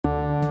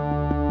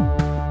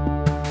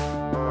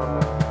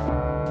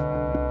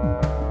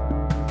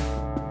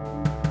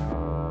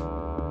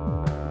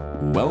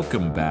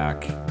Welcome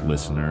back,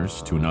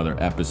 listeners, to another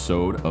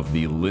episode of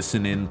the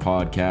Listen In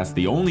Podcast,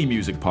 the only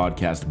music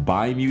podcast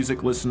by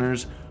music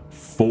listeners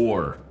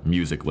for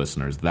music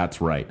listeners.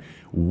 That's right.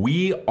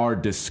 We are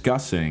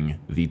discussing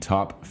the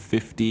top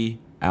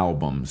 50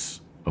 albums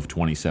of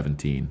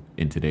 2017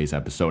 in today's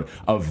episode.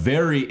 A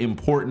very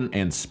important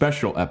and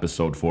special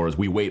episode for us.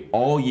 We wait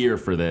all year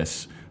for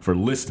this, for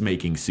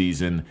list-making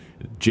season.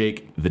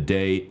 Jake, the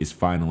day is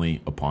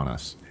finally upon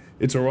us.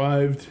 It's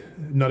arrived,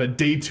 not a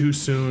day too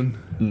soon.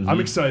 Mm-hmm. I'm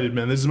excited,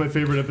 man. This is my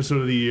favorite episode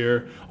of the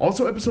year.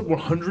 Also, episode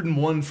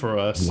 101 for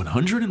us.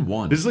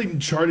 101. This is like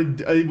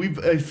charted.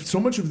 So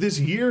much of this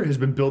year has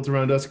been built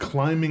around us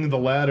climbing the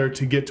ladder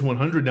to get to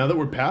 100. Now that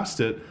we're past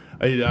it,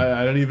 I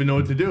don't even know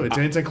what to do. It's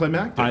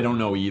anticlimactic. I don't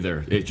know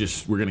either.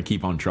 We're going to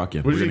keep on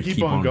trucking. We're going to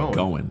keep on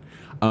going.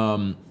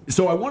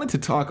 So I wanted to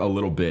talk a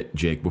little bit,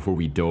 Jake, before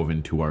we dove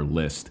into our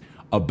list,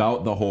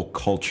 about the whole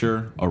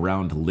culture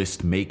around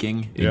list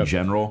making in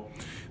general.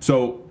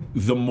 So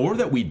the more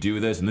that we do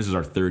this, and this is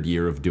our third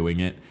year of doing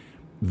it,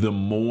 the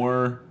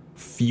more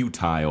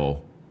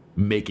futile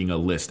making a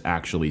list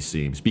actually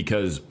seems.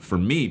 Because for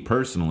me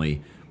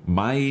personally,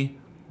 I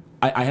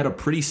had a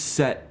pretty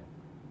set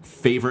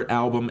favorite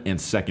album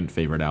and second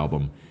favorite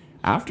album.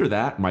 After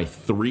that, my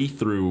 3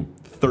 through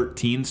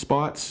 13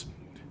 spots,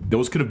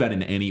 those could have been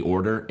in any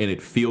order, and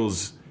it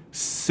feels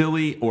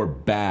silly or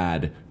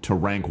bad to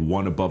rank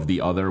one above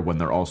the other when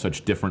they're all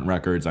such different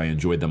records. I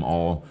enjoyed them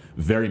all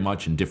very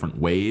much in different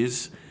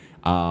ways.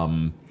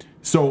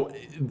 So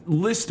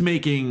list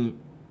making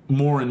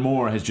more and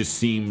more has just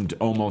seemed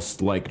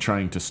almost like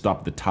trying to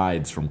stop the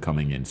tides from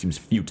coming in. It seems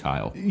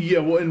futile. Yeah,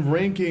 well, and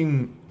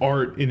ranking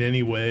art in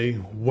any way,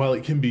 while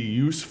it can be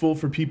useful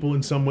for people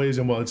in some ways,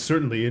 and while it's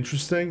certainly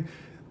interesting,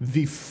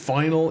 the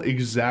final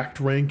exact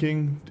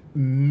ranking,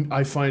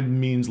 I find,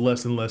 means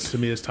less and less to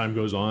me as time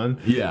goes on.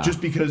 Yeah.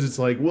 Just because it's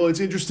like, well, it's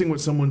interesting what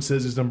someone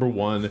says is number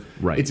one.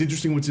 Right. It's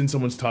interesting what's in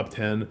someone's top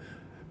 10.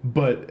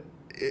 But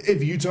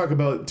if you talk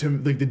about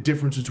like the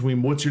difference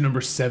between what's your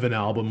number 7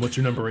 album, what's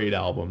your number 8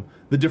 album,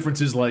 the difference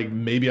is like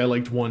maybe I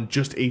liked one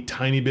just a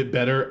tiny bit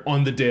better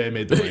on the day I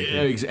made the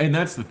ranking. And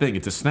that's the thing.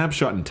 It's a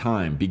snapshot in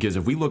time, because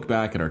if we look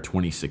back at our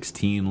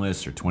 2016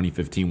 list or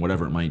 2015,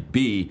 whatever it might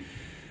be,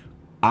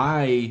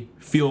 I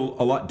feel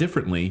a lot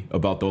differently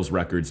about those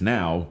records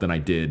now than I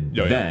did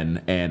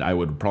then, and I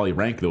would probably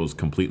rank those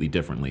completely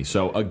differently.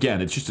 So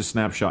again, it's just a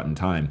snapshot in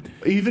time.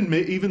 Even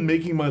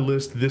making my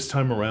list this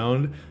time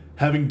around,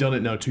 having done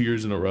it now 2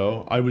 years in a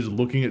row, I was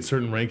looking at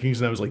certain rankings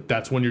and I was like,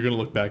 that's one you're going to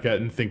look back at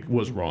and think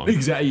was wrong.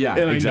 Exactly. Yeah.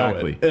 And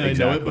exactly. I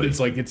know it, but it's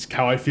like, it's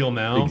how I feel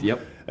now. Yep.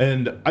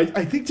 And I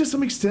think to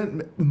some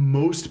extent,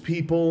 most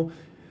people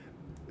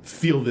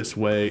feel this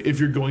way if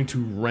you're going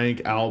to rank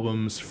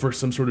albums for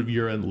some sort of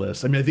year-end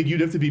list. I mean, I think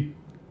you'd have to be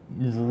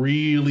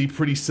really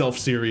pretty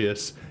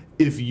self-serious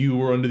if you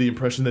were under the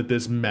impression that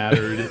this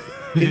mattered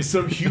in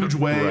some huge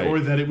way, or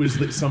that it was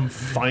some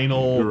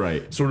final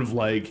sort of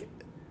like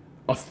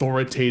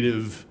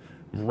authoritative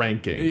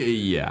ranking.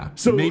 Yeah.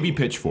 So maybe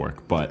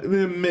Pitchfork, but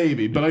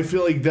maybe. But I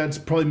feel like that's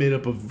probably made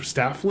up of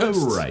staff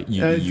lists. Right.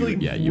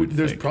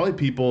 There's probably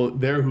people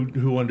there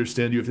who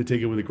understand you have to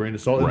take it with a grain of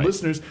salt. And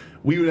listeners,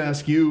 we would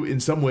ask you in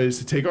some ways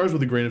to take ours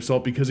with a grain of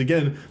salt, because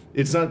again,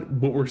 it's not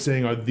what we're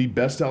saying are the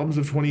best albums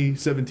of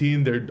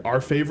 2017. They're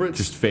our favorites.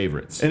 Just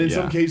favorites. And in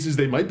some cases,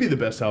 they might be the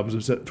best albums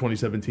of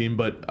 2017,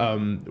 but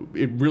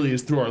it really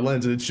is through our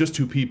lens, and it's just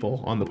 2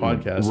 people on the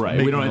podcast. Right.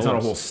 It's not a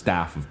whole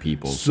staff of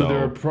people. So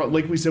there are,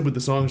 like we said with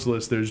the songs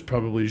list, there's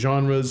probably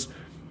genres,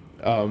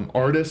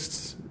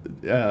 artists,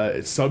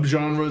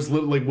 subgenres,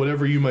 like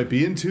whatever you might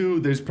be into.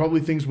 There's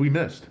probably things we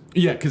missed.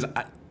 Yeah, because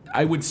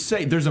I would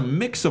say there's a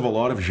mix of a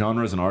lot of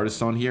genres and artists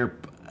on here,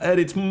 and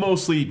it's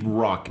mostly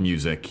rock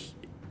music.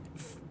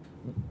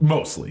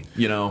 Mostly,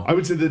 I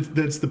would say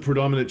that's the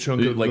predominant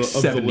chunk of like the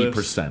 70%,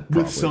 list,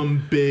 probably. with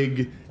some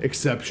big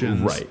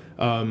exceptions. Right.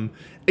 And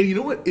you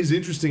know what is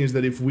interesting is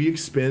that if we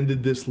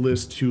expanded this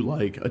list to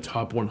like a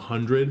top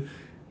 100,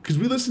 because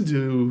we listened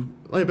to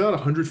like about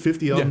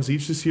 150 albums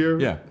each this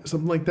year,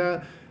 something like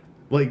that,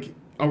 like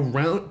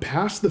around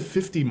past the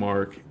 50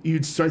 mark,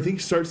 you'd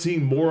start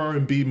seeing more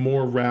R&B,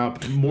 more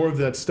rap, more of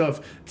that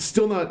stuff.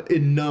 Still not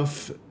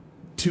enough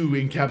to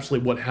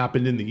encapsulate what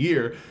happened in the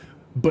year.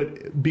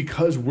 But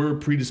because we're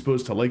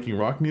predisposed to liking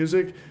rock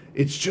music,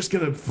 it's just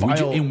going to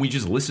file. And we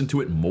just listen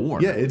to it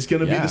more. Yeah, it's going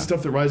to be the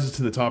stuff that rises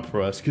to the top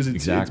for us, because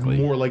it's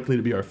more likely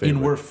to be our favorite.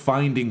 And we're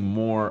finding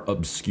more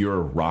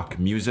obscure rock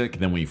music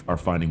than we are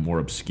finding more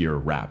obscure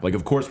rap. Like,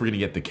 of course, we're going to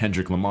get the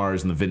Kendrick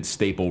Lamars and the Vince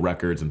Staple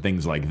records and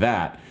things like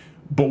that.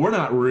 But we're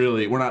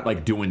not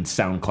like doing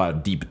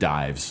SoundCloud deep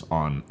dives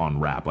on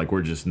rap. Like,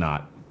 we're just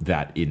not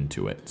that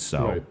into it.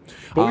 So,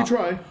 But we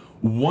try.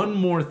 One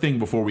more thing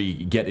before we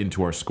get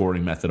into our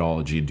scoring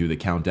methodology and do the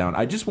countdown.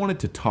 I just wanted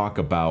to talk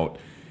about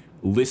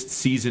list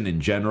season in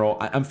general.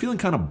 I'm feeling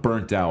kind of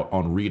burnt out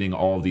on reading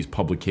all of these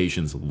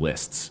publications'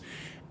 lists.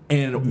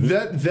 And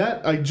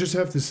that I just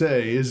have to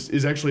say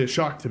is actually a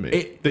shock to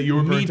me that you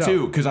were burnt out. Me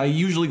too, because I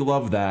usually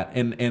love that,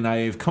 and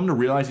I've come to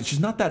realize it's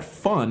just not that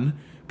fun,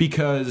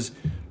 because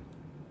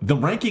the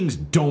rankings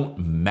don't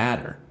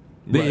matter.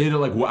 They're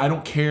like, well, I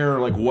don't care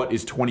like what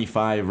is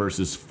 25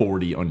 versus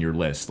 40 on your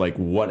list, like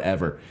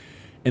whatever.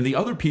 And the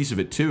other piece of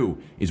it too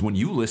is when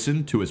you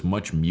listen to as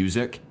much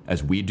music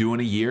as we do in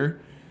a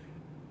year,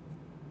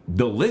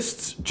 the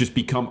lists just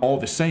become all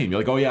the same.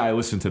 You're like, oh yeah, I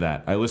listened to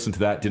that.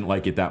 Didn't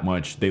like it that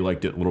much. They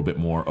liked it a little bit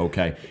more.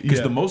 Okay.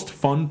 Because the most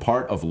fun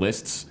part of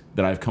lists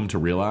that I've come to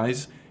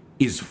realize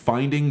is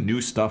finding new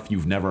stuff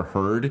you've never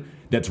heard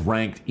that's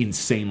ranked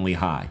insanely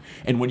high.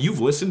 And when you've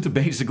listened to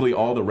basically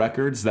all the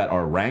records that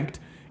are ranked,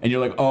 and you're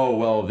like, oh,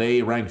 well,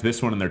 they ranked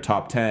this one in their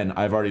top 10.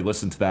 I've already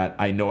listened to that.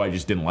 I know I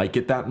just didn't like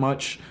it that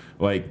much.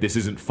 Like, this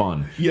isn't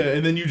fun. Yeah,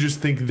 and then you just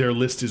think their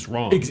list is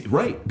wrong.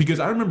 Right. Because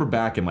I remember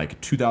back in,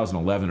 like,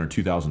 2011 or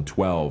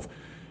 2012,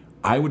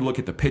 I would look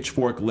at the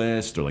Pitchfork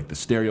list or, like, the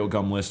Stereo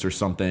Gum list or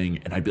something,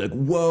 and I'd be like,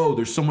 whoa,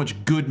 there's so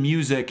much good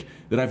music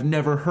that I've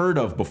never heard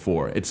of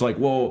before. It's like,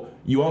 well,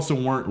 you also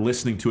weren't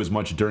listening to as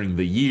much during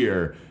the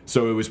year,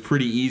 so it was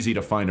pretty easy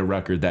to find a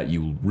record that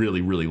you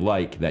really, really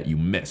like that you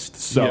missed.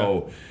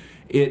 So...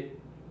 Yeah.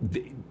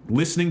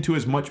 Listening to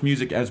as much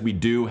music as we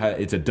do,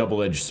 it's a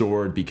double-edged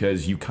sword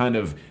because you kind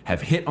of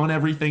have hit on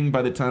everything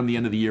by the time the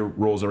end of the year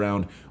rolls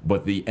around,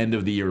 but the end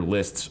of the year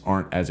lists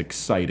aren't as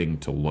exciting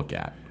to look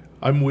at.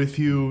 I'm with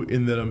you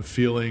in that I'm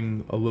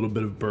feeling a little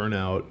bit of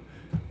burnout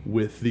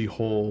with the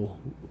whole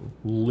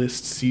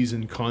list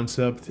season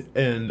concept.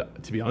 And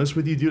to be honest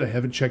with you, dude, I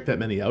haven't checked that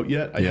many out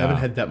yet. I haven't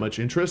had that much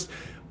interest.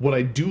 What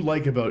I do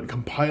like about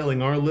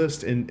compiling our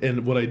list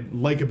and what I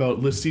like about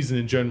list season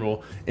in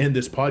general and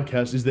this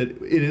podcast is that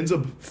it ends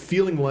up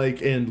feeling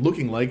like and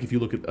looking like, if you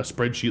look at a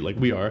spreadsheet like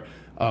we are,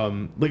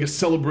 like a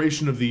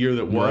celebration of the year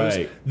that was.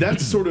 Right.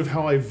 That's sort of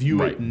how I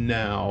view it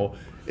now,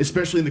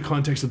 especially in the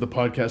context of the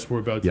podcast we're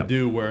about to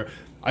do, where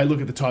I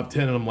look at the top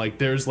 10 and I'm like,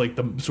 there's like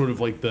the sort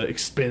of like the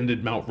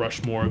expanded Mount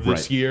Rushmore of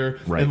this year.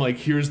 Right. And like,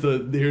 here's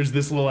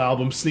this little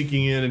album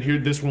sneaking in, and here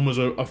this one was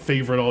a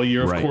favorite all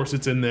year. Of course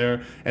it's in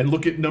there. And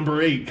look at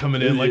number 8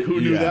 coming in. Like,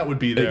 who knew that would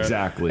be there?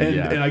 Exactly.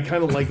 And I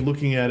kind of like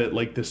looking at it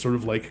like this sort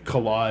of like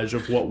collage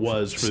of what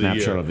was for the year.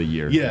 Snapshot of the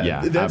year.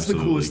 Yeah, that's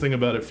absolutely the coolest thing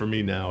about it for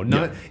me now.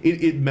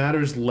 It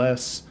matters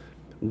less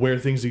where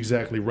things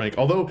exactly rank.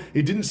 Although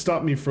it didn't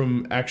stop me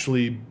from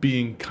actually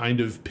being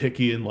kind of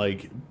picky and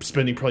like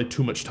spending probably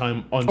too much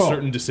time on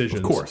certain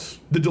decisions. Of course.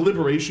 The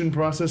deliberation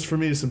process for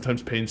me is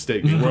sometimes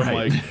painstaking. Where I'm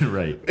like,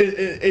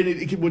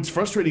 And what's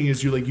frustrating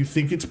is you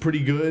think it's pretty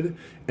good,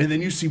 and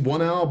then you see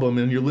one album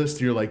in your list,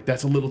 and you're like,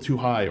 that's a little too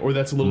high, or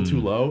that's a little too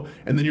low,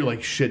 and then you're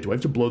like, shit, do I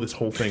have to blow this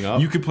whole thing up?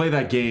 You could play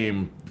that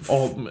game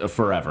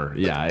forever.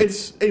 Yeah.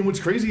 And what's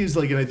crazy is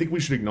like, and I think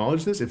we should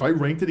acknowledge this, if I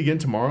ranked it again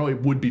tomorrow,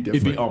 it would be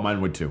different. Mine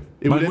would too.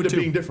 It would end up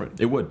being different.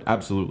 It would,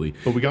 absolutely.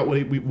 But we got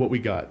what we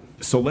got.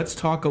 So let's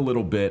talk a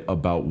little bit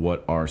about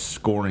what our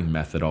scoring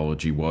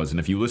methodology was. And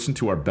if you listen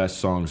to our Best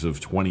Songs of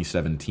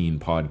 2017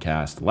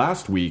 podcast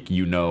last week,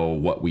 you know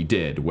what we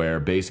did, where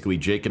basically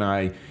Jake and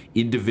I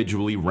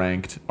individually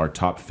ranked our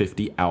top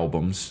 50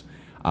 albums.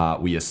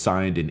 We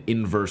assigned an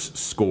inverse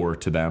score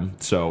to them.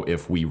 So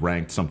if we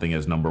ranked something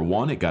as number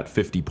 1, it got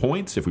 50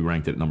 points. If we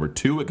ranked it at number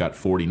 2, it got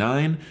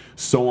 49,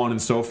 so on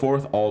and so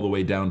forth, all the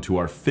way down to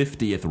our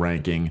 50th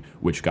ranking,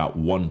 which got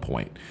 1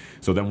 point.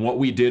 So then what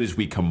we did is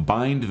we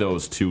combined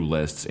those two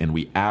lists and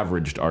we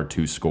averaged our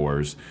two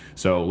scores.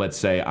 So let's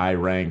say I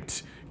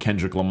ranked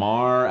Kendrick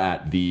Lamar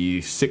at the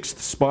 6th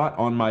spot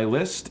on my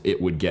list, it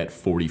would get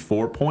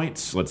 44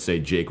 points. Let's say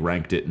Jake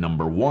ranked it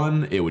number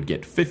 1, it would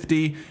get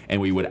 50,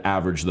 and we would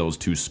average those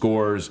two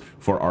scores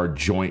for our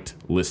joint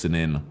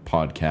listen-in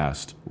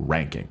podcast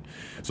ranking.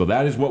 So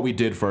that is what we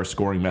did for our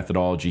scoring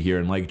methodology here,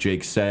 and like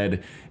Jake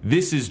said,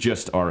 this is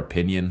just our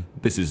opinion.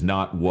 This is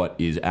not what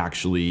is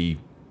actually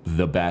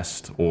the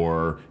best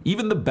or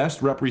even the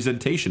best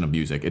representation of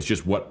music. It's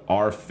just what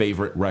our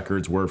favorite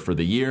records were for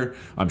the year.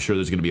 I'm sure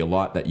there's going to be a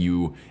lot that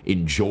you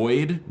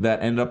enjoyed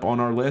that end up on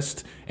our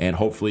list, and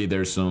hopefully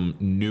there's some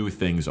new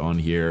things on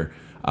here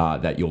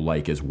that you'll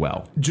like as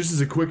well. Just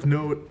as a quick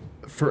note,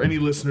 for any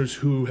listeners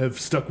who have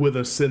stuck with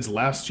us since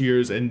last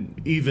year's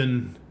and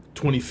even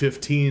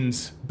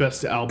 2015's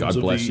best albums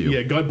God bless of the you.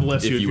 Yeah, God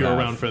bless you if you're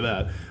around for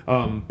that.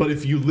 But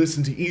if you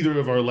listen to either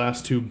of our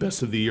last two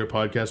best of the year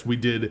podcasts, we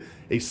did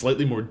a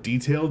slightly more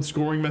detailed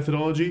scoring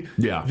methodology.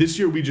 Yeah. This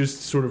year we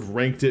just sort of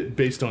ranked it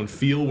based on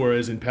feel,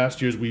 whereas in past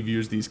years we've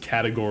used these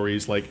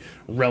categories like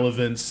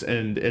relevance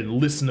and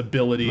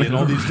listenability and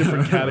all these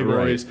different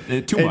categories.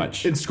 Too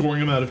much. And scoring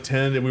them out of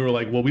 10, and we were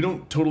like, well, we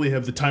don't totally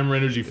have the time or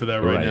energy for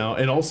that right now.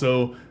 And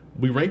also,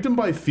 we ranked them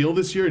by feel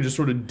this year and just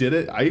sort of did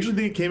it. I actually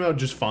think it came out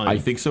just fine. I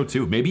think so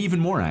too. Maybe even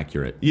more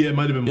accurate. Yeah, it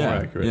might have been more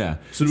accurate. Yeah.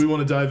 So do we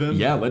want to dive in?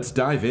 Yeah, let's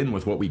dive in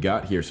with what we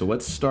got here. So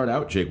let's start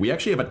out, Jake. We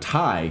actually have a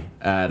tie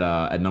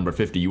at number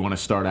 50. You want to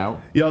start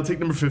out? Yeah, I'll take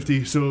number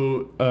 50.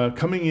 So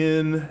coming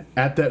in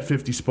at that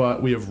 50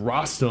 spot, we have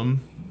Rostam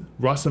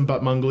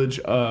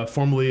Batmanglij,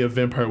 formerly of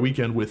Vampire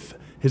Weekend, with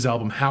his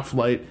album Half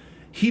Light.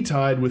 He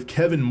tied with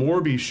Kevin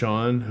Morby,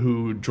 Sean,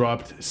 who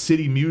dropped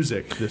City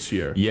Music this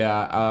year.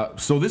 Yeah,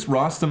 so this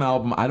Rostam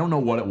album, I don't know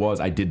what it was.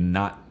 I did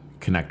not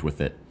connect with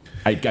it.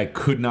 I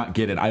could not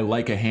get it. I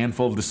like a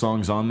handful of the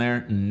songs on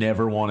there.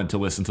 Never wanted to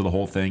listen to the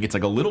whole thing. It's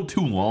like a little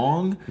too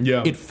long.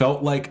 Yeah. It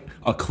felt like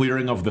a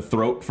clearing of the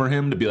throat for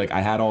him to be like,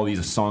 I had all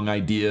these song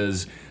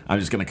ideas. I'm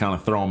just going to kind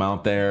of throw them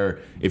out there.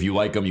 If you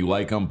like them, you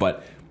like them.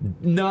 But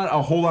not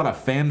a whole lot of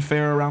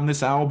fanfare around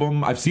this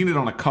album. I've seen it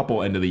on a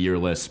couple end of the year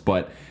lists,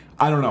 but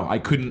I don't know. I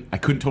couldn't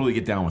totally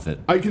get down with it.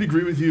 I can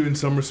agree with you in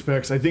some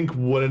respects. I think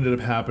what ended up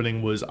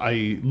happening was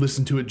I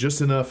listened to it just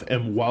enough,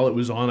 and while it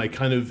was on, I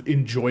kind of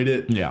enjoyed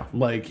it. Yeah.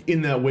 Like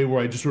in that way where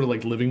I just sort of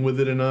like living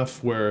with it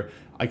enough where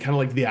I kind of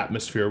like the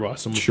atmosphere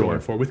Rossum was going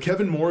for. With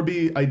Kevin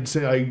Morby, I'd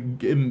say I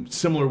am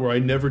similar where I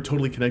never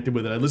totally connected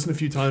with it. I listened a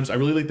few times. I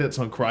really like that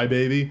song Cry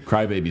Baby.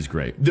 Cry Baby's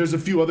great. There's a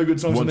few other good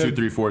songs in there. 1,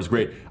 2, 3, 4 is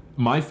great.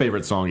 My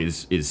favorite song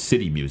is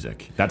City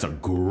Music. That's a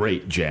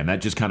great jam.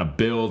 That just kind of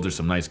builds. There's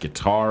some nice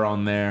guitar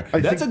on there.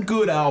 That's a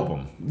good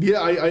album. Yeah,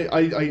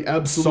 I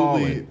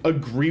absolutely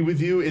agree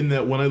with you in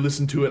that when I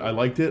listened to it, I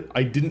liked it.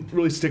 I didn't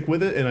really stick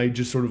with it, and I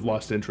just sort of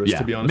lost interest,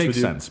 to be honest with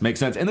you. Makes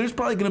sense. And there's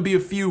probably going to be a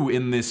few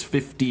in this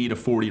 50 to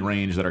 40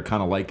 range that are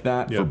kind of like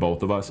that for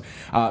both of us.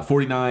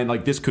 49,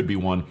 like this could be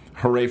one.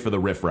 Hooray for the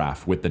Riff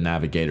Raff with the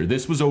Navigator.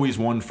 This was always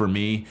one for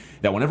me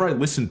that whenever I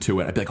listened to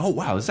it, I'd be like, oh,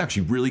 wow, this is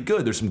actually really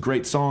good. There's some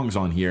great songs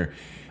on here.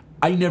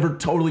 I never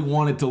totally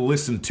wanted to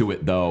listen to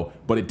it, though,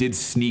 but it did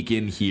sneak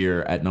in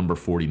here at number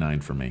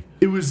 49 for me.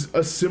 It was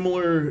a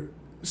similar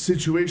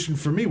situation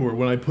for me where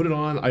when I put it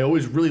on, I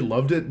always really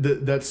loved it.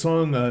 That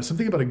song,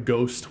 something about a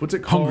ghost. What's it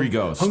called? Hungry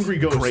Ghost. Hungry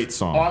Ghost. Great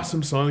song.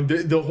 Awesome song.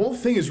 The whole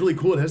thing is really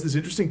cool. It has this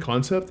interesting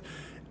concept.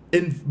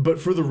 But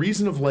for the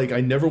reason of like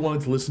I never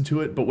wanted to listen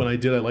to it, but when I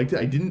did, I liked it.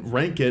 I didn't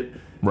rank it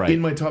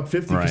in my top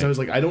 50 because I was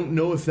like, I don't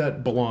know if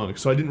that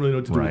belongs. So I didn't really know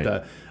what to do with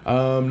that.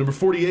 Number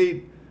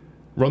 48,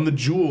 Run the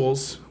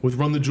Jewels with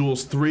Run the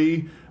Jewels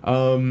 3.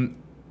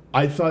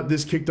 I thought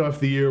this kicked off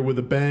the year with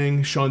a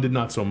bang. Sean did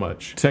not so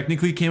much.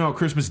 Technically came out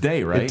Christmas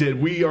Day, right?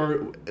 It did.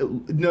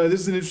 No,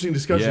 this is an interesting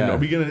discussion. Yeah. Are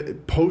we going to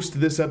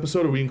post this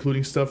episode? Are we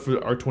including stuff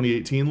for our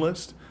 2018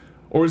 list?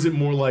 Or is it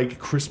more like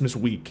Christmas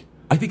week?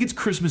 I think it's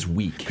Christmas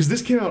week. Because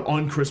this came out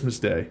on Christmas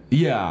Day.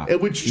 Yeah.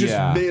 Which just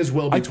may as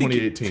well be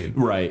 2018.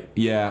 Right.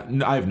 Yeah.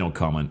 I have no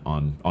comment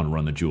on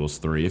Run the Jewels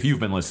 3. If you've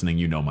been listening,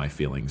 you know my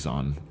feelings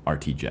on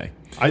RTJ.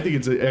 I think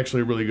it's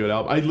actually a really good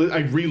album.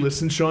 I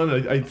re-listened, Sean.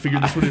 I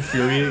figured this would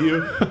infuriate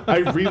you. I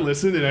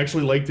re-listened and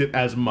actually liked it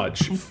as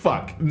much.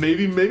 Fuck.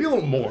 Maybe a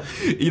little more.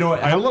 You know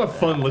what? I had a lot of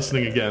fun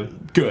listening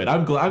again. Good.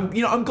 I'm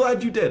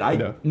glad you did.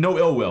 No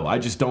ill will. I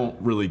just don't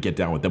really get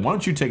down with them. Why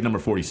don't you take number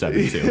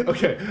 47 too?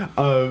 Okay.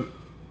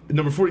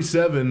 Number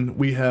 47,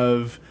 we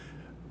have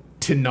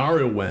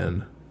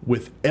Tinariwen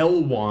with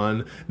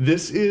Elwan.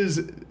 This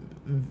is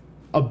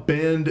a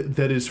band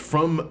that is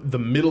from the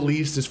Middle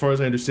East, as far as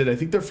I understand. I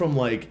think they're from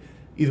like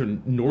either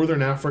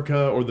Northern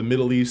Africa or the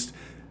Middle East.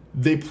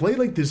 They play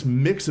like this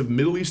mix of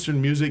Middle Eastern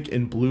music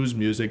and blues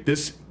music.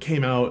 This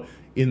came out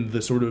in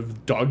the sort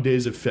of dog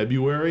days of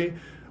February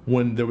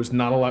when there was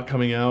not a lot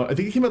coming out. I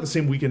think it came out the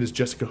same weekend as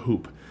Jessica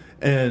Hoop.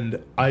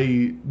 And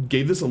I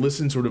gave this a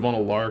listen sort of on a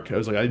lark. I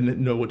was like, I didn't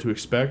know what to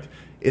expect.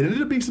 It ended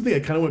up being something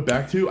I kind of went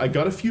back to. I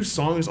got a few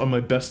songs on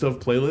my best of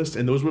playlist,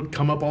 and those would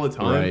come up all the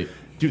time. Right.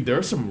 Dude, there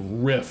are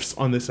some riffs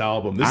on this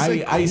album. This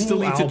is I still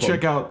need to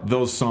check out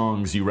those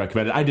songs you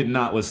recommended. I did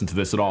not listen to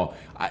this at all.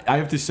 I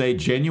have to say,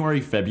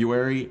 January,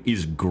 February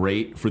is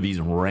great for these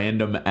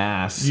random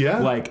ass. Yeah.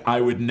 Like,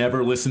 I would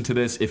never listen to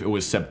this if it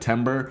was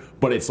September,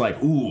 but it's like,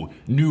 ooh,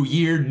 new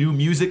year, new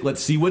music.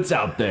 Let's see what's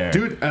out there.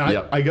 Dude, and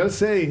I gotta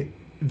say,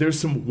 there's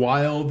some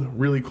wild,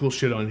 really cool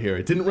shit on here.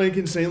 It didn't rank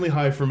insanely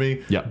high for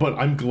me, but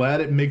I'm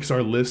glad it makes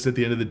our list at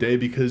the end of the day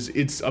because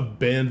it's a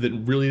band that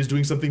really is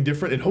doing something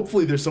different. And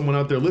hopefully there's someone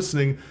out there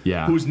listening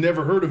who's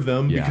never heard of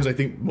them because I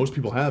think most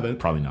people haven't.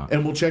 Probably not.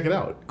 And we'll check it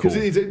out because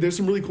there's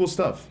some really cool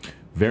stuff.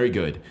 Very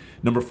good.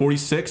 Number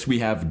 46, we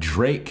have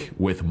Drake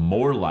with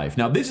More Life.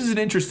 Now, this is an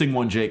interesting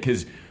one, Jake,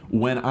 because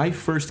when I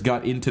first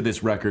got into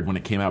this record, when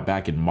it came out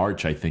back in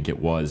March, I think it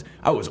was,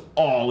 I was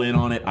all in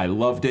on it. I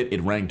loved it.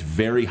 It ranked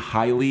very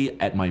highly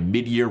at my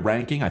mid-year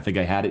ranking. I think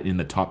I had it in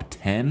the top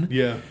 10.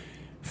 Yeah.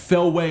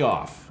 Fell way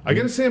off. I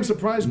gotta say I'm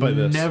surprised by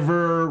this.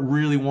 Never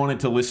really wanted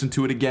to listen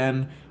to it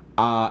again.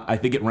 I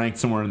think it ranked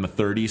somewhere in the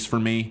 30s for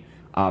me.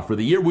 For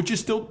the year, which is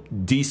still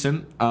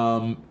decent.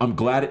 I'm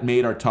glad it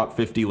made our top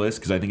 50 list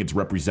because I think it's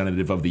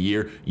representative of the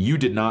year. You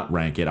did not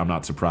rank it. I'm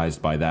not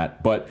surprised by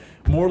that. But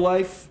More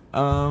Life,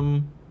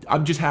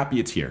 I'm just happy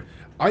it's here.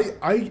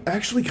 I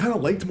actually kind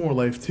of liked More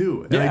Life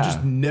too. And I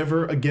just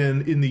never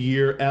again in the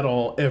year at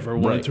all ever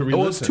wanted to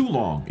re-listen. Oh, it's too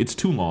long. It's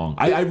too long.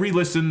 I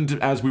re-listened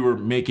as we were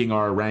making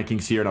our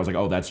rankings here and I was like,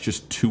 oh, that's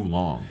just too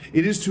long.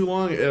 It is too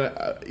long.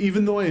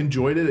 Even though I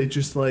enjoyed it, it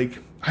just like,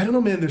 I don't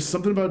know, man. There's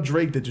something about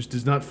Drake that just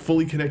does not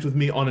fully connect with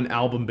me on an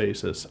album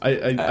basis.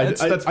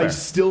 That's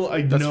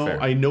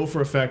fair. I know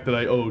for a fact that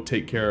I owe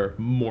Take Care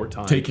more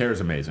time. Take Care is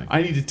amazing.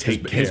 I need to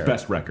take care. His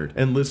best record.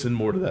 And listen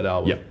more to that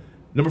album. Yep.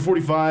 Number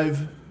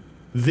 45,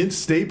 Vince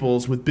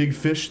Staples with Big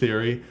Fish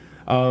Theory.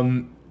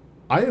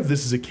 I have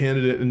this as a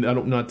candidate, and I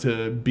don't, not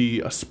to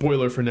be a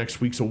spoiler for next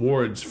week's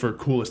awards, for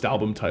coolest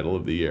album title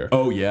of the year.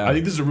 Oh yeah, I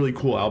think this is a really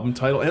cool album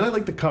title, and I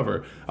like the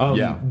cover.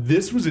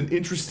 This was an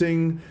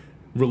interesting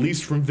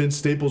release from Vince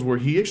Staples where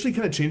he actually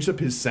kind of changed up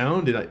his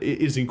sound and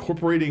is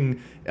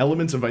incorporating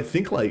elements of, I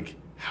think, like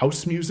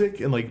house music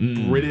and like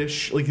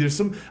British, like there's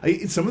some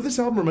of this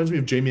album reminds me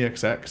of Jamie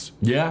XX.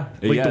 Yeah,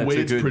 like the way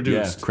it's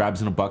produced. Yeah,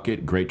 Crabs in a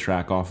Bucket, great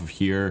track off of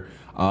here.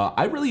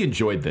 I really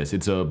enjoyed this.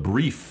 It's a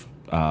brief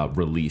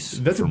release.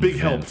 That's a big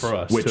Vince, help for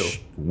us, which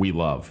too. we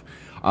love.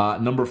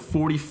 Number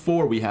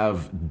 44, we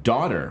have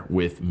Daughter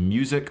with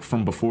Music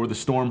from Before the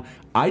Storm.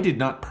 I did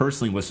not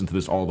personally listen to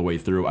this all the way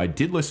through. I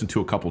did listen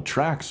to a couple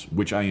tracks,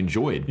 which I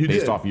enjoyed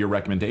based off of your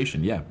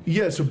recommendation. Yeah.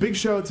 Yeah, so big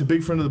shout out to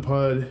big friend of the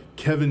pod,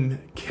 Kevin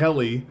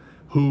Kelly,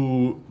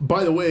 who,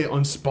 by the way,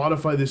 on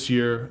Spotify this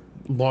year,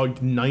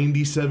 logged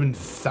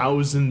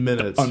 97,000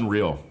 minutes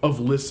Unreal. Of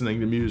listening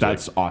to music.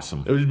 That's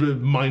awesome. It was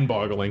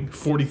mind-boggling.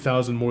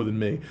 40,000 more than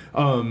me.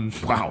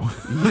 Wow.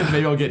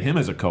 Maybe I'll get him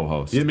as a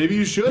co-host. Yeah, maybe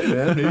you should,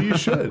 man. Maybe you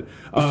should.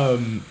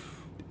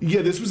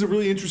 Yeah, this was a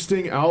really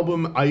interesting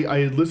album. I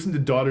had listened to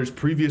Daughter's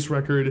previous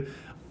record.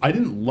 I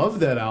didn't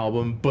love that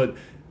album, but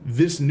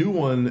this new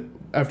one,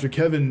 after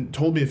Kevin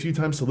told me a few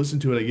times to listen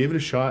to it, I gave it a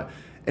shot.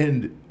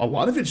 And a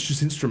lot of it's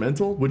just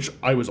instrumental, which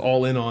I was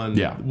all in on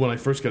when I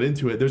first got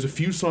into it. There's a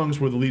few songs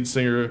where the lead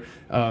singer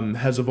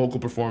has a vocal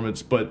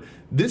performance, but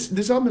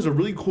this album has a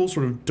really cool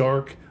sort of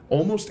dark,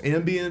 almost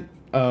ambient,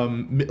 a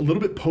little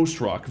bit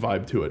post-rock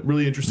vibe to it.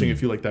 Really interesting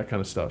if you like that kind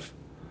of stuff.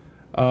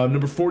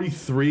 Number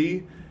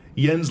 43,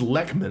 Jens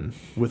Lekman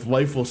with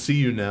Life Will See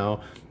You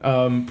Now.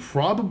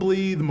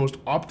 Probably the most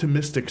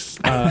optimistic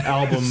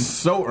album.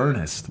 So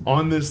earnest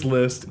on this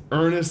list.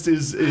 Earnest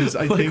is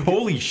I like, think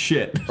holy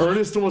shit.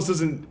 Earnest almost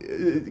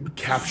doesn't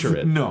capture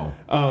it. No.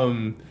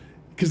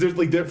 Because there's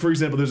like for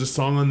example, there's a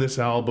song on this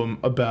album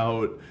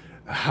about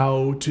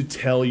how to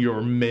tell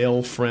your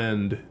male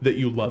friend that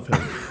you love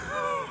him.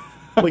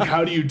 Like,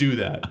 how do you do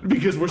that?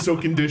 Because we're so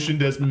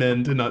conditioned as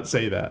men to not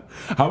say that.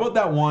 How about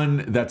that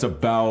one that's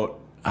about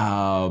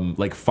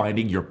like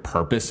finding your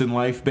purpose in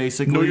life,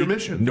 basically? Know your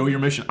mission. Know your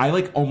mission. I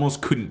like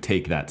almost couldn't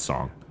take that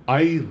song.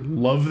 I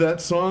love that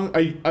song.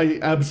 I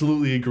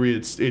absolutely agree.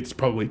 It's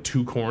probably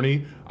too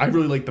corny. I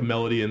really like the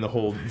melody and the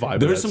whole vibe.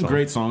 There's some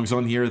great songs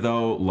on here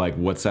though, like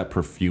What's That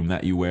Perfume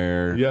That You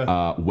Wear?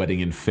 Yeah. Wedding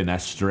in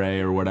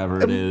Finestre or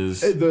whatever it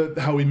is. The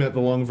How We Met,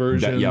 the long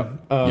version.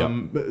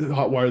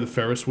 Hotwire, the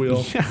Ferris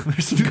wheel. Yeah,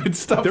 there's some good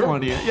stuff there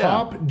on here. There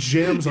are pop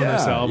jams on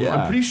this album. Yeah.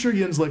 I'm pretty sure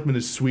Jens Lekman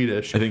is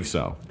Swedish. I think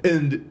so.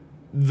 And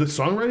the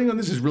songwriting on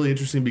this is really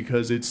interesting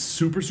because it's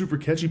super, super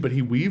catchy, but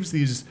he weaves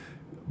these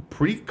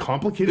pretty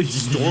complicated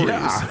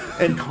stories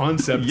and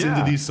concepts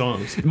into these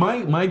songs.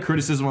 My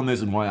criticism on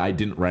this and why I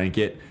didn't rank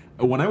it,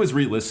 when I was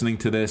re-listening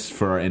to this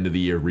for our end of the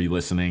year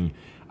re-listening,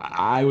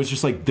 I was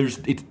just like,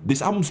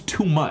 this album's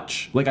too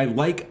much. Like, I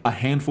like a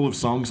handful of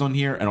songs on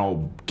here and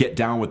I'll get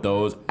down with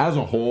those. As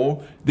a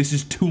whole, this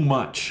is too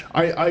much.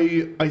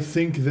 I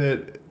think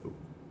that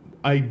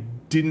I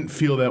didn't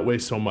feel that way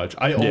so much.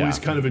 I always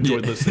kind of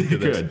enjoyed listening to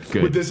this.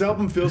 Good. What this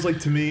album feels like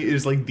to me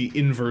is like the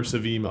inverse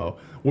of emo,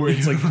 where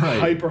it's like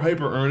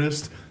hyper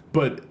earnest,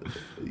 but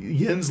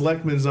Jens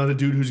Lekman's not a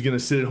dude who's going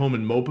to sit at home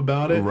and mope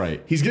about it.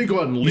 Right. He's going to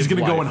go out and live life. He's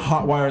going to go and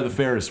hotwire the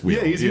Ferris wheel.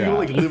 Yeah, he's going to go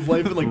like live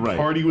life and like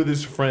party with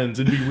his friends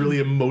and be really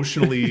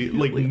emotionally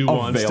like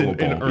nuanced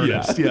and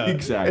earnest. Yeah,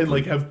 exactly. And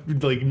like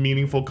have like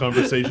meaningful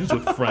conversations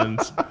with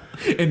friends.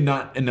 And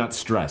not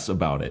stress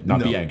about it.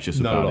 Not be anxious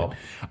about it.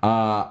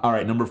 All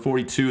right, number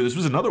 42. This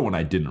was another one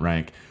I didn't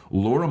rank.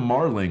 Laura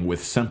Marling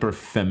with Semper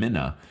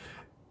Femina.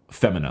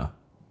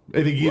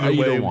 I think either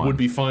way would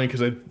be fine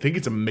because I think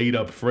it's a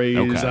made-up phrase.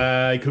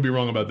 Okay. I could be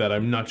wrong about that.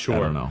 I'm not sure. I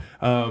don't know.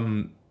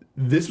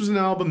 This was an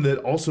album that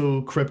also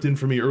crept in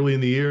for me early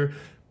in the year.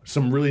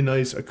 Some really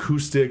nice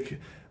acoustic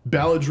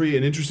balladry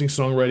and interesting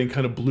songwriting,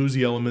 kind of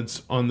bluesy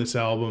elements on this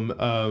album.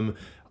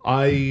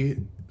 I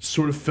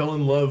sort of fell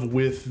in love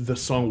with the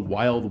song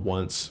Wild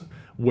Once.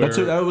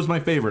 That was my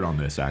favorite on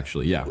this,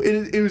 actually, yeah.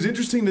 It was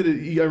interesting that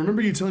I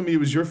remember you telling me it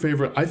was your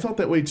favorite. I felt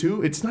that way,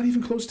 too. It's not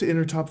even close to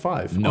Inner Top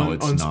 5 on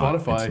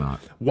Spotify. It's not.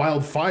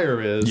 Wildfire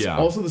is. Yeah.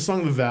 Also, the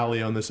song The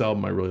Valley on this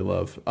album I really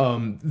love.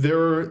 There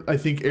are, I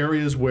think,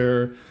 areas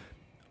where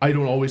I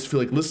don't always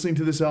feel like listening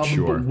to this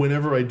album, but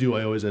whenever I do,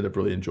 I always end up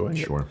really enjoying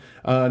it.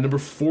 Number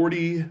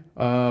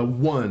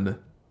 41...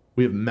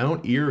 we have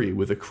Mount Eerie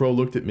with A Crow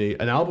Looked at Me,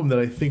 an album that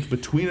I think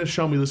between us,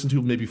 Sean, we listened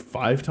to maybe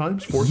 4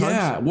 times.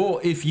 Yeah, well,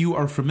 if you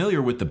are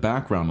familiar with the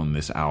background on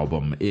this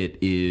album, it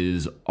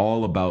is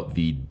all about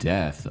the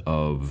death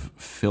of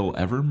Phil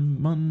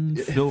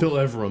Everman? Phil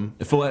Everham.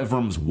 Phil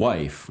Everham's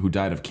wife, who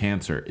died of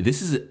cancer.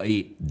 This is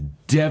a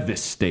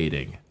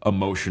devastating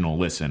emotional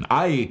listen.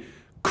 I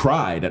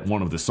cried at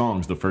one of the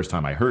songs the first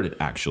time I heard it,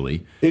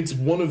 actually. It's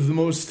one of the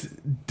most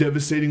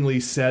devastatingly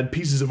sad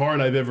pieces of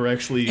art I've ever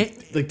actually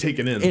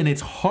taken in. And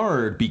it's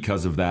hard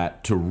because of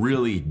that to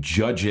really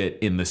judge it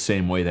in the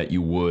same way that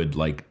you would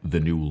like the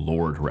new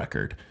Lorde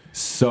record.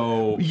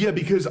 So yeah,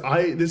 because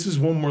this is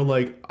one where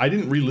like I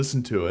didn't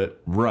re-listen to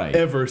it right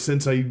ever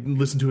since I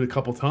listened to it a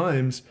couple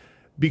times.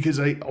 because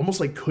I almost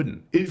like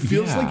couldn't. It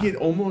feels like it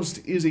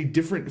almost is a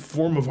different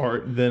form of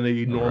art than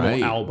a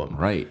normal album.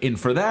 Right. And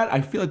for that,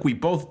 I feel like we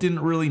both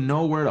didn't really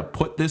know where to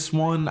put this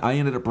one. I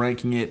ended up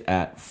ranking it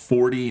at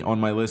 40 on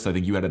my list. I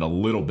think you had it a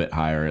little bit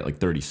higher at like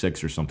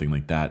 36 or something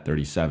like that,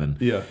 37.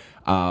 Yeah.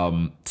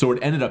 So it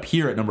ended up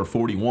here at number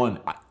 41.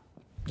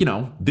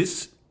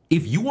 This...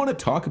 If you want to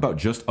talk about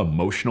just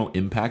emotional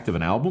impact of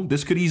an album,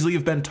 this could easily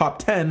have been top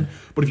 10.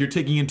 But if you're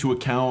taking into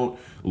account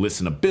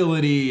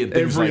listenability and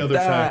things like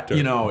that,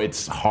 factor.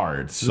 It's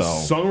hard. So the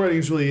songwriting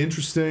is really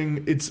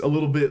interesting. It's a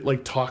little bit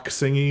like talk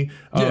singy.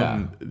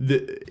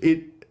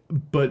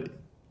 But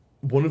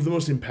one of the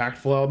most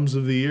impactful albums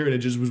of the year, and it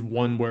just was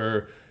one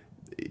where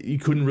you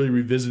couldn't really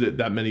revisit it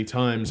that many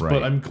times,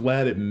 but I'm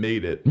glad it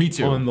made it. Me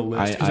too. On the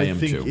list, because I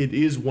think too. It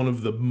is one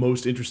of the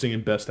most interesting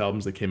and best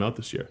albums that came out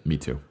this year. Me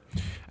too.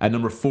 At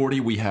number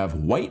 40, we have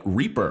White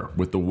Reaper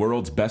with the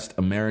World's Best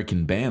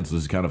American Bands.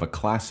 This is kind of a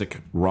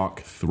classic rock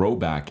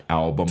throwback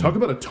album. Talk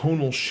about a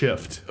tonal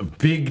shift.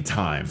 Big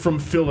time. From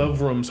Phil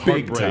Elverum's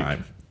Heartbreak.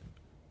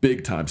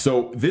 Big time.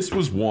 So this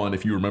was one,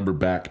 if you remember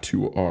back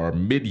to our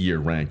mid-year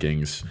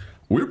rankings,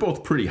 we were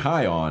both pretty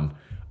high on.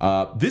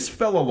 This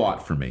fell a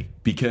lot for me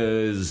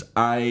because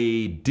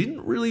I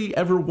didn't really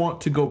ever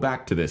want to go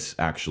back to this,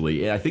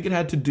 actually. I think it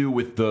had to do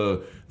with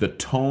the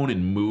tone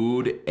and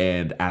mood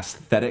and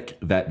aesthetic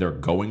that they're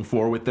going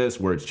for with this,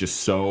 where it's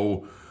just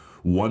so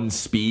one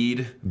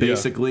speed,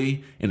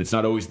 basically, and it's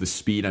not always the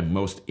speed I'm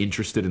most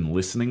interested in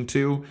listening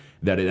to,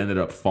 that it ended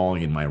up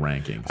falling in my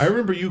rankings. I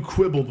remember you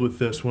quibbled with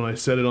this when I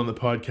said it on the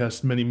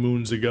podcast many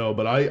moons ago,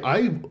 but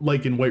I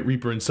liken White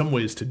Reaper in some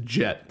ways to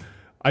Jet.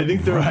 I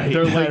think they're kind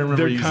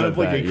of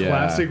like a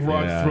classic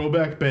rock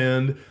throwback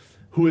band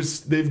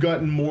they've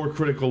gotten more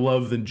critical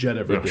love than Jet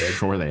ever did.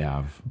 Sure they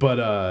have. But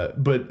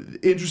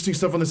interesting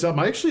stuff on this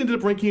album. I actually ended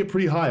up ranking it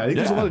pretty high. I think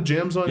there's a lot of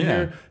jams on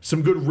here.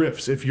 Some good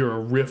riffs if you're a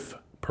riff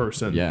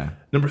person. Yeah.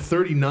 Number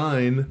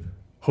 39,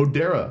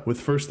 Hodera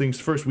with First Things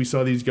First. We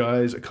saw these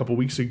guys a couple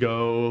weeks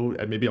ago,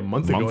 maybe a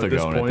month ago at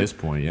this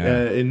point,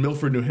 in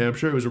Milford, New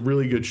Hampshire. It was a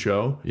really good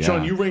show. Yeah.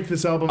 Sean, you ranked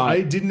this album. I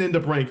didn't end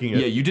up ranking it.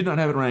 Yeah, you did not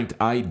have it ranked.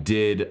 I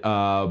did.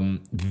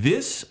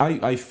 This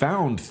I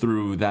found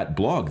through that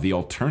blog, The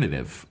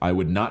Alternative. I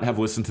would not have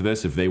listened to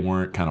this if they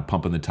weren't kind of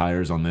pumping the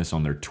tires on this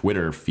on their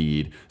Twitter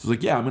feed. So I was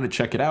like, yeah, I'm going to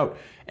check it out.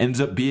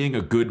 Ends up being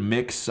a good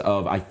mix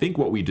of, I think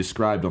what we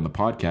described on the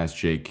podcast,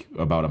 Jake,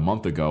 about a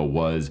month ago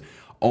was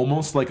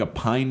almost like a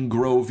Pine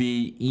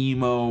Grove-y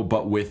emo,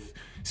 but with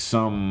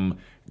some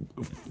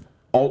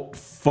alt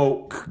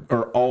folk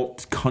or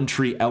alt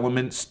country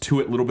elements to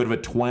it, a little bit of a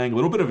twang, a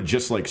little bit of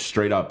just like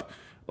straight up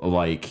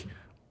like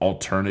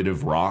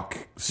alternative rock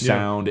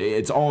sound. Yeah.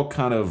 It's all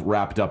kind of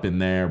wrapped up in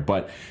there,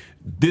 but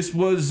this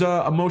was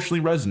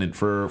emotionally resonant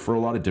for a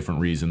lot of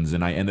different reasons,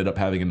 and I ended up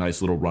having a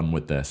nice little run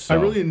with this. So. I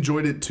really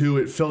enjoyed it, too.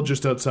 It fell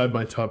just outside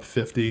my top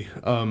 50,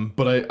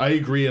 but I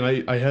agree,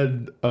 and I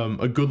had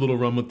a good little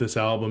run with this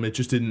album. It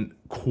just didn't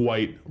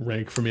quite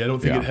rank for me. I don't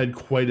think it had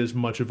quite as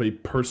much of a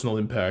personal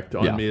impact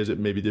on me as it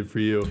maybe did for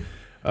you.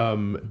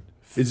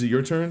 Is it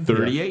your turn?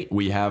 38,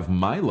 we have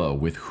Milo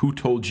with Who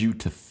Told You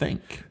to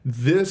Think.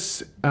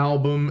 This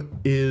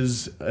album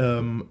is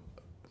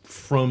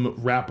from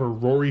rapper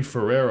Rory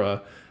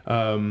Ferreira,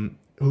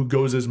 who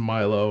goes as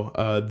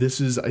Milo. This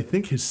is, I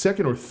think, his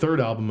second or third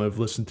album I've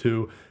listened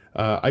to.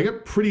 I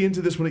got pretty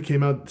into this when it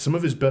came out. Some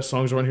of his best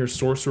songs are on here.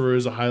 Sorcerer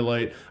is a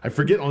highlight. I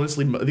forget,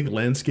 honestly, I think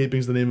Landscaping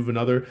is the name of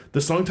another.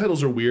 The song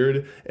titles are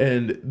weird,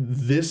 and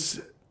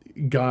this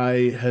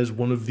guy has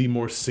one of the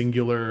more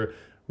singular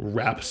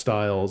rap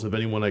styles of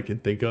anyone I can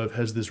think of.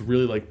 Has this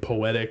really like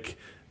poetic,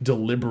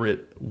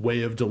 deliberate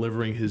way of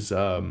delivering his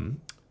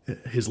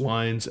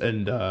lines,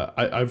 and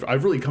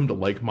I've really come to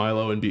like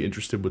Milo and be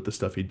interested with the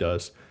stuff he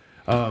does.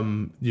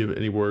 You have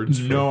any words?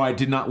 No, I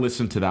did not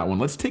listen to that one.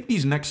 Let's take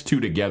these next two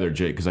together,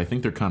 Jake, because I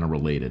think they're kind of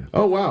related.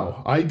 Oh,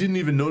 wow. I didn't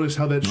even notice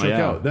how that shook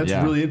out. That's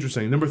really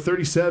interesting. Number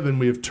 37,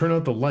 we have Turn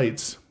Out the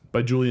Lights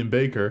by Julian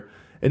Baker.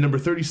 And number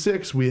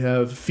 36, we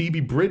have Phoebe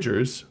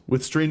Bridgers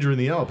with Stranger in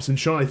the Alps. And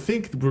Sean, I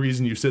think the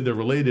reason you said they're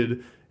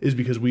related is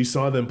because we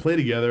saw them play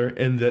together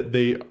and that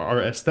they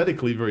are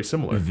aesthetically very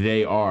similar.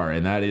 They are,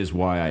 and that is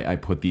why I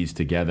put these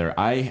together.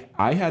 I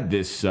had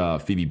this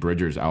Phoebe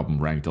Bridgers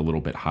album ranked a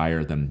little bit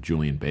higher than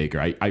Julian Baker.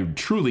 I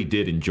truly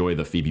did enjoy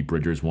the Phoebe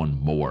Bridgers one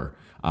more.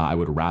 I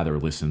would rather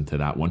listen to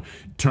that one.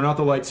 Turn Out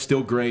the Lights,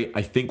 still great.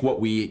 I think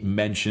what we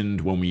mentioned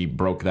when we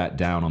broke that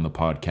down on the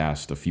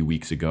podcast a few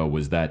weeks ago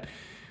was that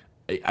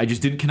I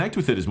just didn't connect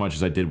with it as much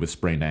as I did with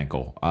Sprained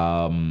Ankle.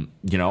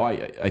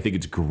 I think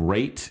it's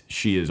great.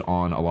 She is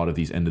on a lot of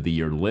these end of the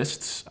year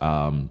lists,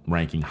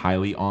 ranking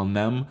highly on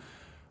them.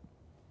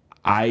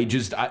 I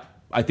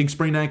think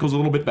Sprained Ankle's a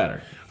little bit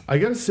better. I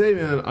gotta say,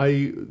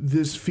 man,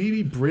 this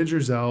Phoebe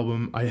Bridgers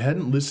album, I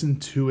hadn't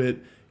listened to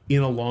it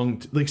in a long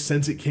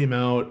since it came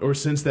out or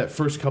since that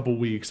first couple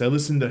weeks. I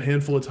listened a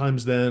handful of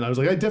times then. I was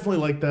like, I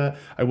definitely like that.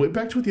 I went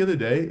back to it the other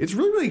day. It's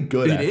really, really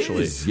good,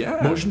 actually.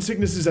 Yeah. Motion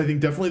Sickness is, I think,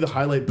 definitely the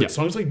highlight, but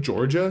songs like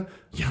Georgia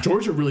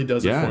really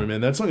does it for me,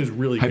 man. That song is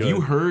really good. Have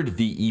you heard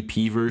the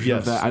EP version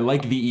of that? I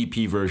like the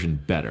EP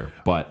version better,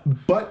 but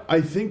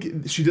I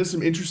think she does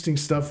some interesting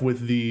stuff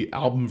with the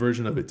album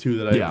version of it too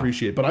that I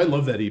appreciate. But I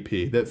love that EP,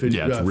 that it's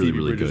really,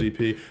 really Bridgers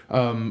good.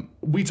 EP.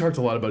 We talked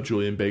a lot about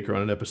Julian Baker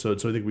on an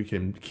episode, so I think we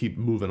can keep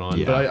moving on.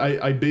 Yeah.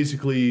 But I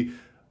basically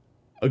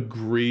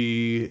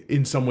agree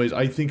in some ways.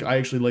 I think I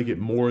actually like it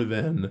more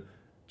than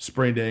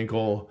Sprained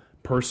Ankle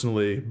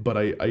personally, but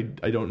I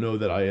don't know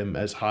that I am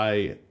as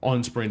high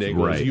on Sprained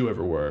Ankle as you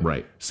ever were.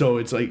 Right. So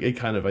it's like it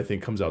kind of, I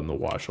think, comes out in the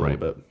wash a little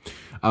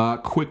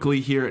bit. Quickly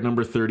here at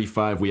number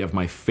 35, we have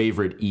my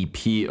favorite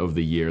EP of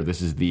the year.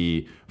 This is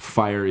the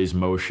Fire Is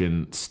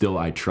Motion Still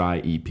I Try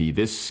EP.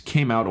 This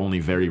came out only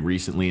very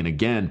recently, and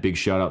again, big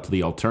shout out to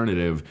The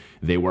Alternative.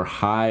 They were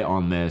high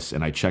on this,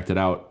 and I checked it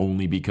out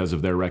only because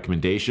of their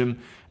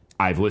recommendation.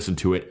 I've listened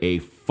to it a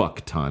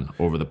fuck ton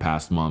over the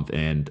past month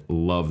and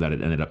love that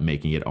it ended up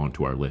making it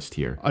onto our list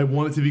here. I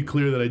want it to be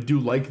clear that I do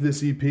like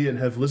this EP and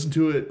have listened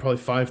to it probably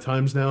 5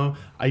 times now.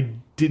 I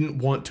didn't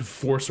want to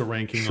force a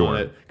ranking on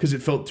it because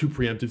it felt too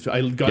preemptive.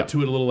 I got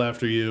to it a little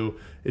after you.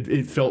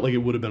 It felt like it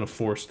would have been a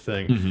forced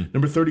thing. Mm-hmm.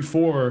 Number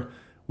 34,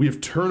 we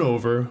have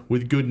Turnover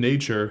with Good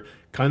Nature.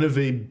 Kind of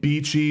a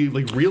beachy,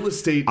 like Real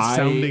Estate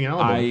sounding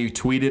album. I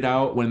tweeted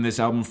out when this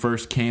album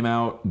first came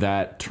out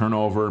that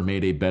Turnover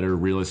made a better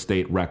Real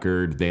Estate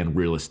record than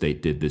Real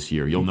Estate did this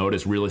year. You'll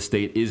notice Real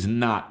Estate is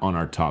not on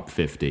our top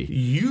 50.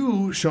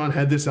 You, Sean,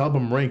 had this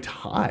album ranked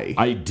high.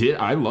 I did.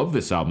 I love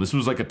this album. This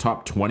was like a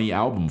top 20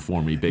 album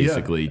for me,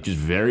 basically. Just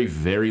very,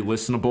 very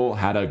listenable.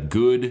 Had a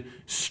good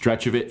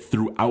stretch of it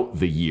throughout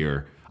the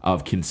year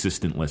of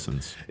consistent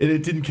listens. And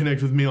it didn't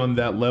connect with me on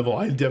that level.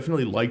 I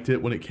definitely liked it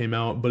when it came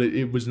out, but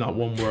it was not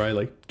one where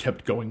I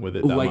kept going with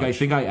it that much. I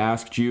think I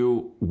asked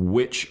you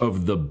which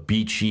of the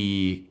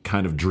beachy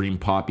kind of dream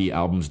poppy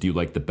albums do you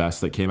like the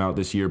best that came out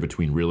this year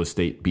between Real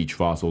Estate, Beach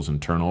Fossils,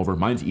 and Turnover.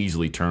 Mine's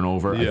easily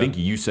Turnover. I think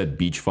you said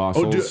Beach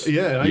Fossils.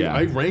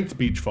 I ranked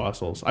Beach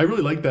Fossils. I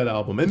really like that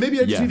album. And maybe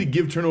I just need to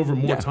give Turnover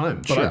more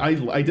time. But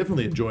I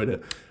definitely enjoyed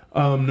it.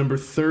 Number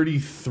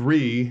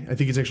 33, I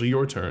think it's actually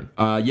your turn.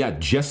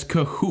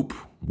 Jessica Hoop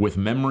with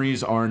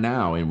Memories Are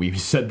Now. And we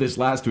said this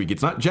last week.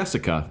 It's not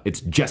Jessica,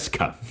 it's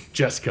Jessica.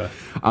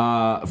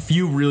 A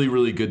few really,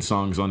 really good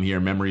songs on here.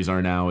 Memories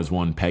Are Now is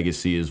one.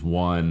 Pegasus is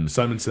one.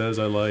 Simon Says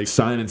I like.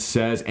 Simon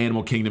Says,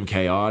 Animal Kingdom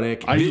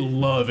Chaotic. I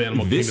love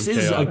Animal Kingdom Chaotic.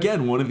 This is,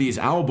 again, one of these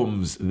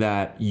albums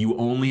that you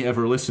only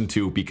ever listen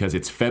to because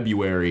it's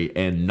February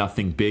and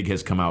nothing big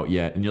has come out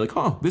yet. And you're like,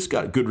 oh, this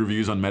got good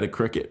reviews on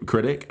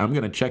Metacritic. I'm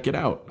going to check it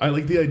out. I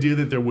like the idea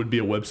that there would be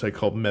a website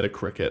called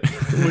Metacritic,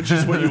 which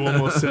is what you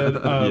almost said.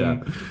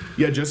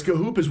 Jessica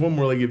Hoop is one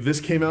more. If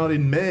this came out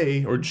in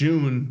May or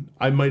June,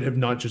 I might have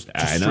not just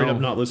straight up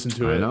not listened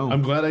to it.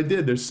 I'm glad I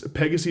did.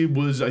 Pegasus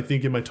was, I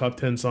think, in my top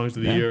 10 songs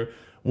of the year.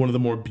 One of the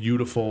more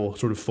beautiful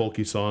sort of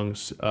folky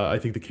songs I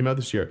think that came out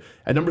this year.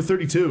 At number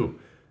 32,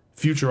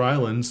 Future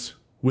Islands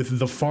with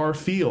The Far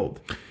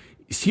Field.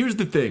 Here's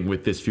the thing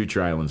with this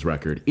Future Islands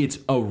record. It's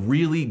a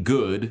really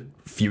good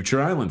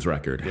Future Islands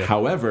record. Yeah.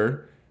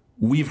 However,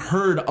 we've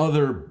heard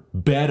other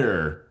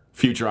better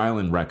Future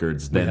Island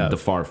records than The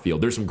Far Field.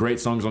 There's some great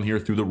songs on here,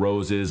 Through the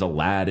Roses,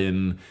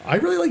 Aladdin. I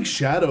really like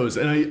Shadows,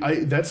 and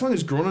I that song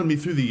has grown on me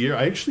through the year.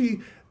 I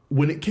actually,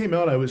 when it came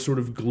out, I was sort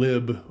of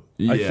glib,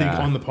 I think,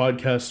 on the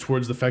podcast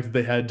towards the fact that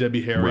they had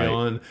Debbie Harry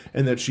on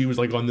and that she was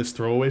on this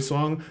throwaway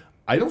song.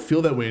 I don't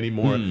feel that way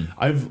anymore.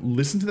 I've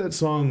listened to that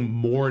song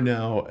more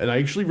now, and I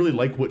actually really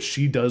like what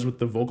she does with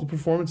the vocal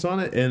performance on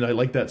it, and I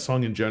like that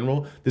song in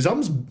general. This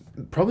album's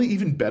probably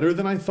even better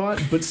than I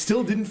thought, but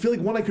still didn't feel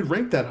like one I could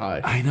rank that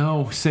high. I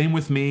know. Same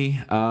with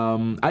me.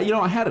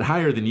 I had it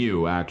higher than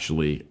you,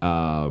 actually.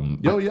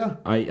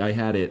 I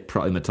had it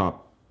probably in the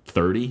top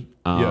 30.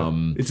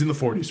 It's in the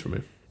 40s for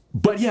me.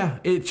 But yeah,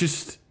 it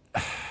just...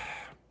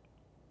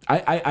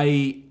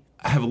 I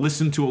have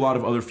listened to a lot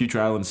of other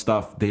Future Island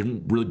stuff. They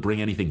didn't really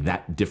bring anything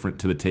that different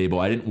to the table.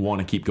 I didn't want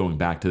to keep going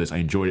back to this. I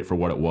enjoyed it for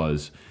what it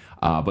was.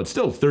 But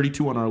still,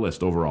 32 on our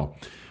list overall.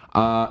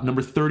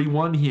 Number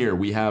 31 here,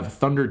 we have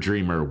Thunder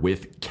Dreamer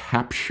with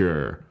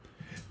Capture.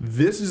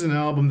 This is an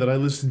album that I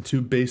listened to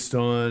based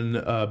on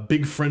a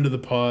big friend of the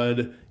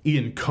pod,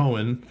 Ian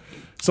Cohen.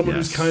 Someone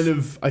who's kind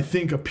of, I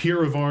think, a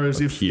peer of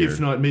ours, if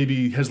not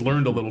maybe has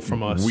learned a little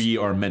from us. We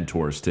are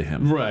mentors to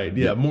him. Right,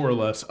 more or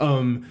less.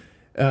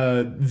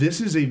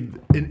 This is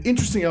an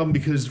interesting album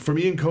because from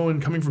Ian Cohen,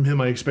 coming from him,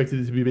 I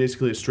expected it to be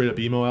basically a straight up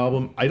emo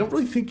album. I don't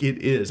really think it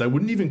is. I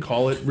wouldn't even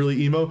call it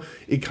really emo.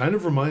 It kind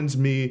of reminds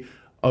me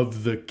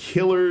of The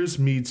Killers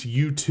meets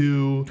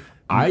U2.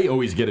 I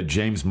always get a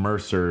James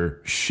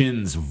Mercer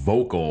Shins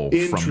vocal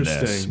from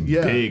this.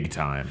 Big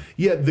time.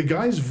 Yeah, the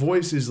guy's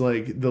voice is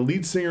the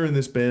lead singer in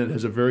this band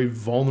has a very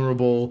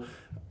vulnerable,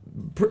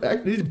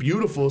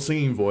 beautiful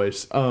singing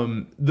voice.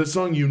 The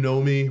song You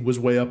Know Me was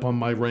way up on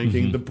my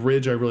ranking. The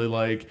bridge I really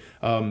like.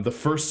 The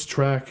first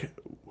track,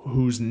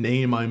 whose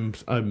name I'm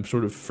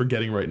sort of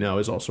forgetting right now,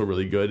 is also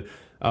really good.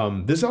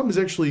 This album is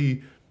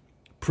actually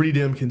pretty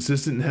damn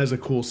consistent and has a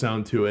cool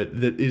sound to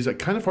it that is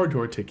kind of hard to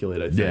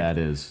articulate, I think. Yeah, it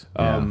is.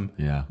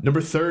 Yeah.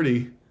 Number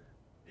 30,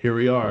 here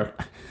we are.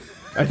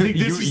 I think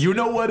this you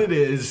know what it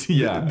is.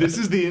 Yeah. This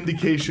is the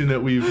indication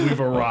that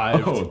we've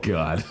arrived. Oh,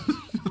 God.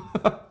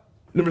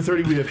 Number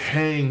 30, we have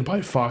Hang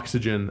by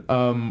Foxygen,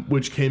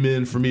 which came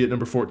in for me at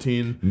number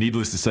 14.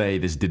 Needless to say,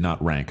 this did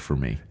not rank for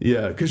me.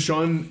 Yeah, because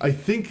Sean, I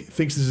think,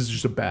 thinks this is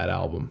just a bad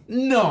album.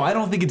 No, I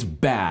don't think it's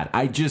bad.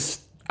 I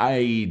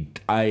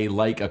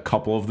like a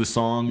couple of the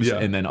songs,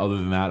 and then other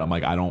than that, I'm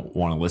like, I don't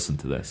want to listen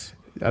to this.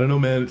 I don't know,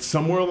 man.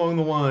 Somewhere along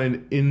the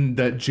line in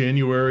that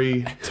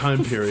January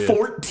time period.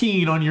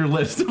 14 on your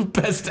list of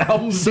best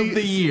albums of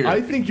the year. I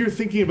think you're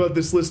thinking about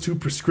this list too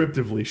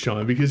prescriptively,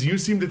 Sean, because you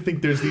seem to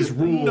think there's these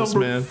rules,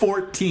 man. Number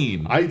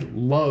 14. I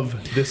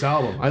love this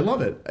album. I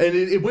love it. And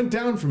it went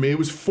down for me. It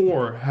was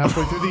 4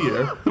 halfway through the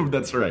year.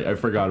 That's right. I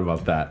forgot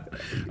about that.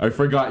 I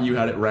forgot you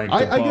had it ranked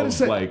above, I gotta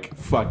say, like,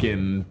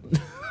 fucking,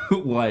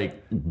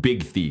 like,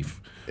 Big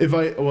Thief.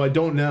 I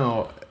don't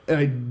now.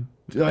 And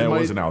it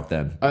wasn't out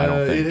then. I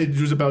don't think.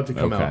 It was about to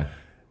come out.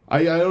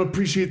 I don't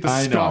appreciate the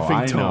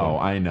scoffing tone.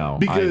 I know.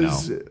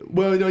 Because,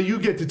 well, no, you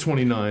get to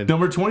 29.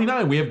 Number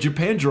 29, we have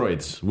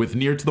Japandroids with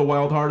Near to the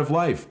Wild Heart of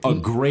Life. A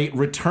great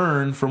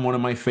return from one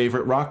of my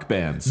favorite rock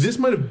bands. This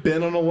might have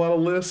been on a lot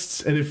of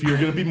lists, and if you're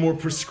going to be more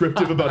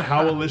prescriptive about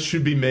how a list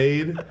should be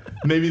made,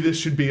 maybe this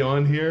should be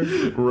on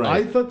here. Right.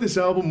 I thought this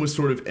album was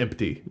sort of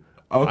empty.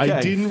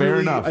 Okay, fair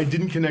enough. I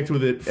didn't connect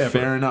with it ever.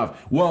 Fair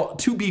enough. Well,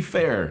 to be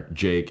fair,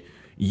 Jake,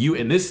 you're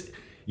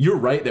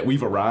right that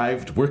we've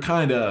arrived. We're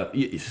kind of,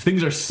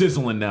 things are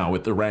sizzling now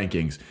with the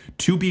rankings.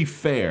 To be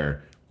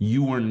fair,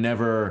 you were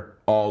never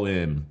all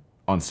in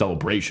on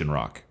Celebration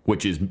Rock,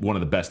 which is one of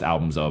the best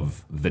albums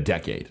of the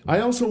decade. I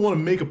also want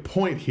to make a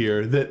point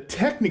here that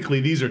technically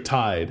these are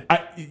tied.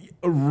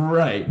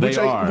 Right, which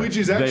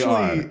is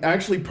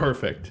actually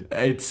perfect.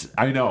 I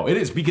know it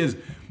is, because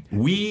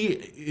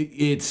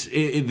these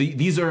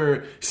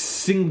are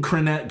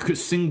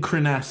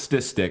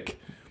synchronistic.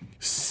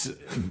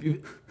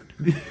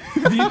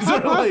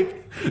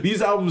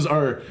 These albums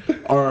are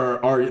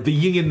the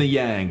yin and the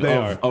yang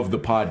of the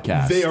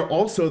podcast. They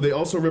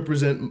also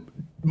represent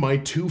my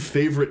two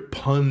favorite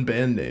pun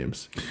band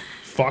names,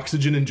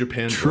 Foxygen and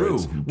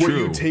Japandroids. Where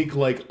you take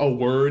like a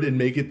word and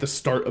make it the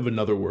start of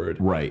another word.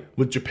 Right.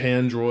 With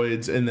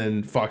Japandroids and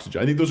then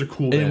Foxygen. I think those are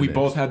cool band names. And we names.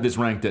 both had this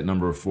ranked at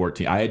number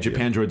 14. I had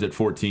Japandroids at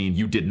 14.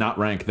 You did not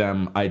rank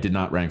them. I did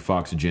not rank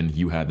Foxygen.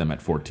 You had them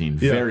at 14.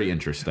 Yeah. Very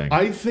interesting.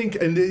 I think,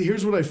 and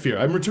here's what I fear.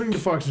 I'm returning to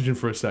Foxygen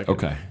for a second.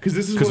 Okay. Because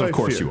this is what I fear. Because of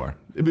course you are.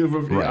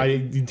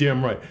 Right.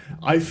 Damn right.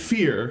 I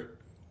fear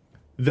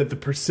that the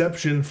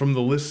perception from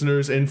the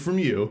listeners and from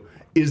you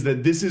is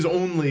that this is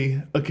only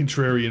a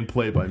contrarian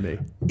play by me.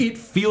 It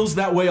feels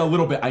that way a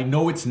little bit. I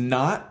know it's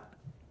not,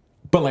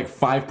 but like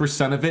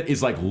 5% of it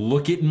is like,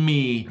 look at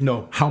me,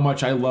 how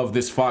much I love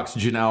this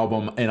Foxygen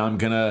album, and I'm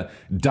gonna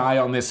die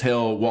on this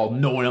hill while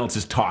no one else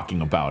is talking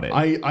about it.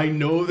 I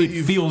know that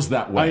it feels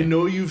that way. I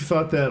know you've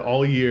thought that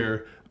all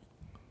year.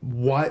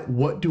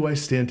 What do I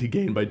stand to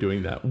gain by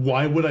doing that?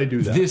 Why would I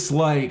do that? This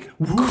like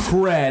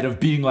cred of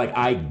being like,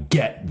 I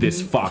get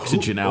this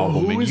Foxygen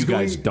album and you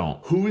guys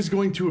don't. Who is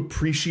going to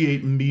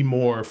appreciate me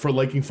more for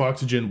liking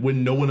Foxygen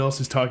when no one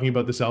else is talking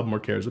about this album or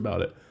cares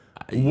about it?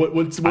 What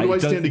do I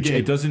stand to gain?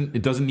 It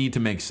doesn't need to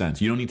make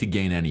sense. You don't need to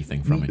gain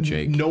anything from it,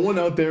 Jake. No one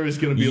out there is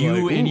going to be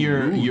you and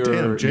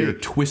your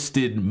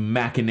twisted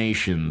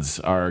machinations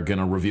are going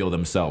to reveal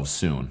themselves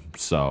soon.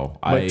 So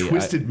my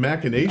twisted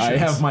machinations. I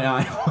have my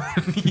eye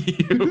on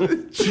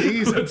you.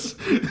 Jesus.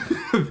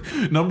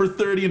 Number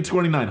 30 and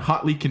 29,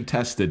 hotly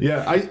contested.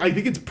 Yeah, I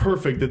think it's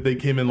perfect that they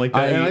came in like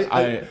that.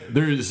 I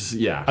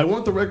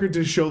want the record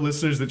to show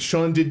listeners that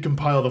Sean did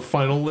compile the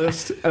final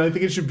list, and I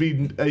think it should be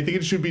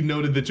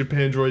noted that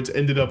Japandroids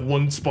ended up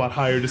one spot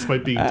higher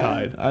despite being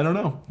tied. I don't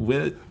know.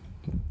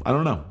 I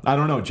don't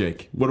know,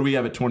 Jake. What do we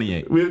have at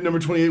 28? We have number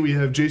 28. We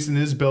have Jason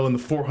Isbell in the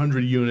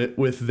 400 unit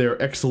with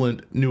their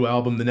excellent new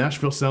album, The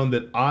Nashville Sound,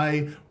 that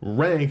I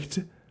ranked,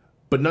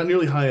 but not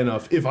nearly high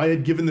enough. If I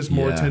had given this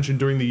more attention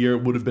during the year,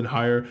 it would have been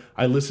higher.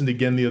 I listened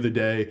again the other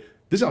day.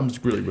 This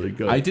album's really, really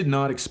good. I did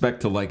not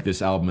expect to like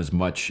this album as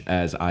much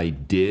as I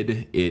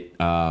did. It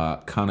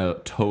kind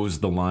of toes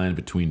the line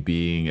between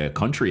being a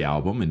country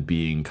album and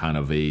being kind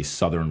of a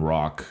southern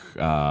rock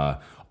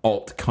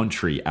alt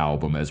country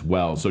album as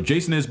well. So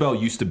Jason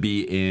Isbell used to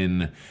be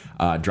in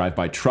Drive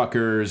By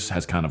Truckers,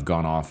 has kind of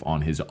gone off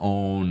on his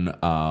own,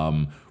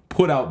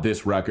 put out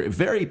this record,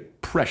 very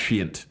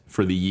prescient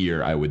for the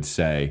year, I would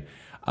say.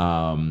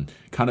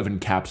 Kind of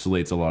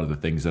encapsulates a lot of the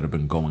things that have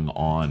been going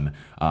on.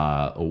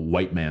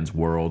 White Man's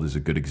World is a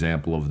good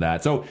example of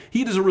that. So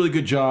he does a really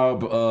good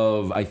job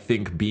of, I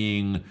think,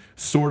 being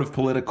sort of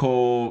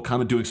political,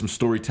 kind of doing some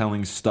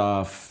storytelling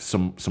stuff,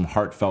 some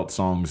heartfelt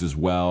songs as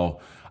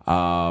well.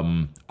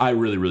 I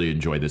really, really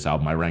enjoyed this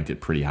album. I ranked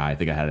it pretty high. I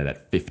think I had it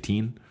at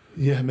 15.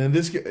 Yeah, man,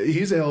 this guy,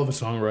 he's a hell of a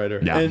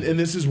songwriter. Yeah. And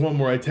this is one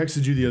where I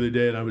texted you the other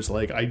day and I was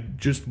like, I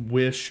just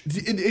wish...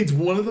 It's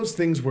one of those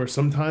things where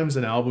sometimes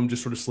an album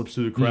just sort of slips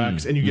through the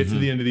cracks and you get to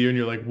the end of the year and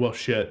you're like, well,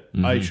 shit,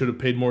 I should have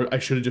paid more. I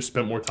should have just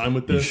spent more time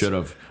with this. You should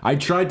have. I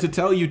tried to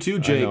tell you too,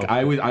 Jake.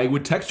 I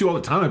would text you all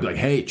the time. I'd be like,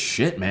 hey,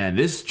 shit, man,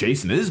 this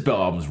Jason Isbell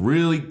album's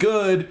really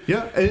good.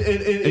 Yeah.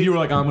 And you were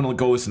like, I'm going to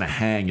go listen to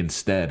Hang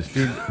instead.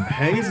 Dude,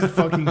 Hang is a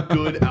fucking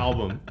good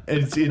album. And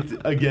it's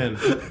again...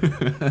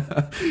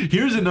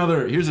 Here's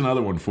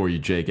another one for you,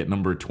 Jake. At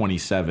number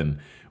 27,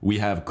 we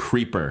have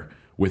Creeper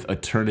with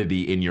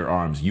Eternity in Your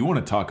Arms. You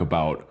want to talk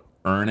about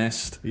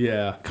earnest,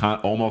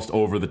 almost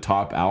over the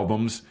top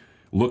albums?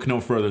 Look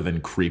no further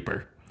than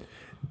Creeper.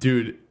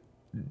 Dude,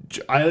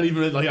 I don't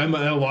even I'm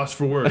at a loss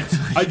for words.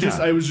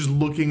 I was just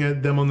looking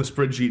at them on the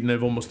spreadsheet and I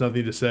have almost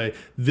nothing to say.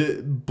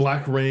 The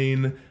Black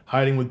Rain,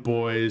 Hiding with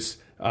Boys,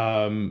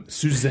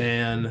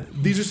 Suzanne.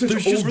 These are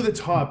such over the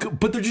top,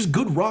 but they're just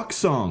good rock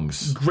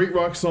songs. Great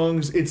rock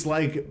songs. It's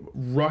like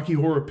Rocky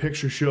Horror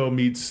Picture Show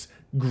meets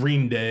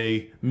Green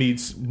Day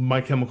meets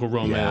My Chemical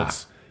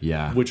Romance.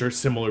 Yeah. Which are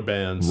similar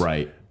bands.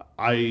 Right.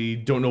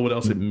 I don't know what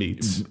else it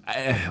meets.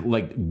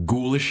 Like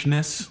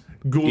ghoulishness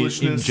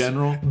in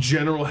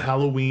general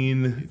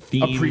Halloween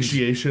themes.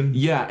 Appreciation.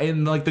 Yeah,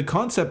 and like the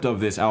concept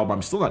of this album,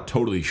 I'm still not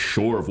totally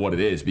sure of what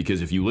it is,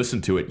 because if you listen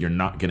to it, you're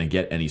not going to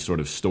get any sort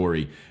of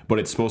story. But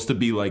it's supposed to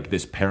be like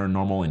this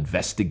paranormal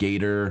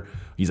investigator.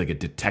 He's like a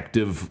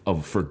detective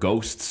for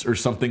ghosts or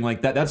something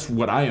like that. That's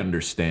what I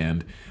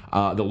understand.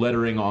 The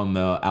lettering on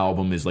the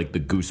album is like the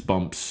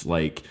Goosebumps,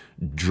 like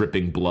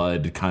dripping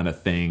blood kind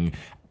of thing.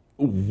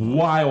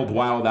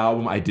 Wild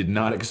album. I did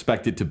not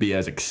expect it to be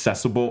as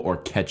accessible or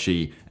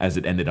catchy as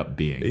it ended up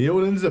being. You know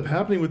what ends up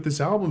happening with this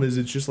album is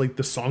it's just like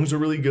the songs are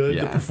really good,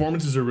 the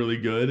performances are really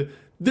good.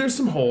 There's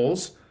some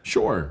holes.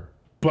 Sure.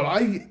 But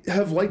I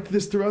have liked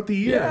this throughout the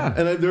year. Yeah.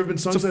 And there have been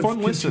songs I've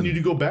continued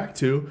to go back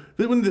to.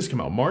 When did this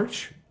come out?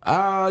 March?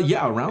 Around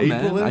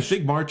then. I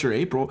think March or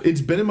April.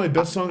 It's been in my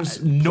best songs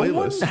playlist. No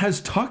one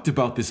has talked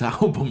about this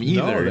album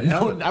either.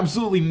 No,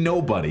 absolutely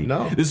nobody.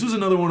 No. This was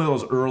another one of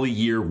those early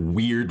year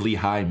weirdly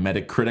high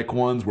Metacritic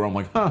ones where I'm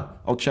like,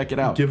 I'll check it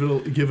out. Give it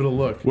a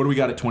look. What do we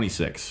got at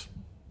 26?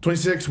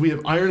 26, we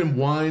have Iron and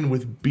Wine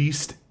with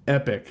Beast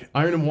Epic.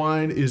 Iron and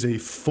Wine is a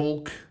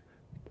folk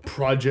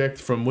project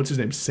from, what's his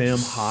name, Sam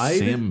Hyde?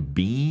 Sam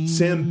Beam?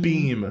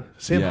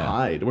 Sam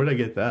Hyde. Where did I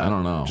get that? I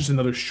don't know. Just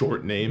another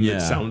short name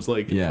that sounds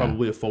like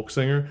probably a folk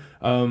singer.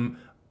 I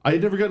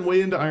had never gotten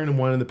way into Iron and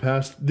Wine in the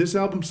past. This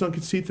album sunk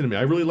its teeth into me.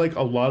 I really like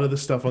a lot of the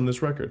stuff on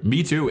this record.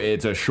 Me too.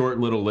 It's a short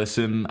little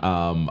listen.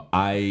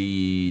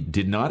 I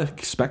did not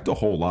expect a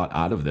whole lot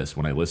out of this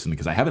when I listened,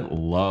 because I haven't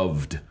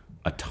loved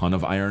a ton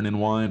of Iron and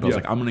Wine, but I was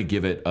like, I'm going to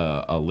give it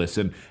a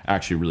listen. I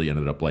actually really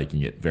ended up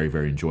liking it. Very,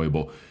 very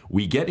enjoyable.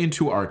 We get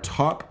into our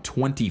top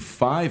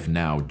 25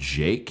 now,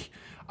 Jake.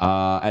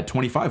 At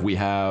 25, we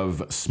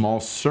have Small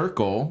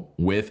Circle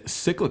with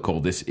Cyclical.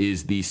 This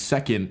is the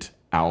second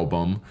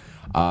album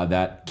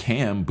that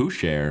Cam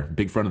Boucher,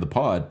 big friend of the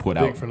pod, put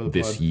out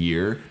this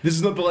year. This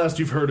is not the last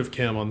you've heard of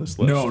Cam on this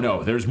list.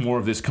 No, there's more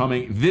of this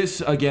coming.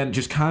 This, again,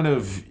 just kind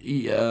of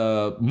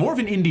more of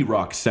an indie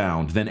rock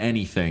sound than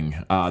anything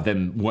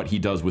than what he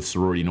does with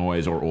Sorority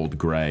Noise or Old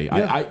Grey.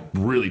 Yeah. I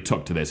really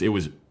took to this. It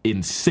was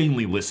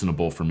insanely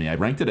listenable for me. I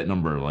ranked it at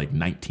number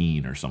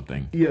 19 or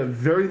something. Yeah,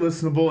 very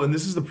listenable. And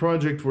this is the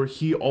project where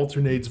he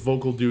alternates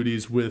vocal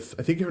duties with,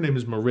 I think her name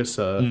is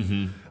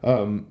Marissa,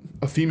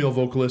 a female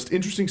vocalist.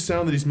 Interesting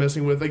sound that he's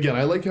messing with. Again,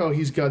 I like how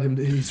he's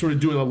sort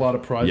of doing a lot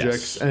of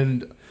projects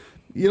and,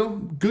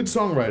 good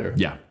songwriter.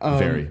 Yeah,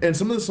 very. And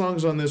some of the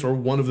songs on this, or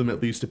one of them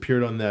at least,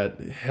 appeared on that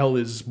Hell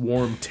is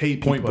Warm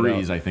tape. Point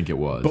Breeze, I think it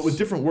was. But with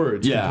different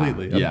words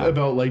completely. Yeah.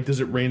 About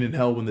does it rain in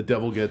hell when the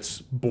devil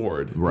gets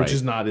bored, which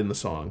is not in the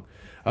song,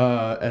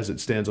 as it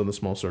stands on the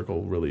Small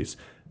Circle release.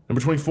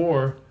 Number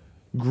 24,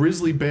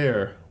 Grizzly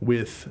Bear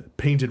with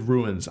Painted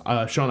Ruins.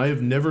 Sean, I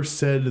have never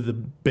said the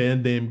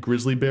band name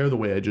Grizzly Bear the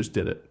way I just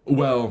did it.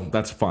 Well,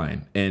 that's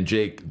fine. And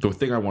Jake, the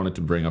thing I wanted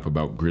to bring up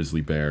about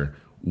Grizzly Bear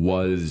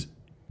was,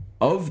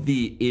 of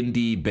the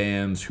indie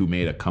bands who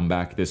made a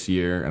comeback this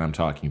year, and I'm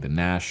talking The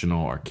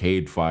National,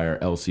 Arcade Fire,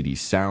 LCD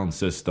Sound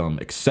System,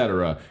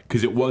 etc.,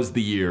 because it was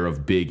the year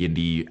of big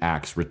indie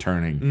acts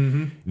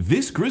returning,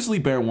 this Grizzly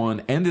Bear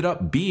one ended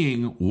up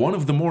being one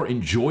of the more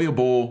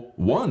enjoyable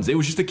ones. It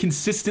was just a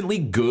consistently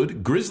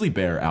good Grizzly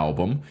Bear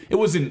album. It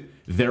wasn't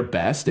their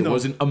best. It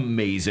wasn't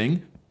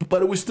amazing,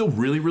 but it was still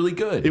really, really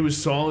good. It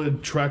was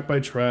solid track by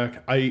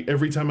track.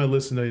 Every time I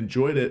listened, I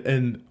enjoyed it.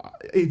 And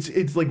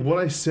it's like what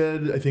I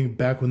said, I think,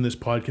 back when this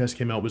podcast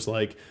came out, was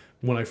like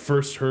when I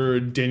first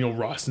heard Daniel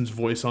Rosten's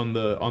voice on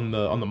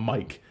the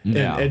mic and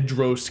Ed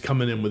Drost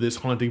coming in with his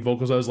haunting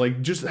vocals. I was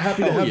like, just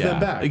happy to have them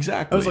back.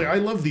 Exactly. I was like, I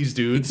love these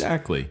dudes.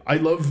 Exactly. I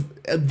love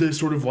the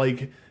sort of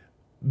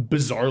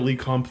bizarrely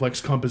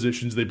complex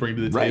compositions they bring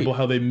to the table,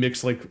 how they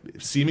mix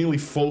seemingly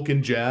folk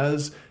and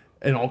jazz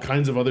and all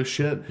kinds of other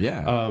shit.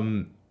 Yeah.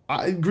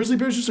 Grizzly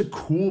Bear's just a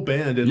cool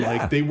band, and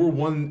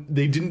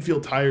they didn't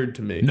feel tired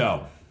to me.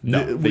 No,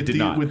 No, they did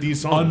not. With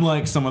these songs.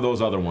 Unlike some of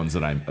those other ones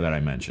that I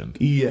mentioned.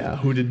 Yeah,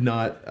 who did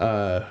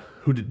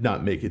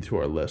not make it to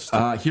our list.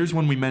 Here's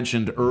one we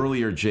mentioned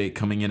earlier, Jake,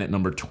 coming in at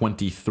number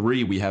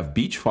 23. We have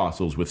Beach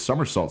Fossils with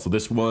Somersault. So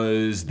this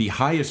was the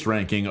highest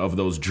ranking of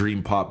those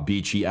dream pop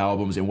beachy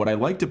albums. And what I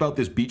liked about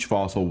this Beach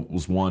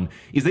Fossils one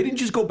is they didn't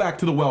just go back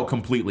to the well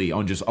completely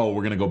on just, we're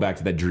going to go back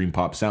to that dream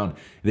pop sound.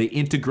 They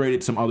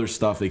integrated some other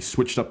stuff. They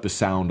switched up the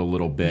sound a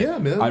little bit. Yeah,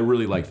 man. I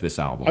really liked this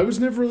album. I was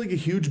never like a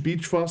huge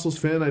Beach Fossils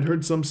fan. I'd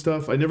heard some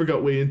stuff. I never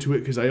got way into it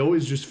because I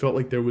always just felt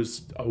like there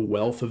was a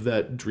wealth of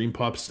that dream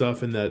pop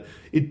stuff and that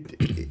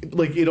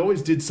it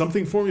always did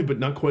something for me, but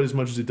not quite as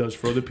much as it does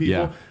for other people.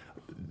 Yeah.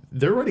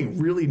 They're writing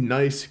really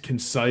nice,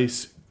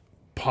 concise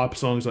pop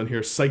songs on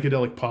here,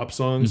 psychedelic pop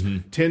songs.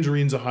 Mm-hmm.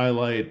 Tangerine's a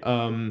highlight.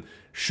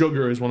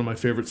 Sugar is one of my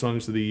favorite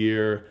songs of the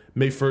year.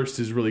 May 1st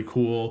is really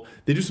cool.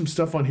 They do some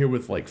stuff on here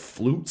with like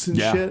flutes and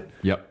shit.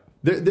 Yep.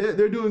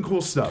 They're doing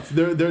cool stuff.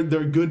 They're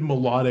a good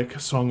melodic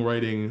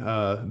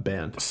songwriting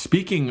band.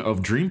 Speaking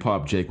of dream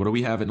pop, Jake, what do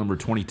we have at number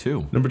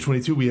 22? Number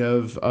 22, we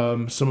have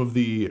some of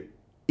the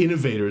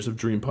innovators of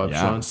dream pop,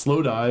 Sean.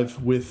 Slowdive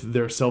with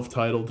their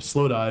self-titled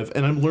Slowdive,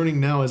 and I'm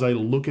learning now as I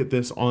look at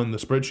this on the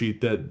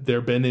spreadsheet that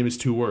their band name is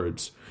 2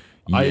 words.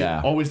 Yeah.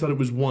 I always thought it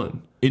was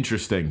one.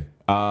 Interesting.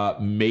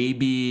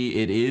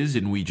 Maybe it is,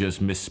 and we just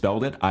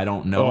misspelled it. I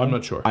don't know. Oh, I'm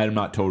not sure. I'm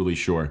not totally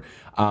sure.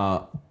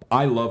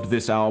 I loved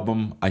this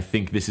album. I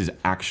think this is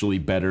actually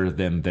better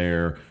than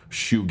their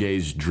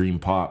shoegaze dream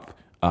pop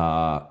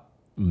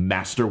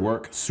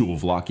masterwork,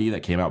 Souvlaki,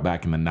 that came out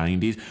back in the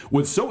 90s.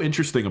 What's so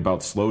interesting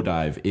about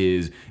Slowdive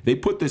is they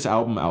put this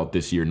album out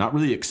this year, not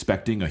really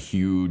expecting a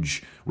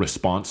huge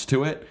response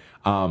to it.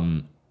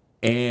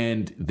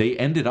 And they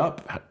ended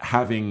up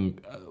having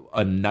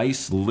a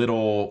nice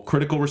little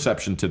critical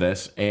reception to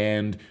this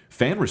and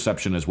fan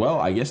reception as well.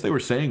 I guess they were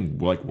saying,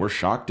 like, we're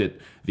shocked at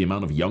the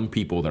amount of young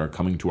people that are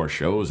coming to our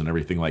shows and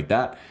everything like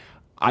that.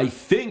 I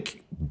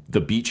think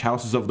the Beach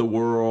Houses of the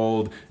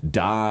world,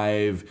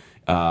 Dive,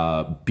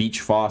 Beach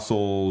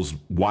Fossils,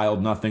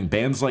 Wild Nothing,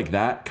 bands like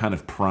that kind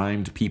of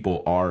primed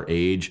people our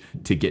age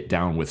to get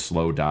down with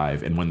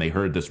Slowdive. And when they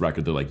heard this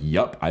record, they're like,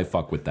 yup, I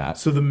fuck with that.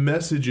 So the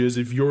message is,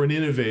 if you're an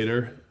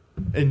innovator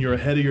and you're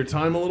ahead of your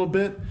time a little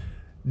bit,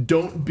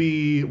 don't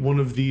be one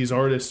of these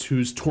artists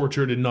who's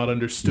tortured and not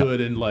understood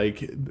and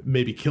like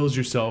maybe kills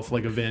yourself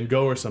like a Van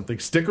Gogh or something.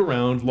 Stick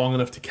around long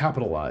enough to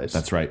capitalize.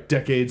 That's right.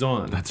 Decades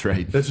on. That's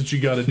right. That's what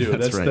you got to do.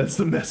 That's right. That's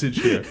the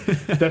message here.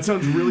 That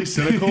sounds really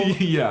cynical.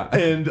 Yeah.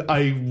 And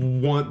I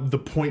want the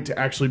point to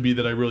actually be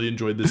that I really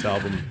enjoyed this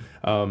album.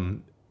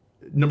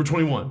 Number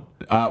 21.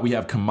 We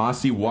have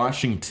Kamasi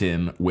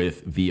Washington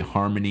with the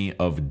Harmony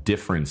of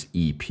Difference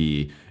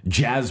EP.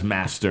 Jazz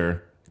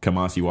master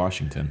Kamasi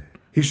Washington.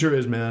 He sure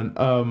is, man.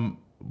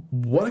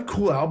 What a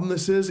cool album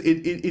this is.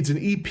 It's an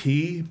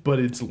EP, but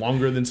it's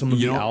longer than some of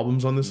the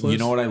albums on this list. You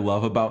know what I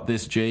love about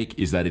this, Jake,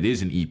 is that it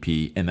is an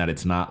EP and that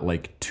it's not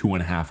like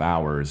 2.5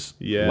 hours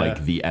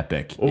like the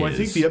Epic is. I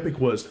think the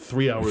Epic was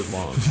 3 hours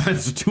long.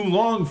 That's too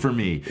long for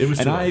me. It was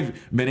too long.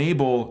 I've been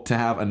able to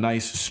have a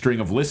nice string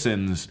of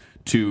listens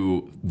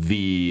to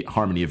the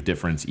Harmony of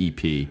Difference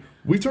EP.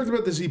 We've talked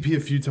about this EP a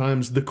few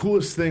times. The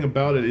coolest thing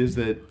about it is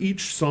that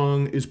each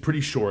song is pretty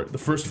short. The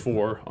first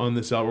 4 on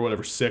this album, or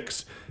whatever,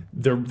 6,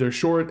 they're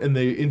short and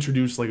they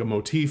introduce like a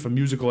motif, a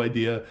musical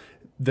idea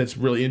that's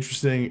really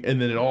interesting,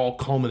 and then it all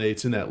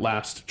culminates in that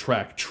last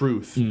track,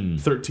 Truth,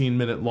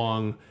 13-minute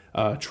long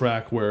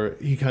track where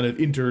he kind of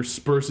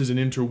intersperses and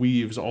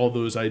interweaves all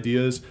those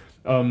ideas.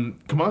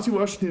 Kamasi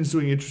Washington is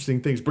doing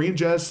interesting things, bringing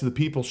jazz to the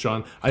people.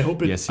 Sean, I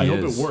hope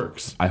it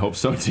works. I hope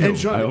so too. And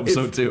Sean, I hope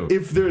so too.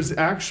 If there's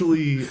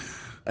actually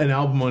an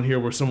album on here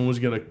where someone was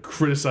going to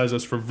criticize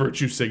us for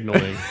virtue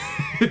signaling,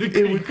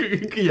 it would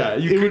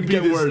be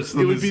worse.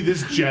 It would be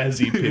this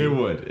jazzy EP.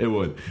 It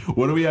would.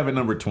 What do we have at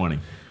number 20?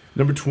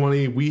 Number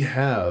 20, we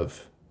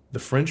have the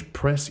French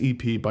Press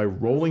EP by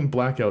Rolling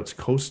Blackouts,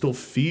 Coastal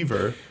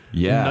Fever.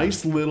 Yeah,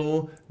 nice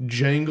little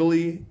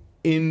jangly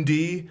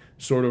indie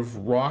sort of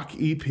rock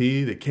EP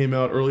that came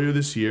out earlier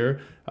this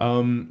year,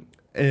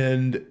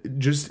 and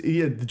just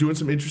doing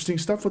some interesting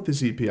stuff with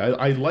this EP.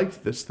 I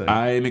liked this thing.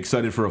 I'm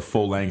excited for a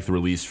full-length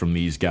release from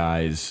these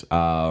guys.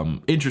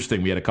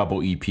 Interesting, we had a couple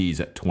EPs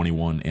at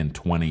 21 and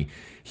 20.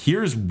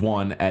 Here's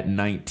one at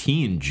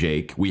 19,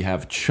 Jake. We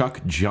have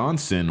Chuck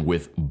Johnson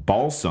with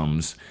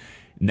Balsams.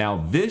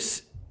 Now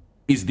this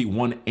is the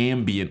one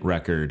ambient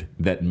record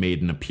that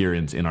made an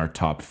appearance in our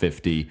top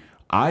 50.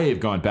 I have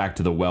gone back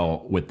to the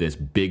well with this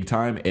big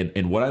time,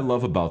 and what I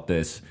love about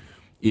this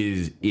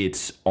is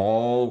it's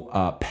all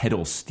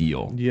pedal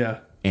steel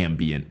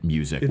ambient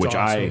music, which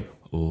awesome. I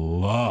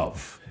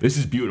love. This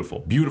is beautiful.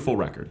 Beautiful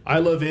record. I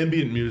love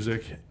ambient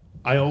music.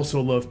 I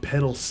also love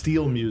pedal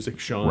steel music,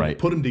 Sean. Right.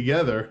 Put them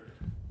together,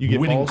 you get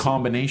winning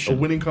combination. A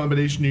winning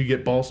combination, you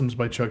get Balsams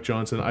by Chuck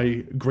Johnson.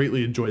 I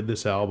greatly enjoyed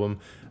this album.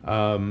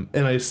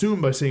 And I assume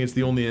by saying it's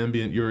the only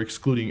ambient, you're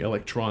excluding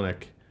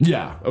electronic.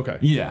 Yeah. Okay.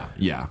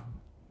 Yeah.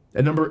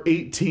 At number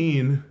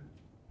 18,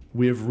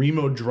 we have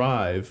Remo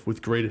Drive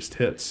with Greatest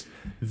Hits.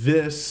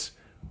 This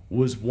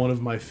was one of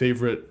my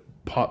favorite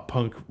pop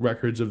punk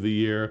records of the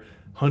year.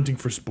 Hunting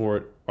for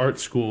Sport, Art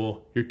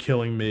School, You're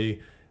Killing Me,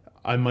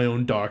 I'm My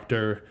Own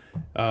Doctor,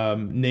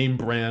 Name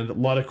Brand. A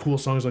lot of cool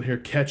songs on here.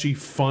 Catchy,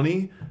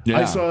 funny. Yeah.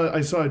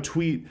 I saw a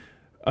tweet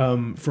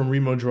from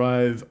Remo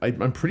Drive,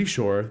 I'm pretty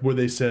sure, where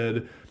they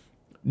said,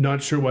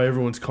 not sure why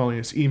everyone's calling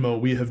us emo.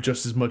 We have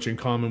just as much in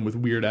common with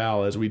Weird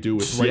Al as we do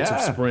with Rites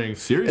of Spring.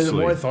 Seriously. And the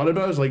more I thought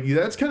about it, I was like, yeah,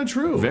 that's kind of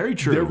true. Very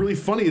true. They're really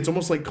funny. It's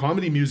almost like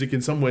comedy music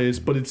in some ways,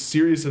 but it's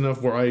serious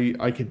enough where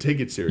I can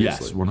take it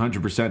seriously. Yes,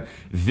 100%.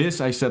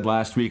 This, I said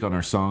last week on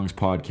our Songs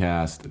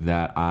podcast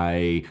that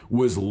I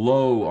was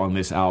low on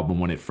this album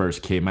when it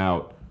first came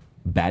out.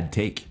 Bad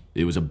take.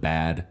 It was a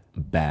bad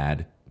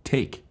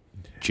take.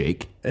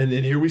 Jake. And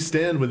here we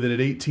stand with it at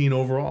 18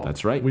 overall.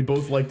 That's right. We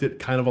both liked it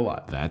kind of a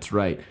lot. That's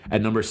right.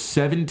 At number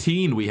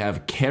 17, we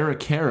have Cara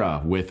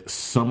Cara with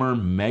Summer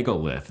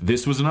Megalith.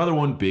 This was another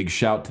one. Big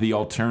shout to the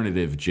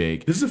alternative,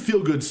 Jake. This is a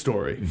feel-good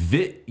story.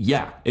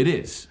 Yeah, it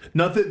is.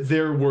 Not that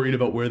they're worried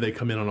about where they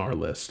come in on our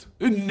list.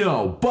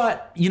 No,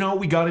 but,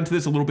 we got into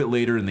this a little bit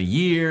later in the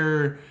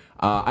year.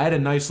 I had a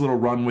nice little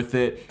run with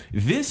it.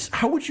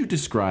 How would you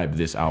describe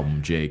this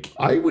album, Jake?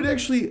 I would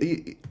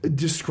actually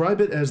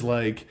describe it as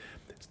like...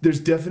 There's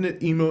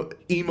definite emo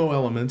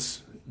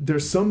elements.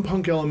 There's some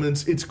punk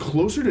elements. It's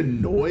closer to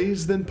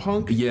noise than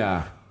punk.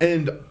 Yeah.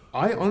 And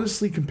I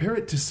honestly compare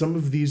it to some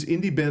of these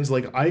indie bands.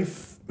 Like I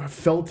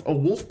felt a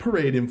Wolf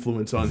Parade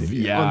influence on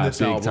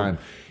this album. Time.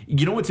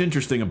 You know what's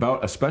interesting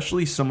about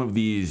especially some of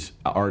these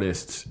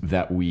artists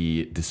that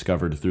we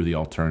discovered through the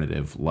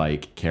alternative,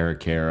 like Cara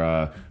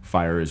Cara,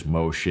 Fire is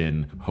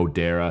Motion,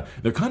 Hodera.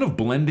 They're kind of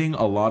blending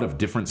a lot of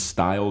different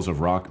styles of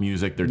rock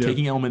music. They're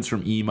taking elements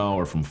from emo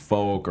or from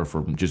folk or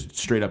from just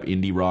straight up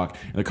indie rock,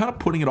 and they're kind of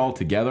putting it all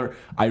together.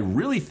 I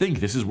really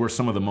think this is where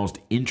some of the most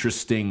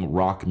interesting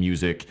rock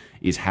music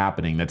is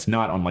happening that's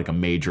not on like a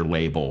major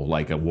label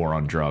like a War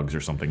on Drugs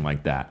or something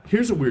like that.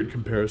 Here's a weird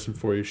comparison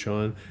for you,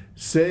 Sean.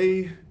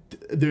 Say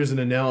there's an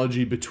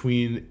analogy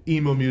between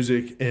emo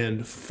music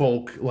and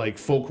folk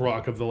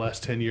rock of the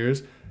last 10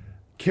 years.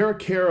 Cara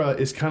Cara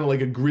is kind of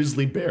like a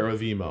grizzly bear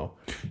of emo.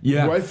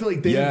 Yeah. Where I feel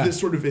like they have this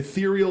sort of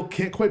ethereal,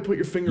 can't quite put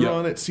your finger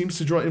on it, seems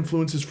to draw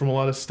influences from a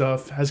lot of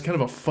stuff, has kind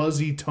of a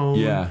fuzzy tone.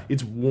 Yeah.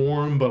 It's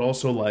warm, but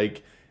also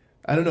like,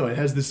 I don't know, it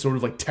has this sort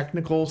of like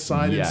technical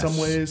side in some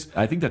ways.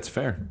 I think that's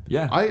fair.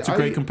 Yeah. It's a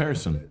great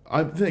comparison.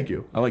 Thank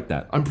you. I like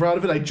that. I'm proud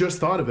of it. I just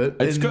thought of it.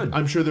 It's good.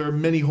 I'm sure there are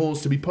many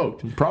holes to be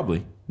poked.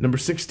 Probably. Number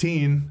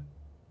 16,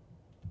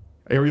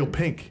 Ariel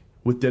Pink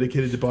with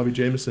Dedicated to Bobby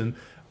Jameson.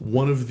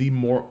 One of the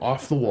more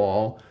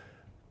off-the-wall,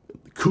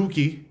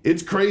 kooky,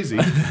 it's crazy.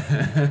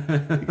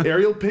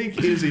 Ariel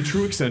Pink is a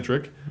true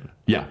eccentric.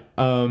 Yeah.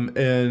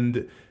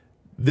 And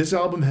this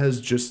album has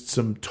just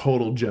some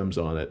total gems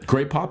on it.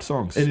 Great pop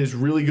songs. And is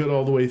really good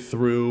all the way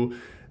through.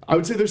 I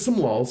would say there's some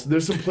lulls.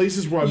 There's some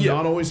places where I'm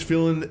not always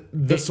feeling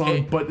the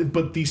song,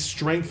 but the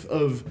strength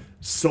of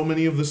so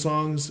many of the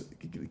songs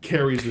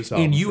carries this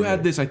album. And you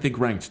had this, I think,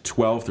 ranked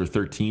 12th or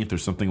 13th or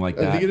something like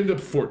that. I think it ended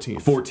up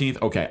 14th. 14th?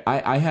 Okay.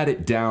 I had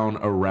it down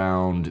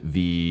around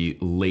the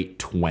late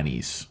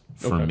 20s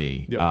for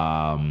me.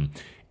 Yeah.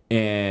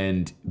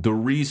 And the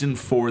reason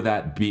for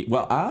that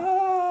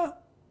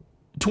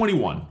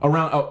 21,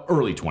 around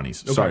early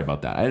 20s. Okay. Sorry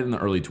about that. I had it in the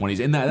early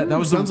 20s. And that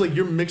was sounds like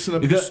you're mixing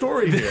up your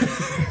story here.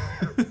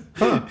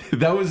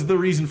 That was the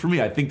reason for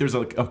me. I think there's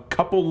a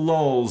couple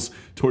lulls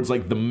towards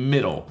like the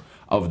middle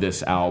of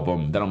this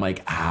album that I'm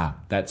like,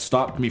 that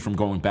stopped me from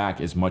going back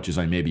as much as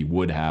I maybe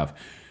would have.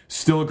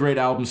 Still a great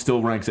album,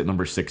 still ranks at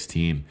number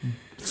 16.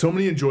 So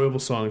many enjoyable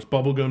songs.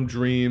 Bubblegum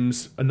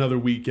Dreams, Another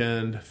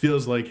Weekend,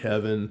 Feels Like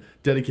Heaven,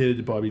 Dedicated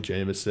to Bobby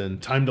Jameson,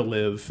 Time to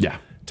Live. Yeah.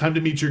 Time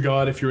to Meet Your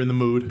God if you're in the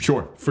mood.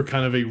 Sure. For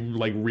kind of a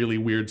like really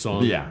weird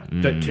song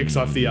that kicks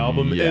off the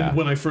album. Yeah. And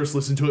when I first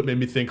listened to it, made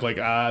me think like,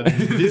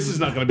 this is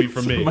not going to be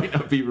for me. Might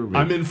not be for me.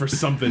 I'm in for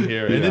something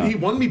here. And then he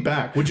won me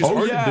back, which is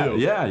hard to do.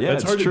 Yeah,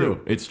 That's hard true. to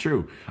do. It's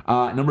true.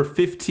 Number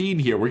 15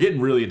 here. We're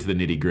getting really into the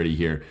nitty gritty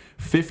here.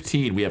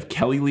 15, we have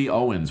Kelly Lee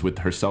Owens with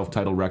her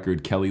self-titled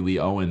record, Kelly Lee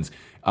Owens.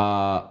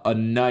 A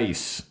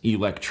nice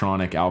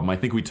electronic album. I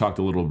think we talked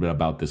a little bit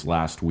about this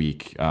last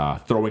week.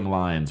 Throwing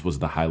Lines was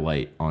the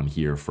highlight on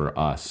here for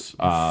us.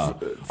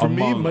 For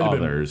me, it might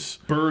others.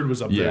 Have been Bird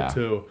was up there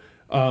too.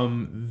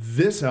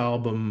 This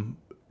album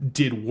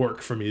did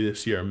work for me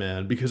this year,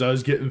 man, because I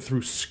was getting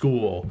through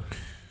school.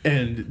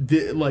 And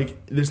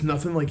there's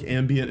nothing like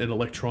ambient and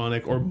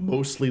electronic or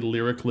mostly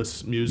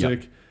lyricless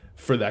music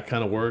for that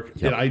kind of work.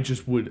 And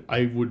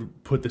I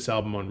would put this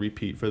album on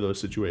repeat for those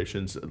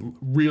situations.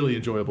 Really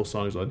enjoyable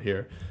songs on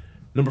here.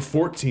 Number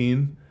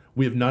 14,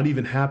 we have Not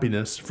Even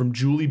Happiness from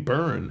Julie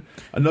Byrne.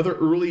 Another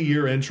early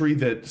year entry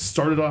that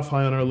started off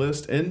high on our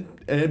list and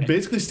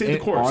basically stayed the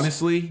course.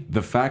 Honestly,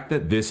 the fact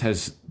that this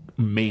has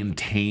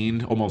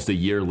maintained almost a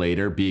year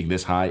later being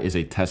this high is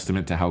a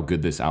testament to how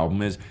good this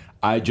album is.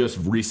 I just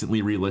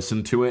recently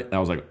re-listened to it and I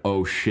was like,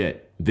 oh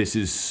shit, this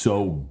is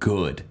so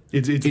good.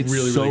 It's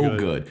really, so really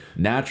good.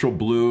 Natural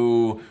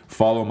Blue,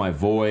 Follow My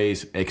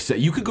Voice,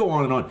 you could go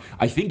on and on.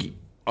 I think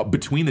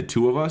between the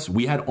two of us,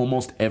 we had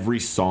almost every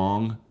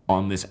song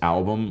on this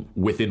album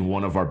within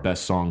one of our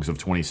best songs of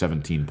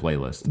 2017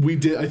 playlist. We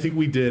did. I think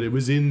we did. It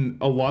was in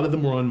a lot of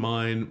them were on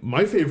mine.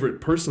 My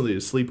favorite personally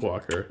is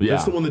Sleepwalker. Yeah.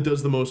 That's the one that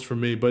does the most for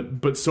me,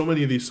 but so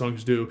many of these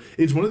songs do.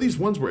 It's one of these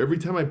ones where every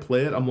time I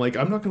play it, I'm like,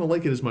 I'm not going to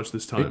like it as much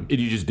this time. And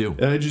you just do.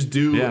 And I just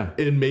do, Yeah.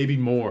 and maybe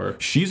more.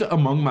 She's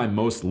among my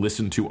most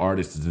listened to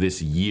artists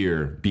this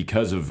year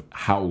because of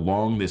how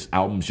long this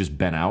album's just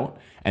been out.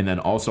 And then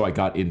also I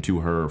got into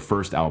her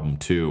first album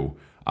too,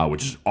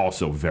 which is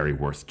also very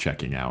worth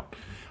checking out.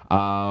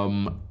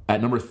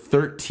 At number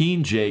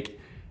 13, Jake,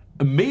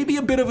 maybe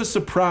a bit of a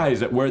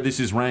surprise at where this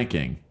is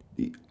ranking.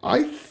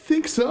 I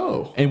think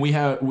so. And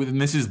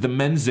this is the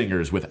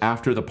Menzingers with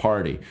After the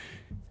Party.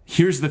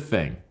 Here's the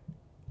thing.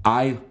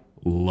 I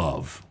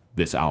love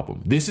this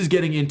album. This is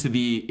getting into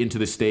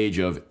the stage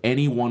of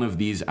any one of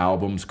these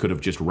albums could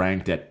have just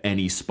ranked at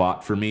any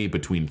spot for me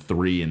between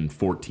 3 and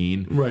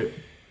 14. Right.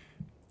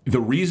 The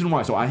reason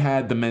why, so I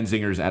had the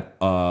Menzingers at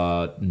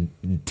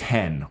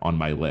 10 on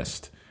my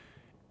list,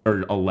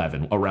 or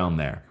 11, around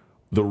there.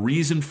 The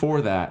reason for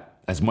that,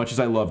 as much as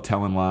I love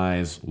Telling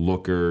Lies,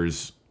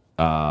 Lookers,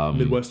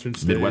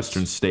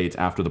 Midwestern States,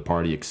 After the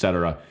Party,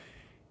 etc.,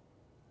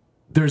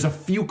 there's a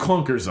few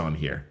clunkers on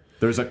here.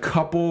 There's a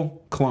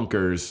couple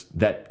clunkers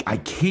that I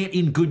can't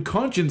in good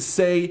conscience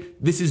say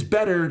this is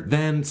better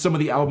than some of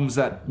the albums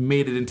that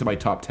made it into my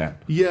top 10.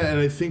 Yeah,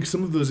 and I think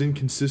some of those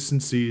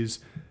inconsistencies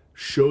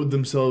showed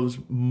themselves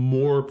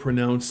more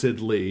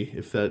pronouncedly,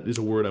 if that is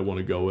a word I want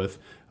to go with,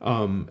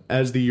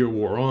 as the year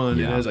wore on,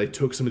 and as I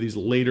took some of these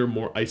later,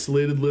 more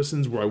isolated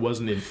listens where I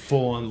wasn't in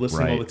full-on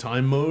listening all the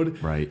time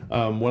mode. Right.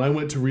 When I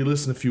went to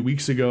re-listen a few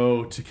weeks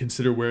ago to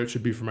consider where it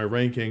should be for my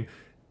ranking,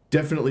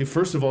 definitely,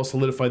 first of all,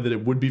 solidified that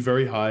it would be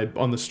very high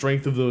on the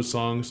strength of those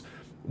songs,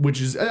 which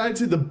is, I'd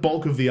say the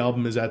bulk of the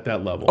album is at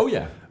that level. Oh,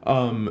 yeah.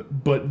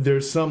 But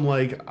there's some,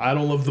 like, I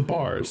don't love the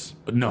bars.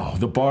 No,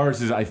 the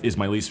bars is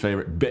my least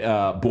favorite.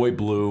 Boy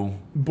Blue.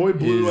 Boy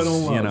Blue, is, I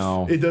don't love. You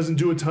know, it doesn't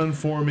do a ton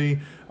for me.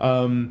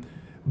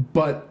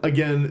 But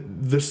again,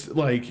 this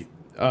the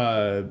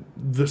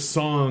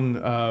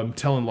song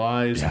 "Telling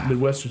Lies,"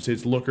 Midwestern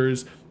States,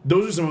 Lookers.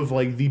 Those are some of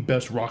like the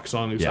best rock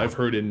songs I've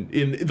heard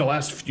in the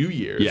last few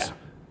years. Yeah.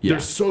 They're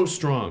so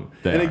strong.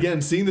 And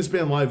again, seeing this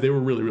band live, they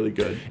were really, really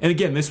good. And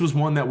again, this was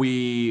one that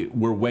we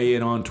were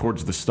weighing on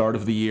towards the start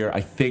of the year.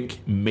 I think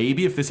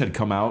maybe if this had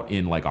come out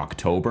in like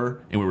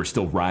October and we were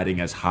still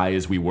riding as high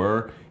as we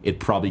were,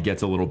 it probably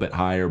gets a little bit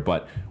higher.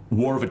 But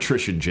war of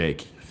attrition,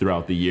 Jake,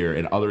 throughout the year,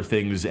 and other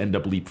things end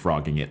up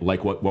leapfrogging it,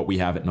 like what we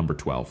have at number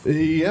 12.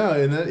 Yeah,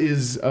 and that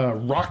is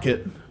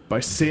Rocket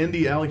by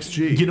Sandy Alex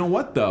G. You know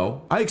what,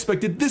 though? I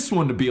expected this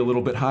one to be a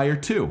little bit higher,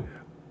 too.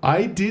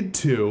 I did,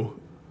 too.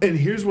 And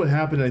here's what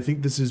happened. I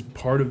think this is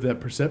part of that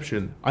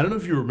perception. I don't know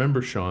if you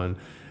remember, Sean.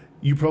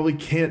 You probably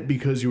can't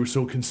because you were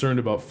so concerned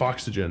about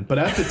Foxygen. But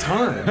at the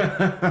time,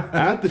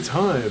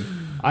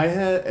 I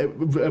had,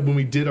 when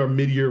we did our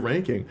mid-year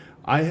ranking,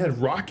 I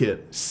had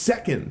Rocket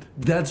second.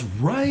 That's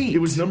right. It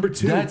was number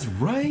 2. That's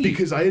right.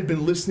 Because I had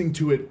been listening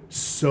to it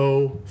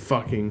so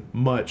fucking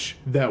much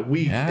that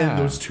week and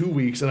those 2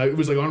 weeks. And it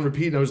was like on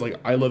repeat. And I was like,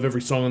 I love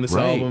every song on this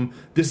album.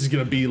 This is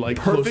going to be like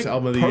close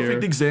album of the year.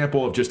 Perfect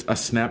example of just a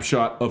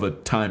snapshot of a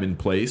time and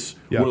place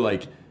where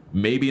like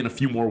maybe in a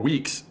few more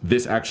weeks,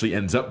 this actually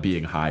ends up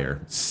being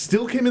higher.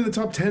 Still came in the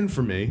top 10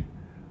 for me.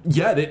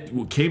 Yeah,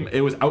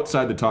 it was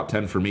outside the top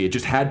 10 for me. It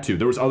just had to.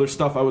 There was other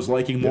stuff I was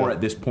liking more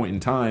at this point in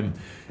time,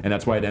 and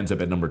that's why it ends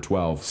up at number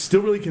 12.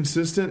 Still really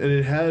consistent, and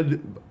it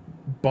had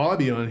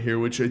Bobby on here,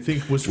 which I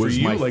think was for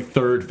you my like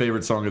third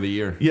favorite song of the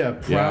year. Yeah,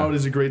 Proud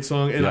is a great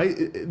song, and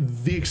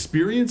the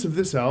experience of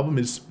this album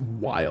is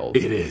wild.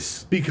 It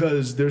is.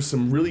 Because there's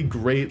some really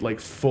great like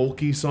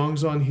folky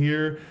songs on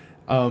here,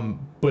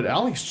 but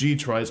Alex G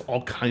tries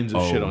all kinds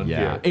of shit on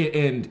here.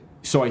 And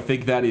so I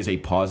think that is a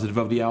positive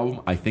of the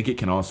album. I think it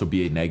can also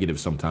be a negative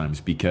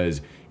sometimes because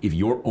if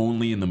you're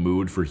only in the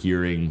mood for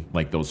hearing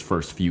like those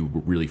first few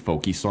really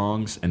folky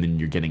songs and then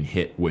you're getting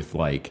hit with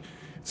like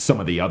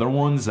some of the other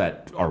ones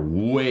that are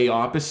way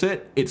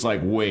opposite, it's like,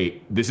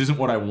 wait, this isn't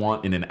what I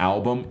want in an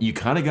album. You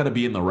kind of got to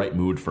be in the right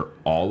mood for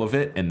all of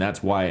it, and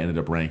that's why I ended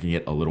up ranking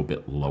it a little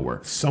bit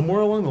lower.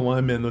 Somewhere along the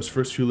line, man, those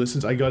first few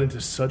listens, I got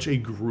into such a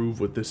groove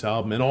with this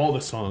album and all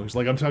the songs.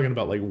 Like I'm talking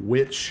about like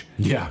Witch,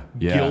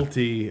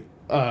 Guilty,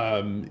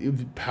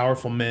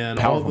 Powerful Man.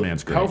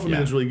 Man's great. Powerful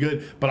Man's really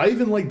good. But I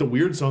even like the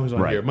weird songs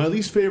on here. My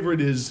least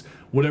favorite is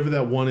whatever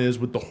that one is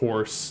with the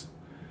horse,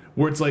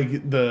 where it's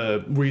like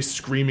where he's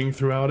screaming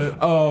throughout it.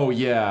 Oh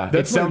yeah,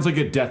 it sounds like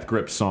a Death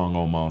Grip song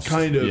almost.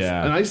 Kind of.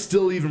 Yeah. And I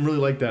still even really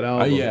like that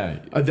album.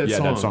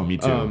 That song. Me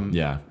too.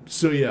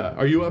 So yeah,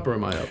 are you up or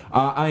am I up?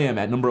 I am.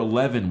 At number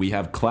 11, we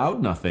have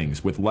Cloud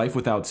Nothings with Life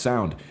Without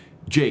Sound.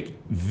 Jake,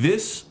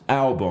 this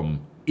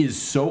album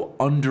is so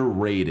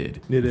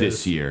underrated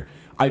this year.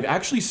 I've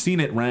actually seen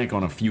it rank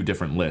on a few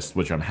different lists,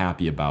 which I'm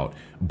happy about.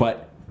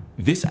 But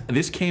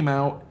this came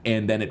out,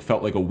 and then it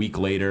felt like a week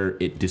later,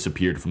 it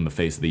disappeared from the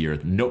face of the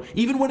earth. No,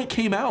 even when it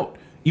came out,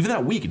 even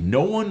that week,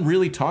 no one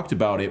really talked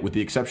about it with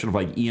the exception of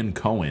like Ian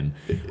Cohen.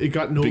 It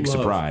got no big love.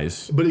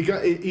 Surprise. But it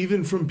got,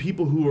 even from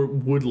people who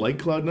would like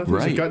Cloud Nothings,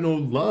 right. It got no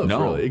love,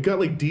 really. It got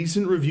like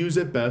decent reviews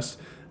at best.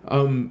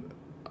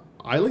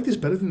 I like this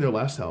better than their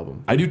last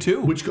album. I do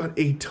too. Which got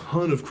a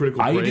ton of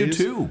critical praise. I do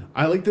too.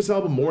 I like this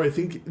album more. I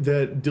think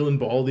that Dylan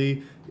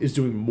Baldy is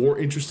doing more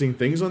interesting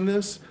things on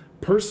this,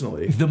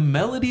 personally. The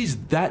melodies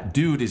that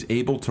dude is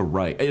able to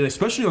write, and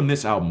especially on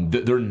this album,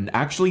 they're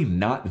actually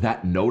not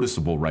that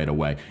noticeable right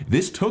away.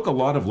 This took a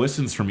lot of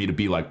listens for me to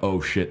be like,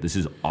 oh shit, this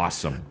is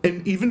awesome.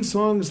 And even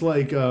songs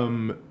like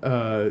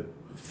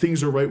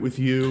Things Are Right With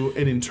You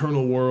and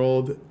Internal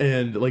World,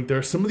 and like there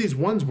are some of these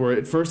ones where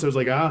at first I was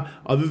like,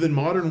 other than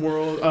Modern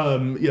Act.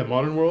 Other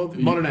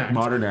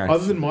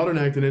than Modern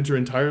Act and Enter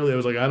Entirely, I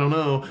was like, I don't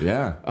know.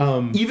 Yeah.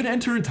 Even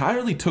Enter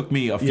Entirely took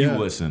me a few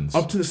listens.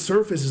 Up to the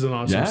Surface is an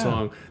awesome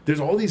song. There's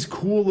all these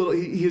cool little,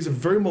 he has a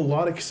very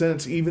melodic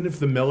sense, even if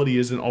the melody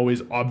isn't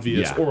always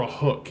obvious or a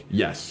hook.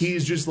 Yes.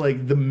 He's just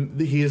like,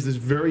 he has this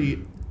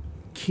very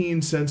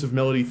keen sense of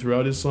melody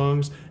throughout his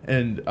songs,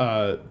 and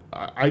I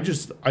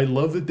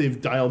love that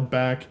they've dialed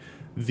back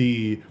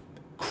the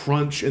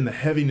crunch and the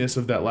heaviness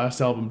of that last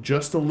album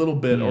just a little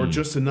bit, or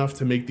just enough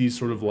to make these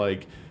sort of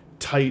like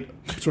tight,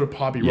 sort of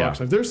poppy rock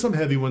songs. There's some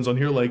heavy ones on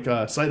here, like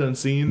Sight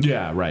Unseen.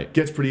 Yeah, right.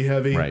 Gets pretty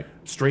heavy. Right.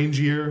 Strange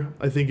Year,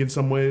 I think, in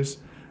some ways.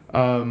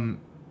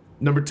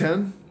 Number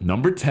 10?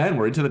 Number 10.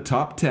 We're into the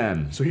top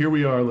 10. So here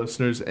we are,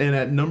 listeners. And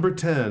at number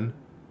 10,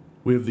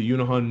 we have the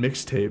Unihon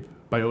mixtape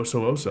by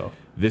Oso Oso.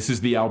 This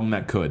is the album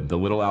that could. The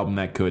little album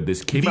that could.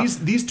 This came out.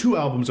 These two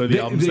albums are the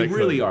albums that could. They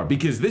really are,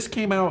 because this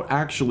came out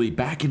actually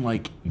back in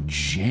like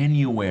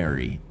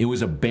January. It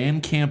was a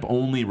Bandcamp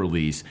only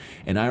release,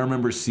 and I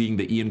remember seeing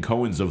the Ian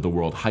Cohens of the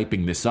world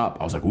hyping this up.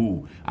 I was like,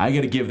 ooh, I got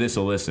to give this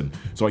a listen.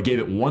 So I gave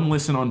it one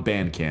listen on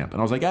Bandcamp, and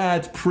I was like,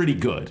 it's pretty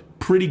good.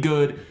 Pretty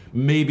good.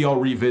 Maybe I'll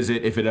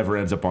revisit if it ever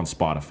ends up on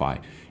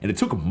Spotify. And it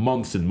took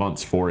months and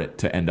months for it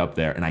to end up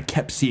there, and I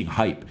kept seeing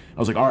hype. I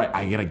was like, all right,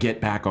 I got to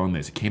get back on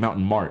this. It came out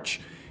in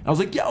March. I was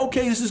like, yeah,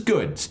 okay, this is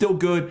good. Still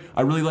good.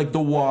 I really like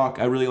The Walk.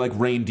 I really like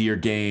Reindeer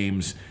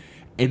Games.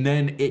 And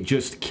then it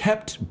just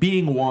kept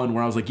being one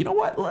where I was like, you know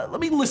what? Let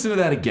me listen to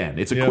that again.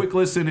 It's a quick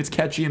listen. It's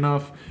catchy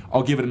enough.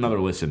 I'll give it another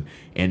listen.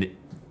 And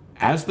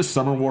as the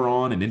summer wore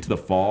on and into the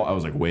fall, I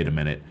was like, wait a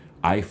minute.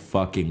 I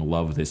fucking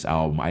love this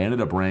album. I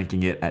ended up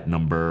ranking it at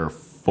number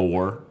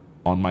 4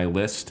 on my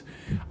list.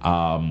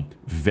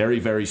 Very,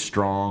 very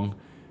strong.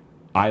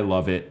 I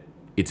love it.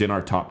 It's in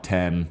our top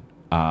 10.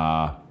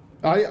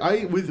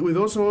 With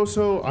Oso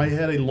Oso, I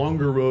had a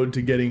longer road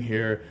to getting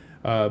here,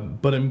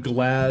 but I'm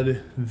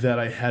glad that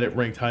I had it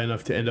ranked high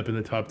enough to end up in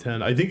the top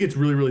 10. I think it's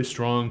really, really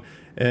strong,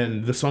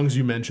 and the songs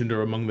you mentioned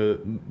are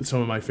among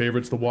some of my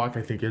favorites. The Walk,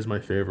 I think, is my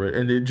favorite,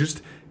 and it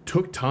just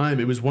took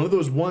time. It was one of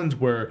those ones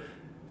where,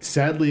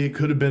 sadly, it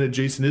could have been a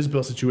Jason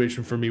Isbell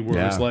situation for me,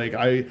 where it was like,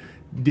 it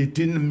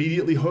didn't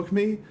immediately hook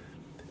me.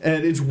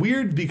 And it's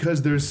weird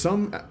because there's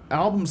some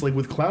albums, like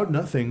with Cloud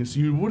Nothings,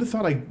 you would have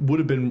thought I would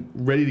have been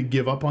ready to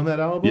give up on that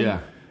album.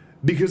 Yeah.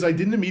 Because I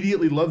didn't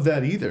immediately love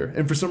that either.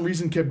 And for some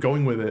reason kept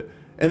going with it.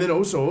 And then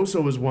Oso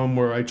Oso was one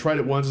where I tried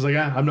it once. I was like,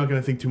 I'm not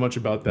going to think too much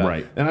about that.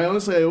 Right. And I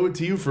honestly, I owe it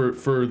to you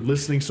for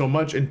listening so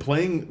much and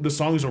playing the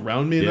songs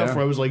around me enough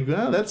where I was like,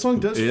 that song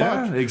does fuck.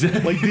 Yeah,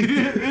 exactly. Like,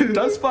 it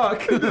does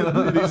fuck.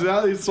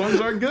 these songs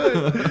are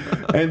good.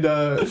 And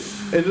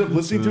ended up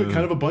listening to it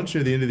kind of a bunch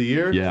near the end of the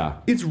year. Yeah.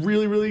 It's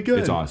really, really good.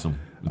 It's awesome.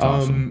 It's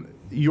awesome.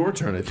 Your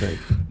turn, I think.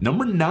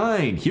 Number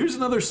 9. Here's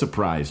another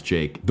surprise,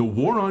 Jake. The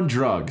War on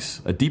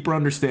Drugs, A Deeper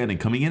Understanding,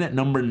 coming in at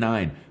number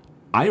 9.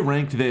 I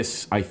ranked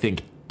this, I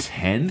think,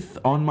 10th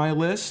on my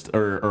list,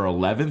 or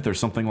 11th, or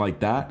something like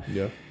that.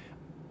 Yeah.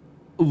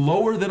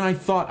 Lower than I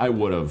thought I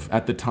would have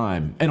at the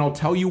time. And I'll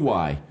tell you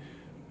why.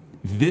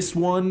 This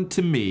one,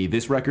 to me,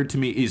 this record to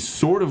me, is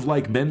sort of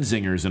like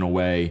Menzingers in a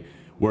way,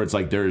 where it's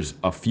like there's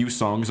a few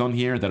songs on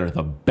here that are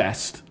the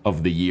best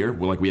of the year.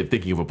 We had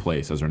Thinking of a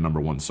Place as our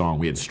number 1 song.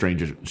 We had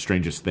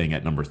Strangest Thing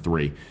at number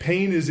 3.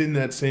 Pain is in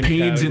that same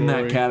Pain's category. in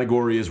that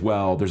category as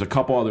well. There's a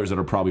couple others that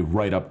are probably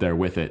right up there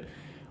with it.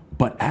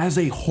 But as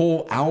a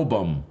whole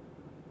album,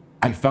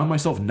 I found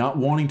myself not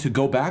wanting to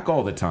go back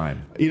all the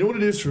time. You know what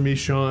it is for me,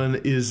 Sean,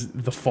 is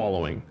the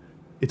following.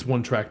 It's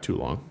one track too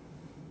long.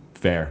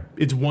 Fair.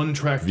 It's one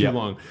track too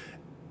long.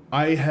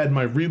 I had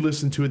my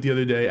re-listen to it the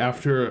other day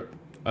after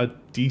a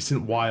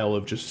decent while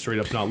of just straight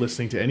up not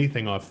listening to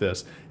anything off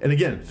this. And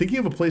again, Thinking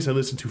of a Place I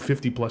listened to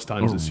 50 plus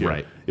times this year.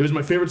 Right. It was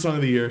my favorite song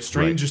of the year.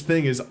 Strangest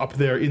Thing is up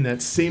there in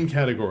that same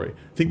category.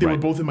 I think they were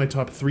both in my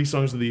top 3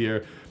 songs of the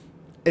year.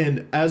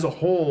 And as a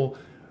whole,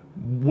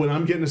 when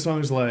I'm getting to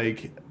songs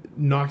like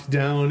Knocked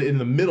Down in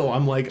the middle,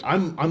 I'm like,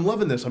 I'm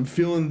loving this. I'm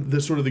feeling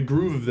the sort of the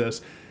groove of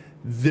this.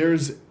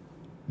 There's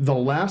the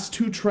last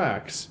 2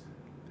 tracks,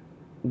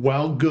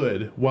 while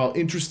good, while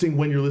interesting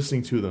when you're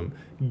listening to them,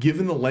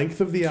 given the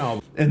length of the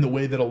album and the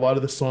way that a lot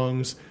of the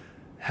songs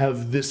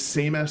have this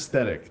same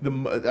aesthetic.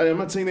 I'm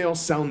not saying they all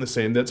sound the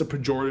same. That's a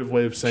pejorative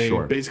way of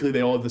saying basically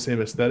they all have the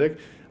same aesthetic.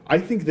 I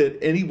think that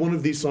any one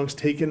of these songs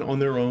taken on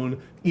their own,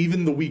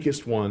 even the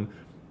weakest one,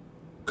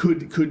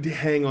 could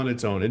hang on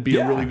its own and be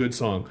a really good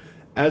song.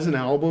 As an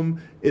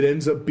album, it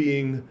ends up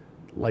being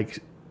like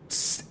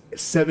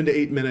 7 to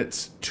 8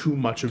 minutes too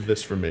much of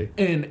this for me.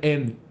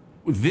 And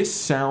this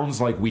sounds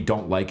like we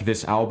don't like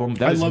this album.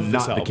 That is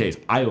not the case.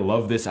 I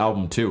love this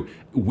album too.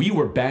 We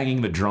were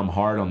banging the drum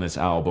hard on this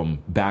album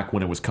back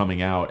when it was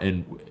coming out,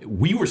 and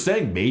we were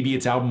saying maybe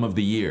it's album of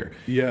the year.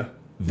 Yeah.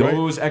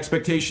 Those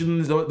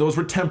expectations, those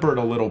were tempered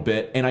a little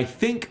bit. And I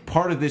think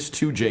part of this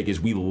too, Jake,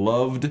 is we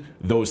loved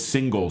those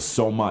singles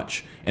so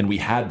much, and we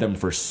had them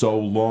for so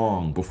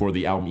long before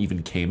the album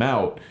even came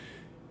out,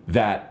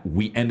 that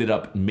we ended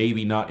up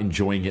maybe not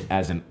enjoying it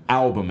as an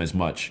album as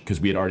much because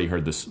we had already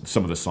heard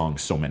some of the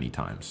songs so many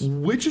times.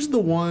 Which is the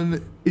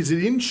one, is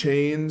it In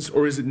Chains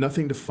or is it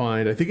Nothing to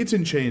Find? I think it's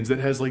In Chains that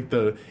has like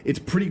it's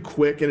pretty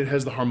quick and it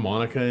has the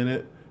harmonica in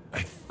it.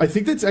 I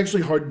think that's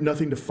actually hard,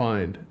 Nothing to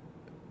Find.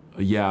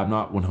 Yeah, I'm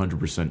not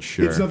 100%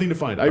 sure. It's Nothing to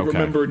Find. I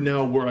remember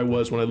now where I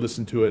was when I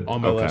listened to it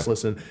on my last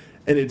listen.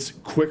 And it's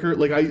quicker.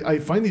 Like, I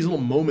find these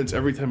little moments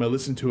every time I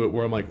listen to it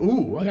where I'm like,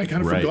 ooh, I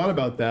kind of forgot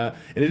about that.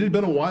 And it had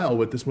been a while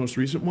with this most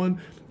recent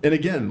one. And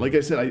again, like I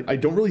said, I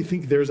don't really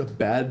think there's a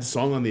bad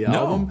song on the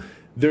album. No.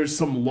 There's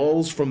some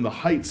lulls from the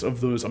heights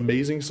of those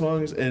amazing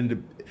songs.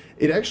 And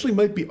it actually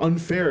might be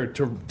unfair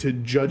to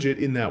judge it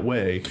in that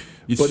way.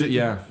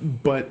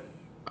 But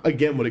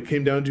again, what it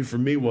came down to for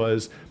me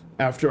was,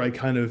 after I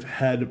kind of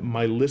had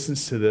my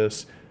listens to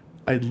this,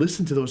 I'd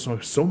listened to those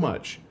songs so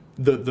much,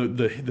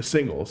 the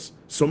singles,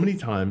 so many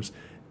times,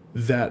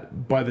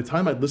 that by the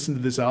time I'd listened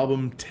to this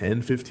album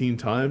 10, 15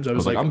 times, I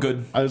was like, I'm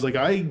good. I was like,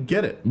 I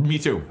get it. Me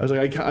too. I was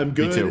like, I'm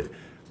good. Me too.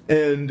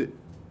 And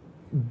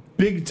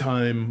big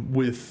time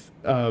with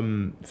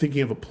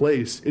Thinking of a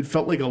Place, it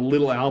felt like a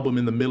little album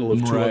in the middle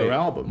of two other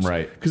albums.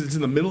 Right. Because it's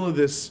in the middle of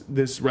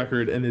this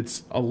record, and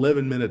it's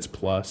 11 minutes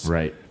plus.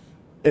 Right.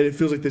 And it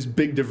feels like this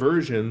big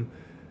diversion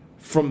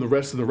from the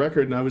rest of the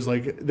record. And I was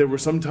like, there were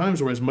some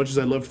times where, as much as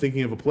I loved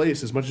Thinking of a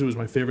Place, as much as it was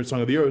my favorite song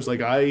of the year, I was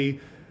like, I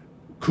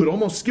could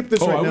almost skip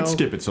this right now. I would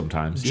skip it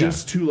sometimes.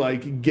 Just to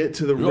like get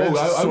to the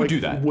rest. I would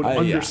do that. Would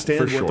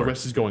understand what the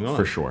rest is going on.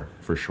 For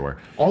sure.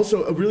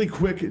 Also, a really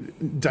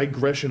quick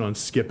digression on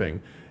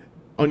skipping.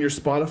 On your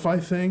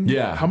Spotify thing,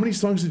 how many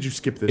songs did you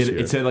skip this year?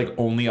 It said like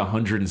only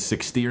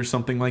 160 or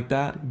something like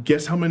that.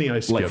 Guess how many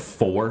I skipped? Like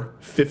 4?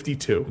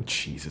 52.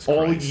 Jesus Christ.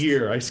 All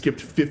year, I skipped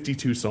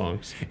 52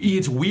 songs.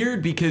 It's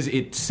weird because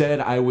it said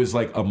I was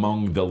like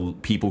among the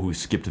people who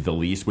skipped the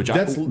least, which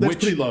that's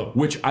pretty low.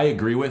 Which I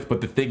agree with,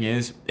 but the thing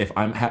is, if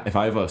I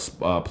have a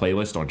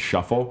playlist on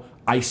shuffle,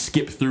 I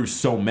skip through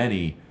so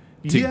many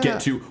to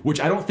get to,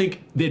 which I don't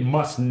think it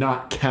must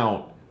not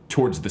count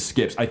towards the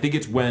skips. I think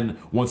it's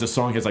once a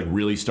song has like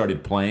really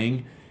started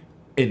playing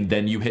and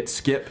then you hit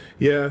skip.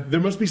 Yeah, there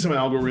must be some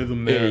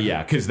algorithm there.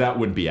 Yeah, because that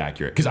wouldn't be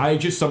accurate. Because I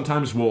just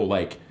sometimes will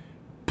like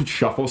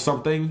shuffle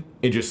something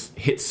and just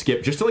hit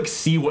skip just to like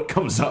see what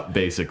comes up,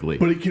 basically.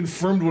 But it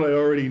confirmed what I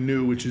already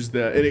knew, which is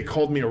that, and it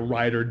called me a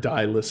ride or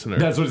die listener.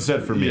 That's what it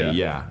said for me.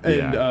 Yeah.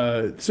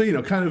 And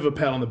so kind of a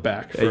pat on the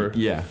back for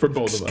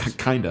both of us,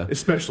 kinda,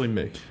 especially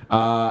me.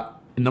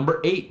 Number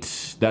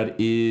 8. That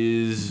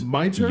is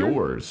my turn.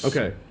 Yours.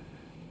 Okay.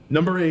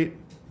 Number 8,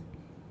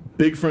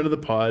 big friend of the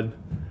pod,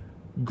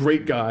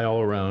 great guy all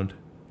around.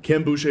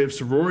 Cam Boucher of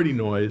Sorority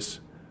Noise.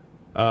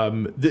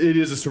 It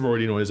is a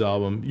Sorority Noise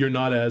album. You're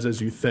not as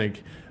you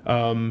think.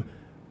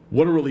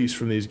 What a release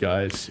from these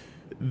guys.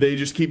 They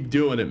just keep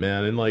doing it,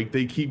 man, and like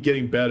they keep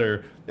getting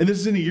better. And this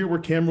is in a year where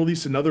Cam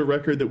released another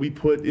record that we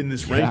put in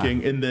this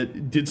ranking and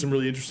that did some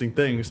really interesting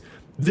things.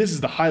 This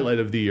is the highlight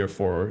of the year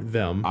for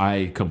them.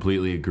 I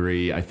completely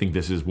agree. I think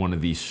this is one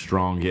of the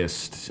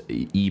strongest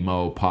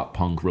emo pop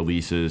punk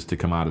releases to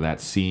come out of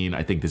that scene.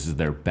 I think this is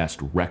their best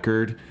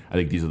record. I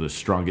think these are the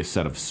strongest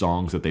set of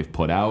songs that they've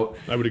put out.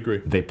 I would agree.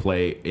 They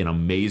play an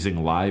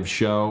amazing live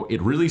show.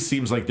 It really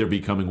seems like they're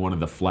becoming one of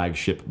the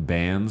flagship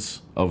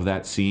bands of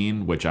that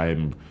scene, which I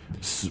am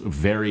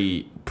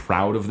very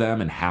proud of them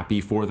and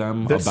happy for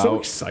them. That's so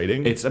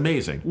exciting. It's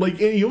amazing.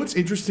 Like, and you know what's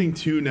interesting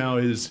too now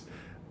is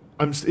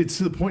it's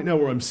to the point now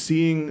where I'm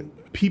seeing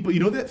people,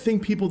 that thing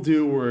people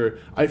do where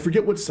I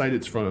forget what site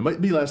it's from. It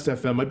might be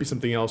Last.fm, might be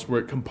something else,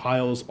 where it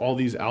compiles all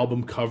these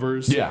album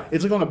covers. Yeah.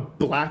 It's like on a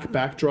black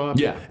backdrop.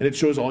 Yeah. And it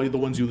shows all the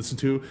ones you listen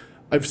to.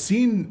 I've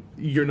seen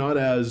You're Not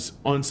As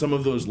on some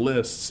of those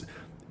lists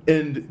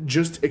and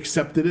just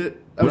accepted it.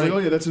 I was like, oh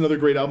yeah, that's another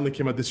great album that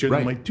came out this year.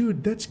 And I'm like,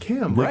 dude, that's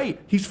Cam.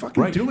 Like, he's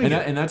fucking doing it.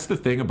 And that's the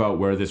thing about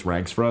where this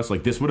ranks for us.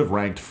 Like, this would have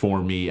ranked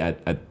for me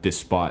at this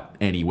spot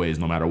anyways,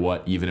 no matter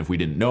what, even if we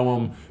didn't know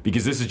him,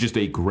 because this is just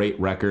a great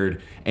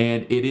record.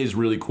 And it is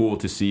really cool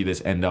to see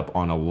this end up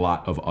on a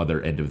lot of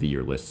other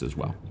end-of-the-year lists as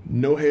well.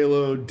 No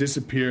Halo,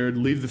 Disappeared,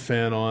 Leave the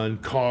Fan On,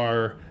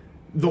 Car.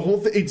 The whole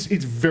thing, it's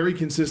very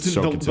consistent.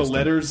 So consistent. The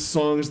letters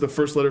songs, the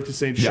first letter to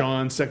St.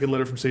 Sean, second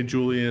letter from St.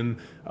 Julian.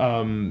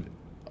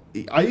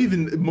 I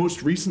even,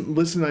 most recent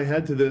listen I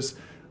had to this,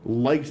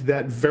 liked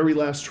that very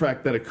last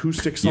track, that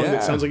acoustic song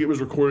that sounds like it was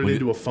recorded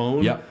into a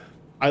phone. Yep.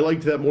 I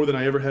liked that more than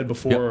I ever had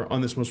before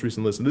on this most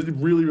recent listen. They're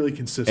really, really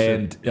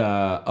consistent. And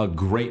a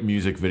great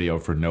music video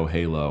for No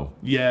Halo.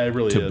 Yeah, it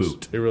really to is.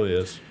 boot. It really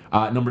is.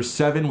 Number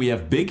 7, we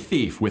have Big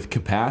Thief with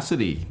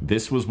Capacity.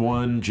 This was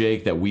one,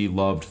 Jake, that we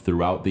loved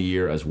throughout the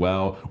year as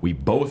well. We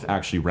both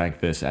actually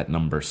ranked this at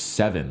number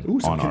 7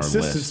 on our list.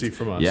 Consistency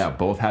from us. Yeah,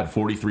 both had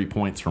 43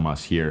 points from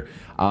us here.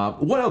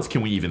 What else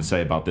can we even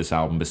say about this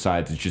album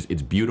besides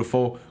it's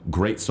beautiful,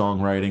 great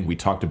songwriting. We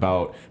talked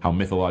about how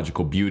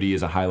Mythological Beauty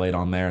is a highlight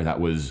on there. That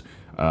was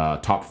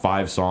top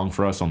 5 song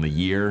for us on the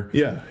year.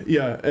 Yeah,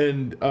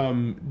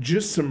 and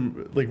just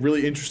some like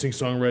really interesting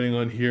songwriting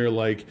on here.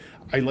 Like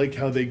I like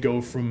how they go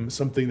from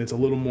something that's a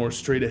little more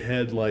straight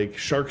ahead, like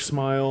Shark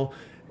Smile,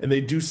 and they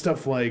do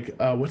stuff like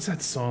what's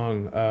that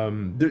song?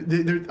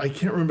 I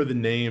can't remember the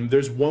name.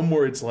 There's one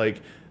where it's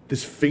like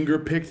this finger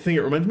pick thing.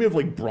 It reminds me of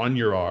like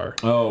Bron-Yr-Aur.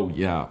 Oh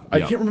yeah, I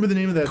can't remember the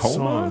name of that Coma?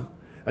 song.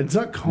 It's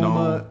not Coma.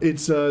 No.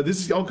 It's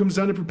this all comes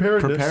down to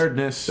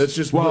preparedness. That's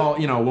just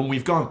when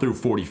we've gone through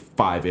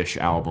 45-ish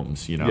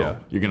albums, you're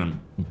gonna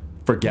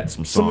forget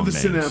some of the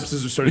names.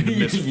 Synapses are starting to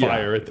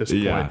misfire at this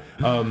point. Yeah.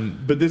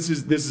 But this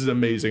is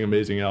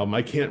amazing album.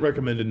 I can't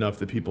recommend enough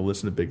that people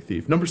listen to Big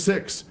Thief. Number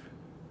 6,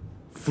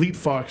 Fleet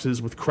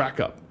Foxes with Crack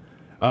Up.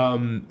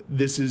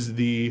 This is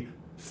the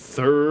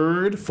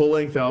 3rd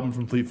full-length album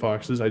from Fleet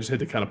Foxes. I just had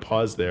to kind of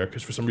pause there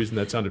because for some reason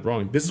that sounded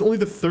wrong. This is only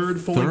the 3rd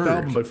full-length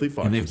album by Fleet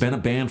Foxes. And they've been a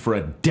band for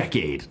a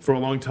decade. For a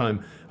long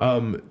time.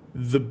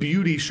 The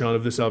beauty, Sean,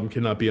 of this album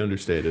cannot be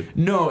understated.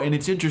 No, and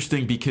it's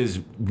interesting because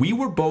we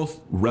were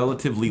both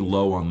relatively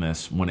low on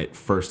this when it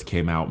first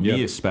came out,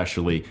 me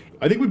especially.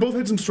 I think we both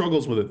had some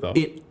struggles with it, though.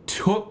 It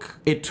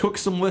took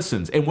some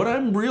listens. And what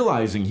I'm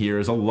realizing here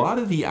is a lot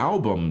of the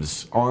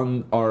albums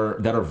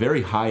that are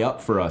very high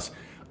up for us,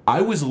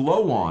 I was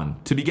low on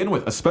to begin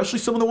with, especially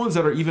some of the ones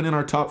that are even in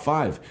our top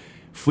 5.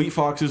 Fleet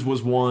Foxes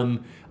was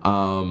one.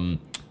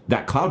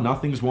 That Cloud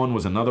Nothings one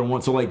was another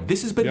one. So, like,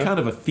 this has been kind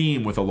of a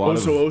theme with a lot of...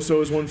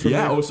 Oso is one for me.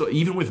 Yeah, Oso,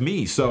 even with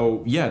me.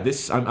 So, yeah,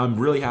 I'm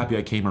really happy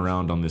I came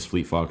around on this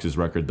Fleet Foxes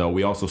record, though.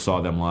 We also saw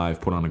them live,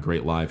 put on a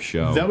great live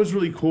show. That was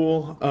really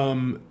cool.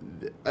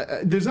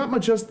 There's not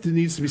much else that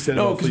needs to be said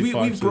about Fleet Foxes.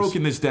 No, because we've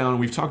broken this down.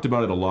 We've talked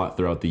about it a lot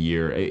throughout the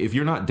year. If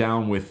you're not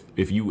down with...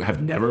 If you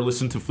have never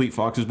listened to Fleet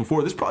Foxes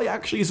before, this probably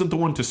actually isn't the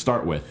one to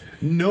start with.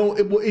 No,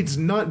 it's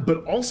not.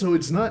 But also,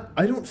 it's not...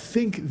 I don't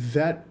think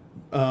that...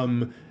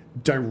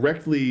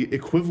 directly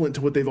equivalent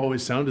to what they've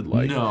always sounded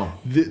like. No.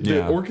 The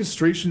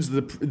orchestrations,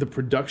 the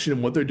production,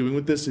 and what they're doing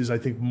with this is, I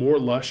think, more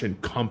lush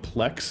and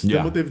complex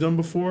than what they've done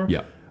before.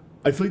 Yeah.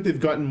 I feel like they've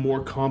gotten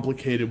more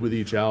complicated with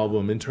each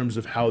album in terms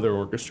of how they're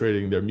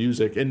orchestrating their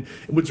music. And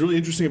what's really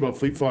interesting about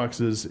Fleet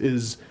Foxes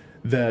is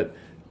that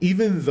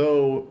even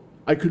though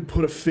I could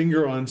put a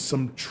finger on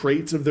some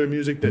traits of their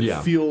music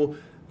that feel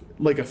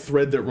like a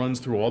thread that runs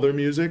through all their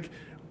music,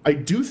 I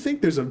do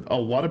think there's a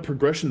lot of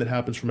progression that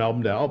happens from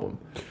album to album.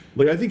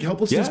 Like, I think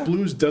Helplessness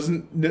Blues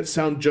doesn't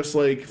sound just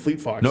like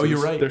Fleet Foxes. No,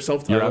 you're right. They're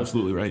self-titled. You're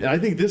absolutely right. And I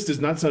think this does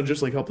not sound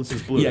just like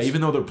Helplessness Blues. Yeah,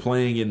 even though they're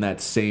playing in that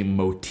same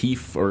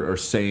motif or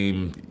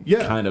same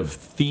kind of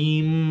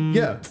theme,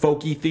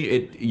 folky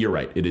theme, you're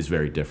right. It is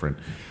very different.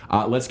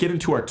 Let's get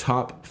into our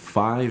top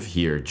 5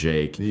 here,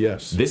 Jake.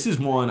 Yes. This is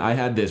one, I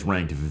had this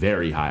ranked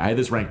very high. I had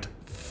this ranked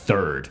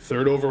 3rd.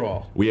 3rd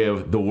overall. We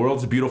have The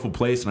World's a Beautiful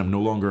Place and I'm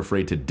No Longer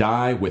Afraid to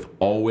Die with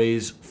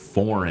Always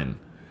Foreign.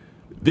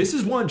 This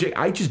is one, Jake,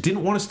 I just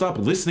didn't want to stop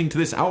listening to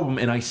this album,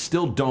 and I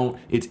still don't.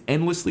 It's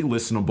endlessly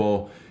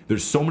listenable.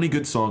 There's so many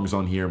good songs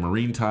on here.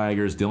 Marine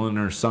Tigers, Dylan and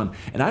Her Son.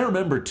 And I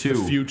remember, too...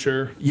 The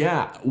Future.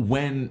 Yeah,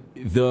 when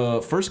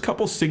the first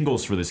couple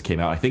singles for this came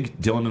out, I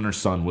think Dylan and Her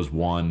Son was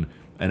one,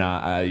 and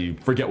I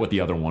forget what the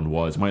other one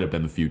was. Might have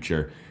been The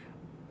Future.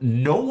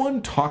 No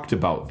one talked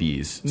about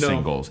these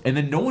singles. And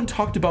then no one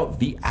talked about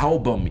the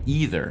album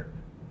either.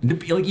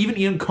 Like, even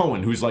Ian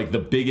Cohen, who's like the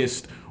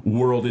biggest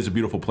World is a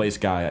Beautiful Place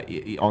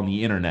guy on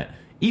the internet,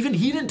 even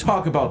he didn't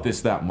talk about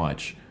this that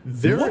much.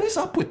 What is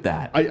up with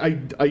that?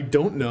 I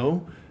don't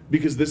know,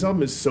 because this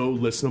album is so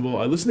listenable.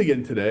 I listened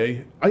again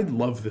today. I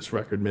love this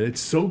record, man.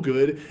 It's so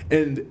good,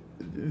 and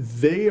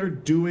they are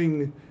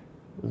doing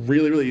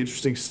really, really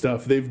interesting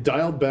stuff. They've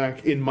dialed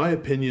back, in my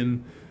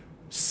opinion,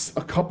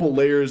 a couple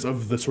layers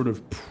of the sort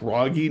of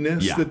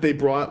progginess that they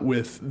brought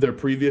with their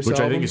previous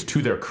album. Which I think is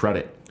to their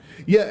credit.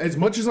 Yeah, as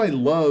much as I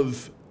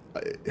love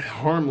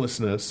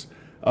Harmlessness,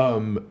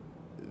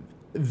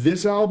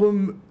 this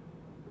album,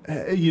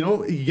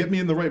 you get me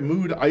in the right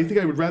mood. I think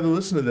I would rather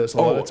listen to this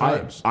a lot of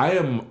times. I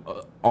am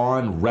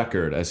on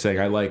record as saying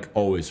I like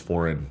Always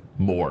Foreign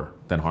more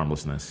than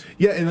Harmlessness.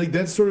 Yeah, and like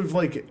that's sort of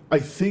like, I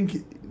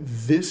think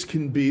this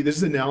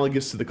is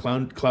analogous to the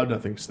Cloud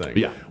Nothings thing.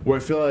 Yeah. Where I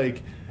feel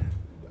like,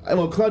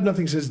 well, Cloud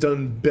Nothings has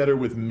done better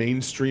with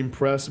mainstream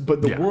press,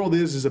 but The World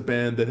is a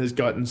band that has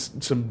gotten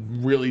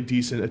some really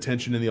decent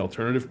attention in the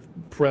alternative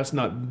press,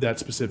 not that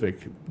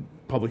specific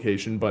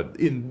publication, but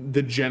in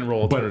the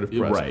general alternative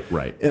press.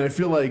 Right. And I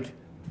feel like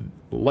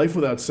Life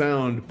Without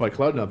Sound by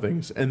Cloud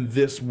Nothings and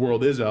this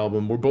World Is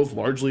album were both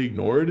largely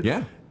ignored.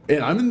 Yeah.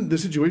 And I'm in the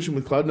situation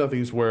with Cloud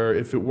Nothings where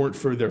if it weren't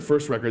for their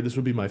first record, this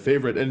would be my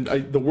favorite. And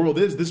the world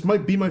is, this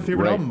might be my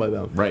favorite album by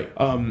them. Right.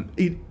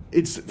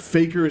 It's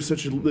Faker is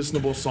such a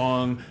listenable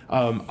song.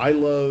 I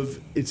love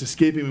It's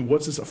Escaping Me.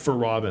 What's this? For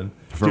Robin.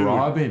 For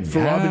Robin. For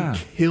Robin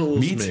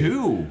kills me. Me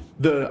too.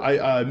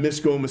 I miss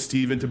going with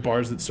Steve into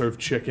bars that serve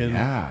chicken.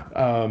 Yeah.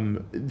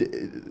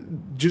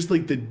 Just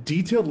like the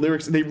detailed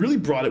lyrics. They really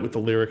brought it with the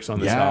lyrics on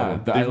this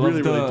album. I love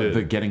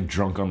the getting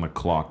drunk on the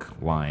clock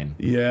line.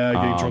 Yeah,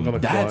 getting drunk on the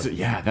clock.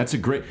 That's a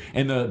great.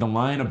 And the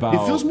line about.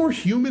 It feels more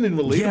human and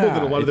relatable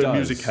than a lot of their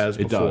music has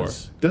before.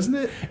 Doesn't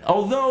it?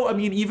 Although, I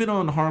mean, even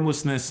on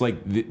Harmlessness,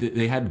 like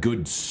they had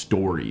good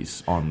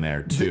stories on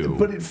there too.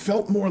 But it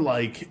felt more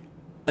like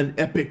an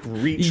epic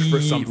reach for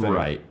something.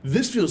 Right.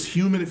 This feels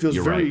human. It feels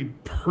very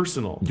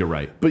personal. You're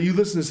right. But you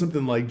listen to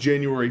something like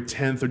January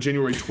 10th or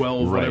January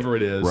 12th, whatever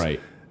it is.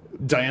 Right.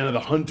 Diana the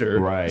Hunter.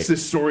 Right. It's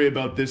this story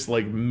about this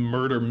like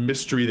murder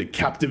mystery that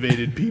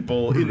captivated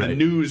people in the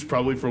news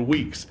probably for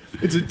weeks.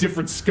 It's a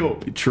different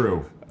scope.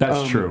 True.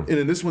 That's true. And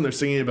in this one, they're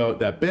singing about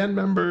that band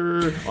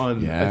member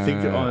on. I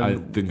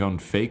think on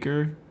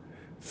Faker.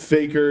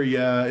 Faker,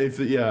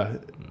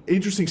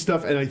 interesting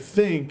stuff. And I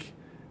think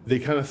they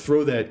kind of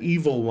throw that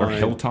evil line. Or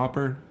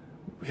Hilltopper.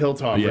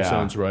 Hilltopper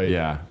sounds right.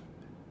 Yeah.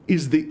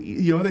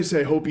 You know how they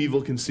say, I hope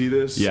evil can see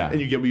this, and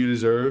you get what you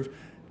deserve.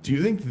 Do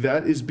you think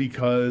that is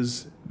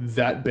because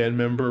that band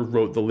member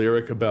wrote the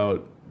lyric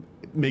about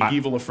make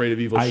evil afraid of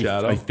evil's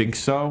shadow? I think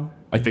so.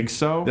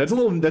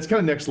 That's kind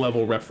of next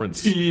level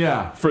reference.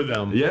 Yeah. For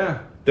them.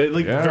 Yeah. They're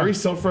very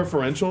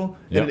self-referential.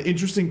 Yep. And an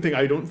interesting thing,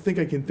 I don't think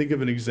I can think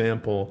of an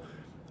example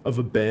of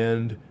a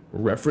band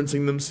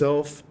referencing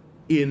themselves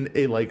in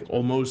a like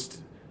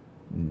almost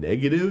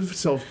negative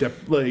self-dep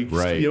you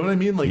know what I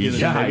mean? Like in a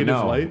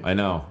negative light. I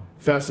know.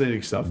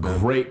 Fascinating stuff, man.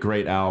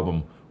 Great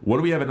album. What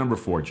do we have at number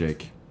 4,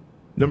 Jake?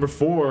 Number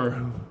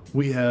 4,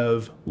 we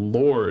have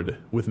Lorde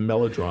with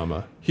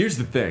Melodrama. Here's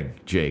the thing,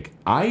 Jake.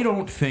 I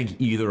don't think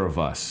either of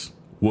us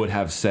would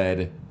have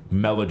said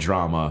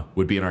Melodrama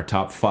would be in our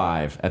top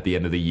 5 at the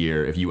end of the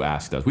year if you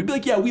asked us. We'd be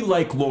like, yeah, we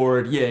like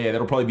Lorde. Yeah,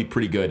 that'll probably be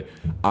pretty good.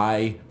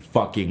 I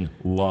fucking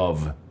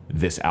love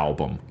this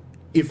album.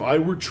 If I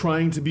were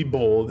trying to be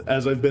bold,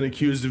 as I've been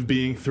accused of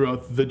being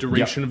throughout the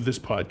duration of this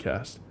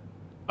podcast,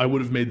 I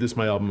would have made this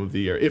my album of the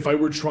year. If I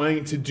were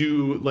trying to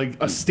do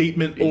like a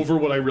statement over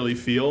what I really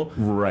feel,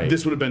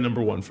 this would have been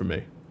number 1 for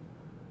me.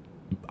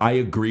 I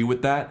agree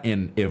with that,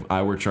 and if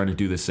I were trying to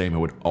do the same, it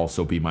would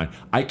also be mine.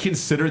 I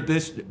considered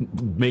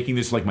making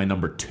this like my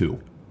number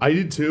 2. I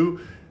did too,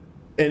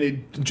 and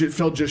it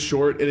felt just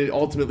short, and it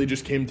ultimately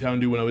just came down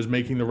to when I was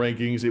making the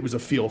rankings, it was a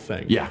feel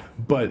thing. Yeah.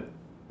 But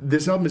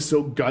this album is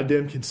so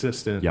goddamn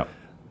consistent. Yep.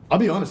 I'll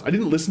be honest, I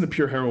didn't listen to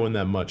Pure Heroine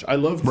that much. I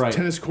loved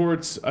Tennis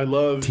Courts. I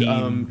loved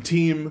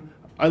Team.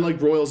 I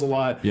liked Royals a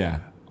lot. Yeah.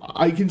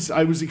 I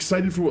was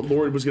excited for what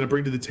Lorde was going to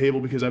bring to the table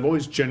because I've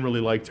always generally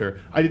liked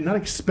her. I did not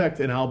expect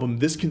an album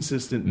this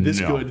consistent,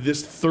 this good,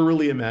 this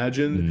thoroughly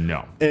imagined,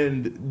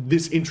 and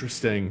this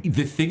interesting.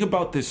 The thing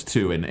about this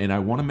too, and I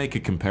want to make a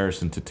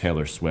comparison to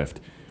Taylor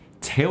Swift.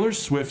 Taylor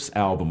Swift's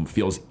album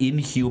feels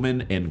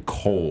inhuman and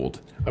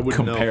cold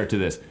compared to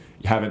this.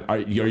 Are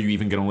you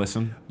even going to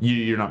listen?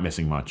 You're not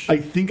missing much. I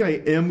think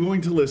I am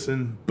going to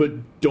listen,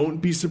 but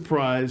don't be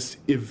surprised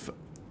if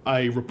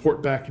I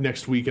report back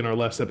next week in our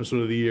last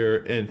episode of the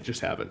year and just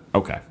haven't.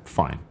 Okay,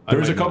 fine.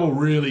 There's a couple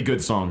really good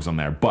songs on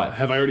there, but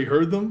have I already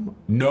heard them?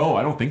 No,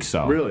 I don't think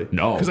so. Really?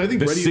 No, because I think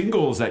the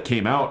singles that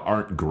came out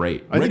aren't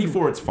great. Ready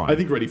For It's fine. I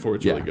think Ready For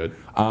It's really good.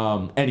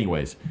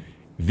 Anyways,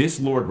 this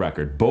Lorde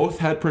record both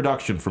had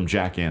production from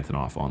Jack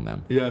Antonoff on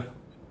them. Yeah.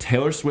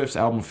 Taylor Swift's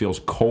album feels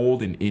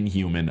cold and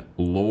inhuman.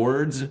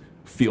 Lorde's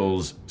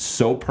feels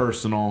so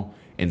personal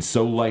and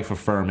so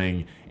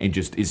life-affirming and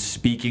just is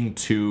speaking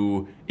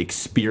to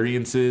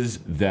experiences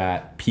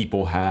that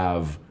people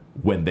have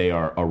when they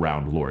are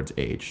around Lorde's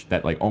age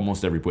that like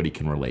almost everybody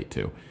can relate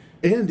to.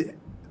 And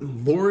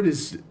Lorde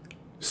is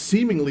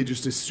seemingly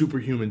just a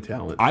superhuman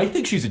talent. I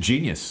think she's a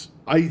genius.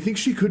 I think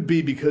she could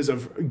be because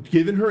of,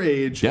 given her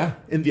age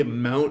and the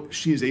amount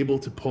she is able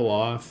to pull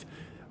off.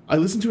 I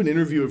listened to an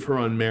interview of her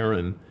on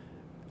Maron,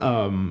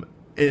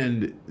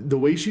 and the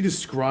way she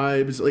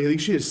describes, like I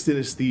think she has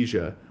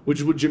synesthesia, which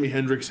is what Jimi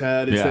Hendrix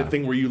had. It's that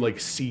thing where you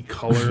like see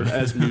color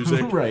as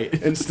music,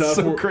 and stuff,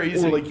 so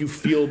crazy, or like you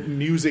feel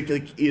music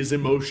like is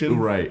emotion,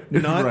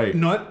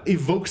 not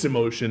evokes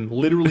emotion,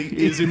 literally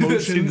is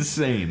emotion.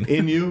 Insane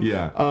in you,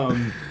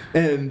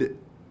 and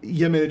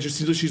man, it just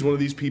seems like she's one of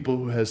these people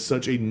who has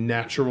such a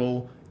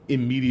natural,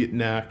 immediate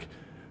knack,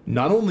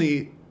 not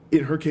only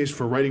in her case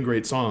for writing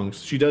great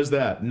songs, she does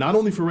that. Not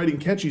only for writing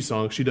catchy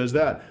songs, she does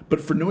that, but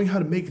for knowing how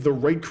to make the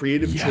right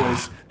creative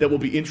choice that will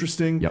be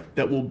interesting,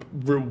 that will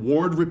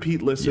reward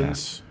repeat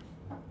listens.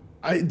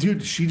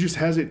 She just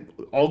has it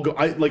all go.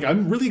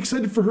 I'm really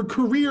excited for her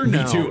career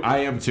now. Me too. I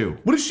am too.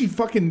 What is she,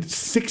 fucking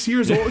 6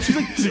 years old? She's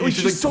like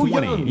she's so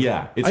 20. Young.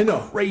 Yeah, I know.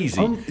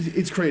 Crazy.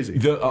 It's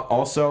crazy.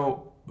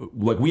 Also,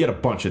 like we had a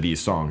bunch of these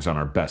songs on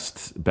our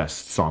best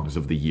songs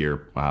of the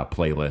year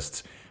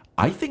playlists.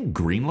 I think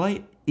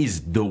Greenlight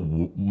is the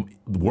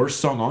worst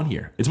song on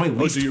here. It's my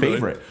least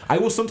favorite. Really? I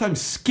will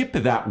sometimes skip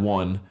that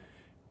one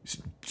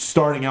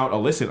starting out a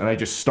listen, and I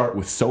just start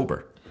with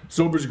Sober.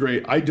 Sober's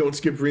great. I don't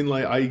skip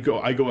Greenlight. I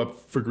go up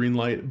for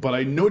Greenlight, but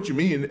I know what you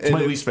mean. It's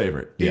my least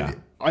favorite. Yeah.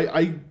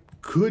 I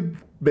could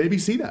maybe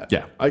see that.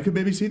 Yeah. I could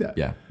maybe see that.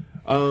 Yeah.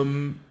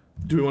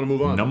 Do we want to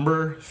move on?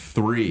 Number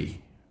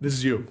 3. This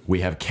is you.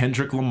 We have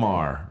Kendrick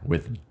Lamar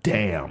with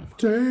Damn.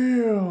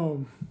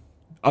 Damn.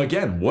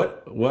 Again,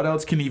 what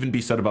else can even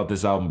be said about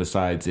this album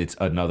besides it's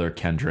another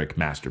Kendrick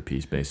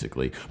masterpiece,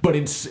 basically, but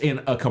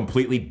in a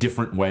completely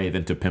different way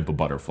than To Pimp a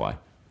Butterfly.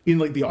 In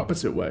like the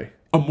opposite way.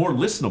 A more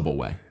listenable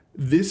way.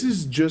 This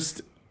is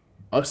just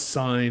a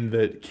sign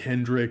that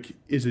Kendrick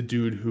is a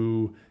dude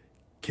who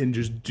can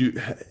just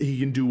he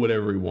can do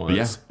whatever he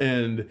wants. Yeah.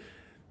 And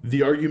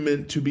the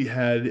argument to be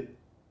had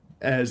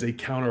as a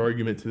counter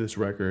argument to this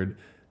record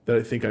that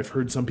I think I've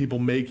heard some people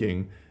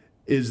making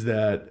is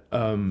that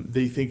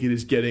they think it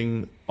is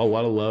getting a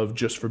lot of love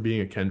just for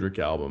being a Kendrick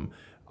album.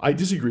 I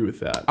disagree with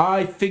that.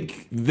 I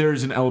think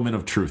there's an element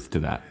of truth to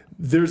that.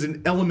 There's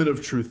an element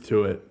of truth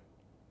to it,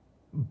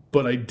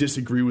 but I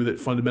disagree with it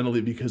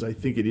fundamentally because I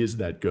think it is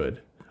that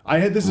good. I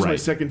had this as my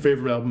second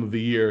favorite album of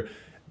the year,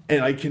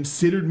 and I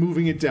considered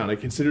moving it down. I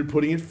considered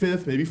putting it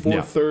 5th, maybe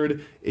 4th,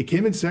 3rd. It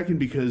came in 2nd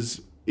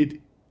because it,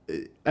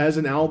 as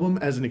an album,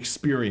 as an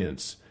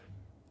experience,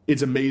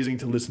 it's amazing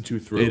to listen to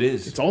through. It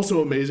is. It's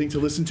also amazing to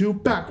listen to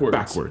backwards.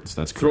 Backwards,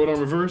 that's correct. Throw it on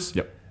reverse.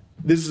 Yep.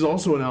 This is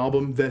also an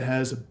album that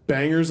has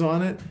bangers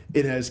on it.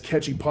 It has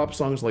catchy pop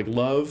songs like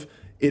Love.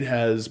 It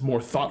has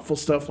more thoughtful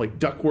stuff like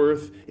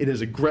Duckworth. It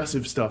has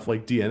aggressive stuff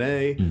like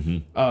DNA.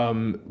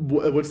 Mm-hmm.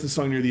 What's the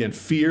song near the end?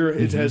 Fear.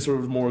 Mm-hmm. It has sort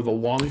of more of the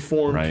long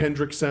form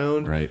Kendrick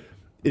sound. Right.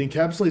 It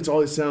encapsulates all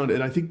his sound,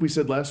 and I think we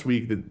said last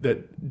week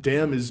that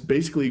Damn is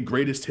basically a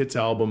greatest hits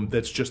album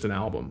that's just an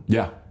album.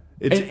 Yeah.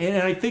 And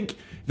I think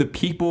the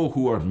people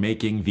who are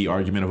making the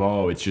argument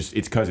of, it's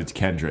because it's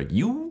Kendrick,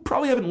 you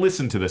probably haven't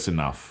listened to this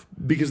enough.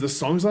 Because the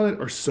songs on it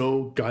are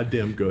so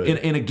goddamn good.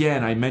 And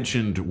again, I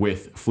mentioned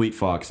with Fleet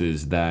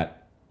Foxes that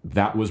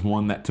was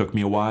one that took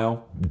me a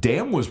while.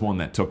 Damn was one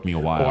that took me a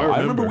while. I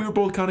remember we were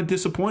both kind of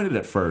disappointed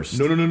at first.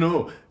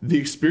 No. The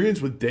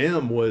experience with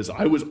Damn was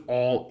I was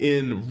all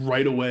in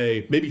right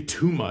away, maybe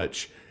too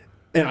much.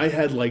 And I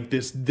had like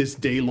this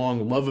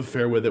day-long love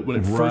affair with it when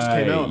it first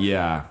came out.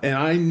 Yeah. And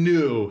I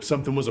knew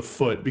something was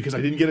afoot because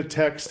I didn't get a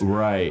text.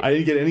 Right. I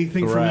didn't get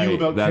anything from you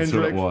about That's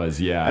Kendrick. That's what it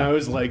was, yeah. And I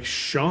was like,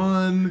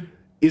 Sean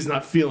is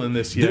not feeling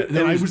this yet. And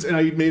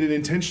I made an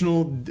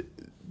intentional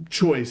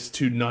choice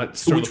to not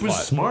start Which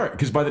was smart,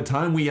 because by the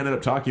time we ended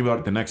up talking about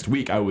it the next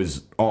week, I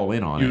was all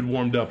in on it. You had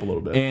warmed up a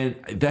little bit.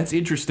 And that's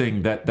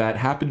interesting that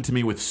happened to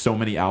me with so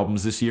many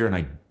albums this year, and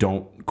I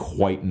don't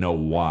quite know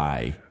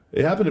why.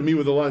 It happened to me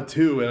with a lot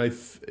too,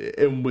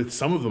 and with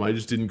some of them I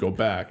just didn't go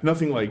back.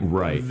 Nothing like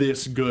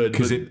this good.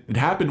 Because it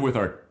happened with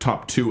our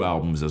top 2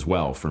 albums as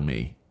well for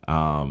me.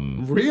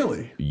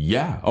 Really?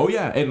 Yeah. Oh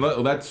yeah. And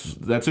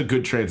that's a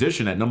good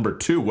transition. At number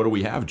 2, what do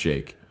we have,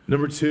 Jake?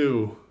 Number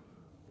 2,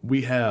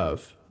 we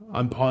have,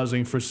 I'm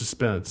pausing for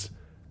suspense,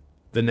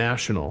 The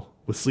National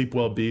with Sleep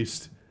Well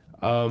Beast.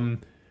 What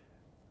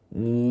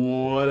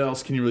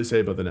else can you really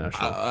say about The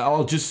National?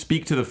 I'll just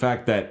speak to the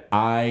fact that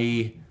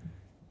I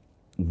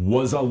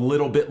was a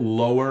little bit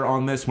lower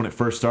on this when it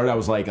first started. I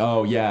was like,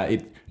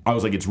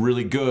 it's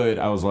really good.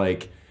 I was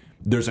like,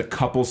 there's a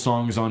couple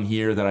songs on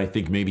here that I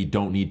think maybe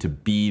don't need to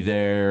be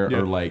there,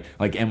 or like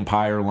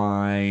Empire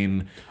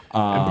Line.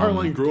 Empire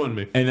Line grew on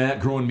me. And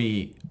that grew on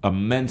me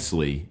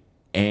immensely.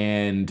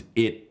 And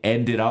it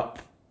ended up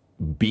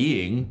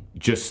being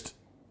just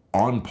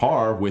on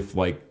par with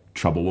like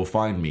Trouble Will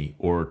Find Me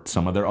or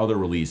some of their other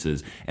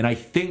releases. And I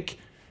think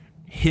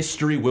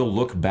history will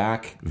look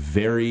back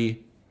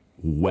very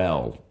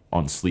well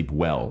on Sleep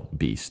Well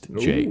Beast,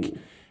 Jake. Ooh.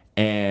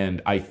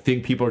 And I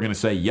think people are going to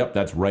say, yep,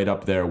 that's right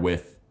up there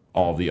with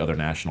all the other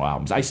National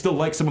albums. I still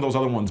like some of those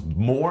other ones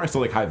more. I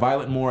still like High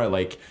Violet more. I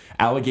like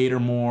Alligator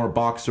more,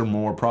 Boxer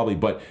more, probably.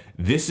 But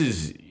this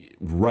is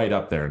right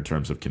up there in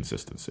terms of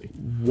consistency.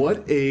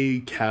 What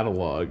a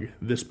catalog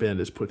this band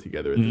has put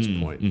together at this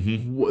point.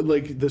 Mm-hmm.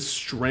 Like the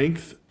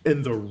strength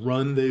and the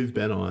run they've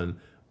been on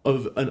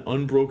of an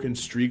unbroken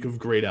streak of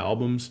great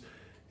albums.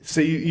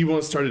 Say you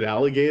want to start at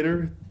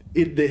Alligator,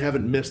 they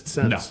haven't missed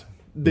since. No.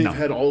 They've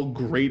had all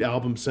great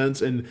albums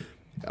since, and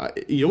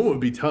you know what would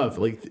be tough?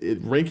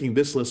 Ranking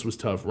this list was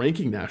tough.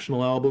 Ranking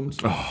National albums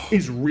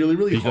is really,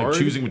 really hard. Like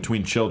choosing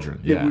between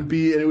children. Yeah.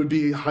 It would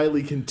be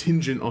highly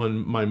contingent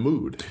on my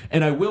mood.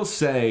 And I will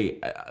say,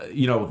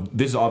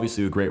 this is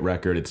obviously a great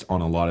record. It's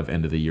on a lot of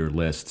end of the year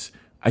lists.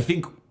 I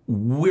think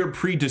we're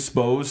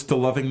predisposed to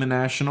loving the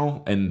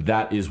National, and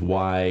that is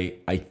why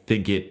I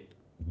think it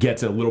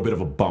gets a little bit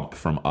of a bump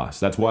from us.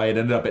 That's why it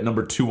ended up at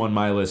number 2 on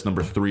my list,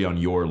 number 3 on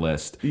your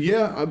list.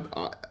 Yeah,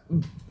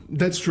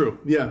 that's true.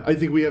 Yeah, I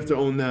think we have to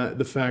own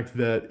the fact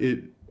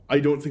that I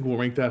don't think we'll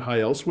rank that high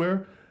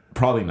elsewhere.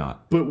 Probably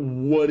not. But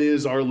what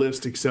is our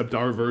list except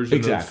our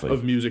version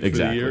of music for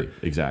the year?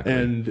 Exactly.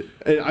 And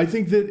I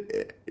think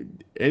that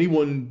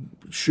anyone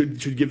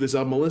should give this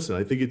album a listen.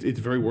 I think it's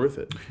very worth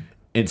it.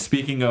 And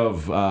speaking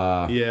of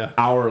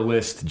our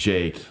list,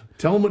 Jake.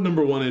 Tell them what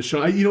number 1 is,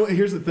 Sean.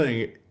 Here's the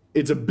thing.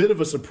 It's a bit of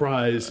a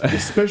surprise,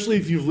 especially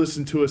if you've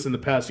listened to us in the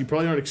past. You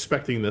probably aren't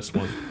expecting this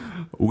one.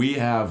 We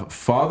have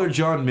Father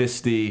John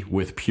Misty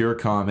with Pure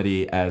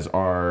Comedy as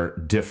our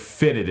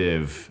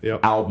definitive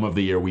album of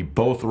the year. We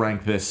both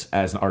rank this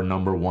as our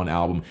number 1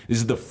 album. This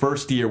is the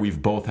first year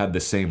we've both had the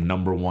same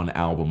number 1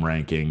 album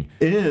ranking.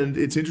 And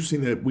it's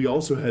interesting that we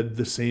also had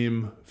the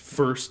same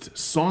first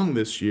song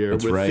this year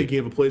with Thinking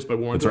of a Place by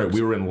War on Drugs. That's right.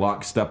 We were in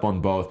lockstep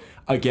on both.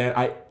 Again,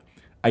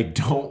 I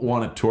don't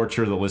want to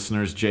torture the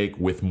listeners, Jake,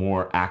 with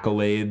more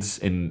accolades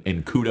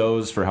and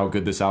kudos for how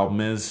good this album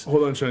is.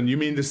 Hold on, Sean. You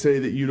mean to say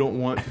that you don't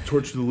want to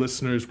torture the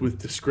listeners with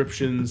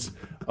descriptions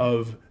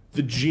of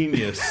the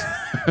genius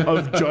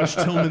of Josh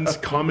Tillman's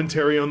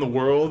commentary on the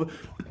world,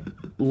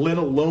 let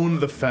alone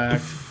the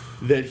fact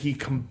that he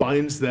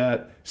combines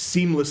that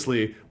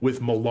seamlessly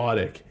with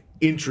melodic,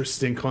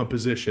 interesting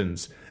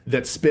compositions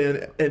that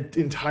span an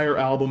entire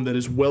album that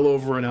is well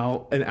over an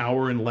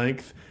hour in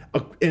length,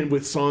 and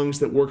with songs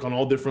that work on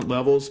all different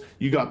levels.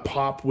 You got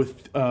pop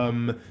with,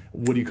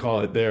 what do you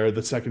call it there?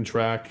 The second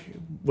track.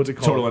 What's it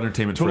called? Total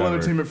Entertainment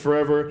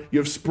Forever. You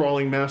have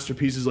sprawling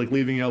masterpieces like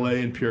Leaving LA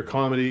and Pure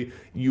Comedy.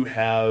 You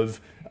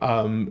have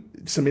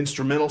some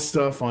instrumental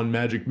stuff on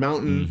Magic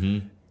Mountain.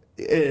 Mm-hmm.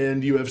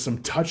 And you have some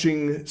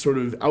touching sort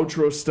of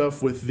outro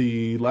stuff with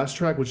the last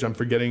track, which I'm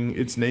forgetting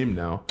its name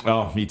now.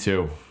 Oh, me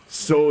too.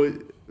 So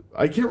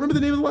I can't remember the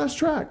name of the last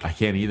track. I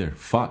can't either.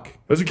 Fuck. It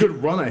was a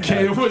good run I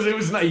had. It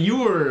was not. You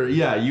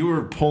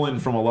were pulling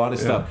from a lot of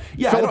stuff.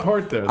 Yeah, fell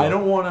apart there, though. I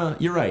don't want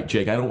to. You're right,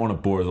 Jake. I don't want to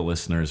bore the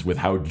listeners with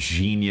how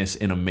genius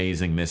and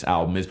amazing this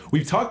album is.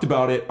 We've talked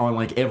about it on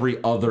like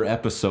every other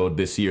episode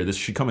this year. This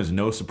should come as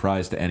no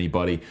surprise to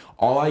anybody.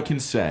 All I can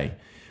say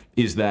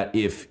is that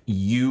if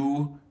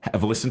you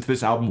have listened to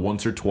this album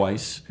once or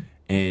twice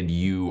and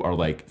you are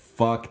like,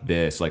 fuck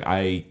this, like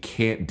I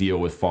can't deal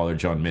with Father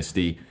John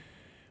Misty,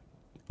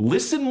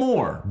 listen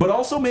more, but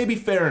also maybe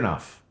fair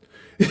enough.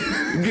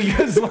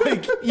 Because,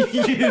 like,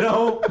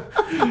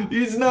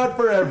 he's not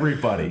for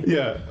everybody.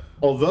 Yeah.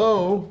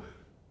 Although,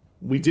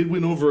 we did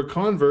win over a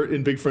convert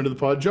in Big Friend of the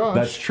Pod, Josh.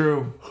 That's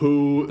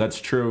true.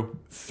 That's true.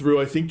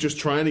 Through, I think, just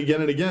trying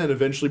again and again,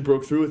 eventually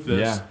broke through with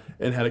this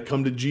and had a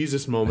come to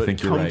Jesus moment, I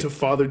think you're right. to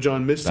Father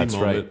John Misty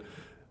moment.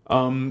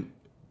 Right.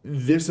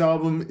 This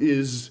album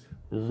is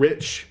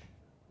rich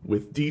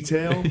with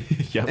detail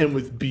and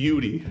with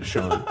beauty,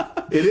 Sean.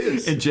 It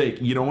is. And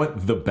Jake, you know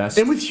what? The best...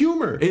 And with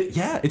humor.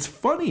 It's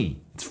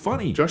funny. It's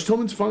funny. Josh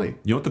Tillman's funny.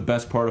 You know what the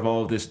best part of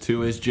all of this,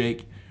 too, is,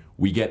 Jake?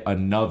 We get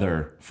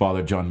another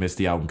Father John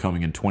Misty album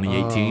coming in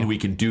 2018. We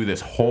can do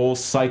this whole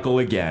cycle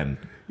again.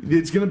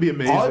 It's going to be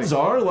amazing. Odds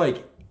are,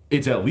 like,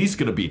 it's at least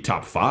going to be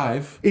top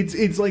 5.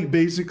 It's like,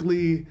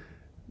 basically...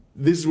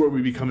 This is where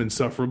we become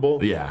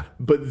insufferable. Yeah.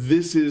 But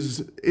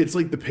it's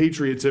like the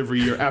Patriots every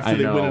year after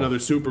they win another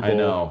Super Bowl. I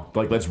know.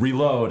 Like, let's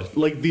reload.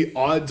 Like, the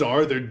odds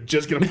are they're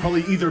just going to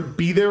probably either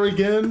be there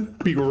again,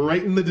 be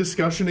right in the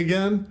discussion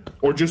again,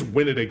 or just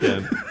win it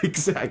again.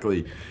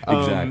 Exactly.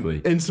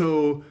 And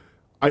so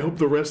I hope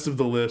the rest of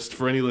the list,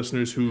 for any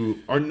listeners who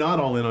are not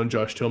all in on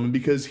Josh Tillman,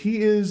 because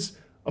he is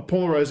a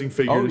polarizing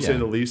figure, to say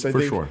the least. I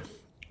think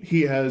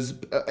he has,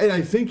 and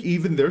I think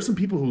even there's some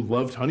people who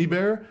loved Honey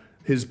Bear.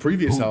 His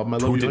previous album, I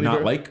Love You, Honey Bear, did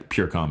not like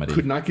Pure Comedy.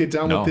 Could not get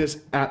down with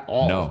this at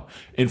all. No.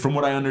 And from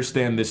what I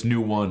understand, this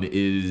new one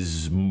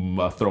is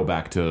a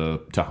throwback to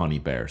Honey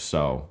Bear.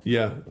 So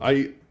yeah,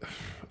 I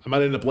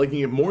might end up liking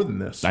it more than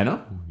this. I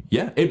know.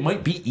 Yeah, it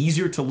might be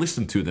easier to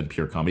listen to than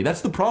Pure Comedy.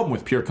 That's the problem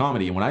with Pure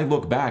Comedy. And when I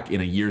look back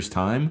in a year's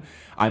time,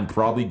 I'm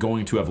probably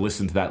going to have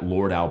listened to that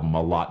Lorde album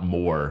a lot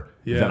more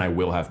than I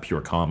will have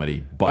Pure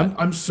Comedy. But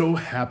I'm so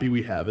happy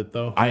we have it,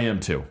 though. I am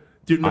too.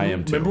 Dude,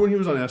 remember when he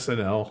was on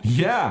SNL?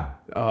 Yeah.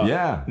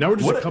 Now we're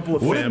just a couple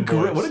of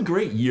fanboys. What a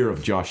great year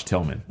of Josh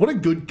Tillman. What a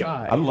good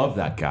guy. I love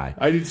that guy.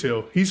 I do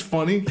too. He's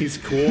funny. He's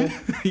cool.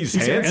 he's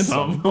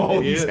handsome.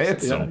 Oh, he's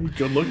handsome. Yeah, he's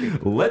good looking.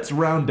 Let's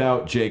round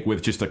out, Jake,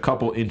 with just a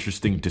couple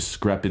interesting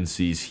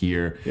discrepancies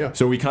here. Yeah.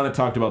 So we kind of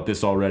talked about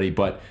this already,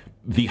 but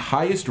the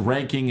highest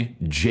ranking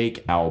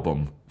Jake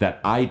album that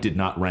I did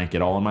not rank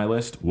at all on my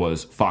list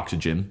was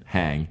Foxygen,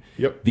 Hang.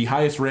 Yep. The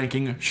highest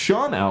ranking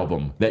Sean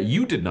album that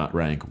you did not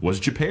rank was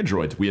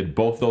Japandroids. We had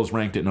both those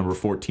ranked at number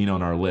 14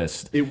 on our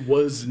list. It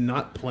was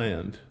not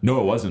planned. No,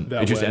 it wasn't.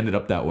 It just ended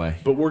up that way.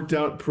 But worked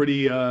out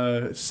pretty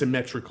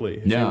symmetrically,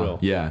 if you will.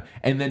 Yeah.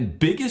 And then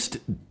biggest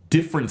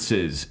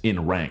differences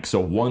in rank. So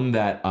one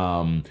that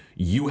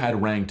you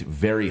had ranked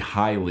very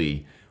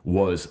highly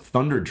was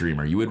Thunder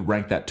Dreamer. You had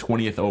ranked that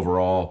 20th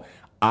overall.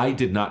 I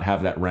did not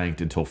have that ranked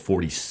until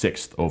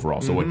 46th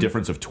overall. So a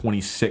difference of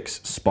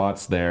 26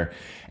 spots there.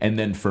 And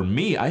then for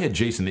me, I had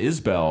Jason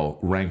Isbell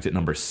ranked at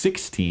number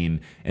 16,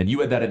 and you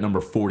had that at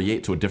number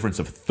 48, so a difference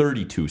of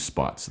 32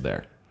 spots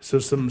there. So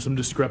some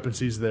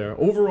discrepancies there.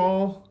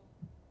 Overall,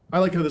 I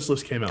like how this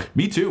list came out.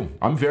 Me too.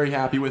 I'm very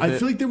happy with it. I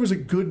feel like there was a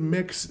good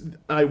mix.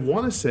 I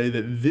want to say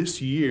that this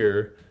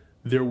year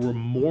there were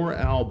more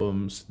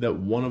albums that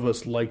one of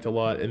us liked a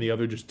lot and the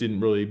other just didn't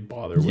really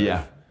bother with.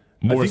 Yeah.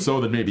 More so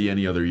than maybe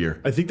any other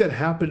year. I think that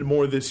happened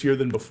more this year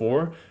than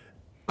before.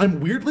 I'm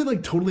weirdly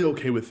like totally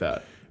okay with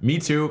that. Me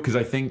too, because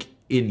I think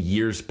in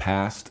years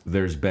past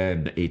there's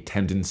been a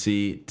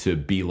tendency to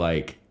be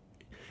like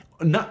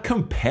not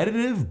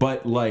competitive,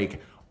 but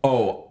like,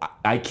 oh,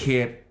 I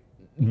can't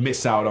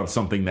miss out on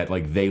something that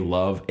like they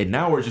love. And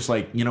now we're just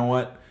like, you know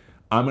what?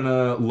 I'm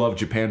gonna love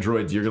Japan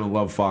Droids. You're gonna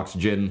love Fox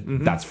Jin.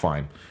 Mm-hmm. That's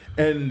fine.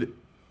 And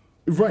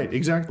right,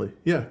 exactly.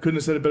 Yeah, couldn't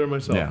have said it better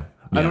myself. Yeah.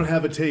 I don't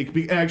have a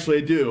take. Actually,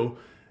 I do.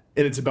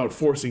 And it's about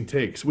forcing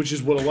takes, which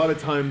is what a lot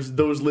of times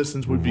those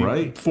listens would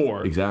be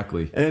for.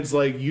 Exactly. And it's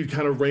like you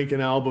kind of rank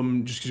an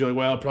album just because you're like,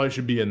 well, it probably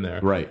should be in there.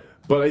 Right.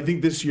 But I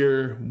think this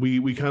year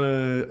we kind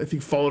of, I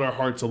think, followed our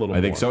hearts a little more.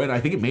 I think so. And I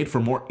think it made for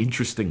a more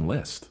interesting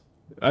list.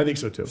 I think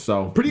so, too.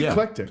 So pretty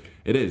eclectic.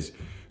 It is.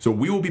 So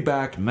we will be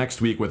back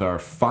next week with our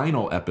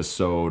final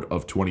episode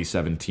of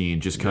 2017,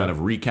 just kind of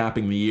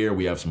recapping the year.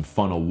 We have some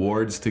fun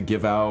awards to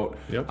give out,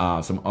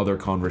 some other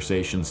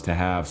conversations to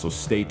have. So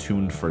stay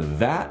tuned for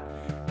that.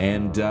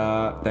 And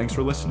thanks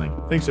for listening.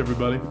 Thanks,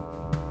 everybody.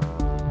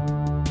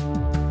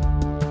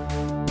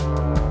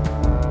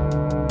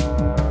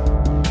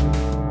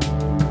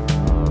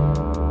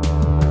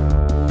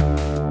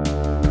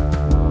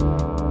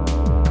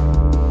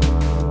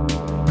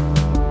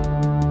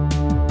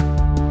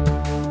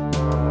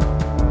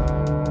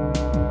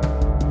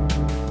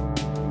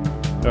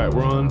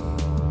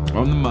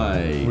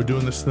 We're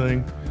doing this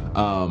thing.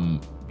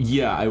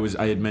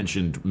 I had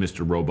mentioned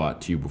Mr.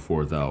 Robot to you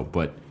before, though,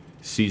 but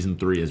season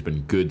 3 has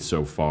been good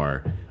so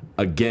far.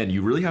 Again,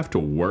 you really have to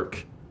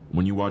work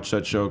when you watch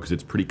that show because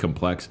it's pretty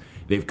complex.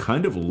 They've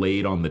kind of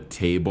laid on the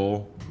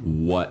table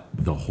what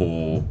the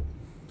whole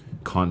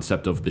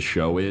concept of the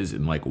show is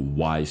and like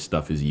why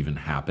stuff is even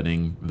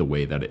happening the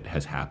way that it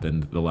has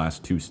happened the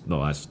last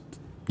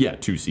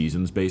two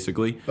seasons,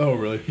 basically. Oh,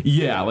 really?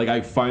 Yeah, like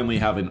I finally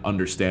have an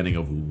understanding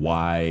of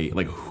why,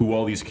 like who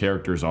all these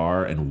characters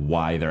are and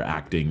why they're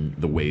acting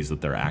the ways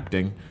that they're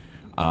acting.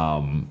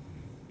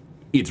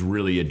 It's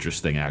really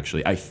interesting,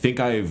 actually. I think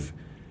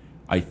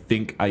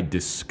I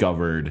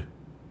discovered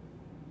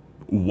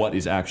what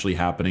is actually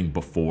happening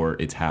before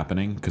it's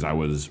happening because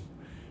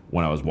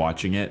when I was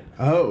watching it.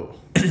 Oh.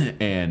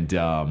 And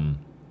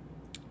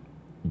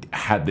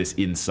had this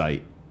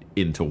insight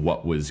into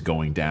what was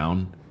going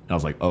down. I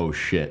was like, oh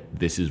shit,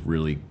 this is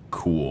really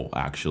cool,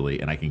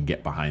 actually, and I can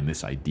get behind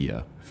this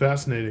idea.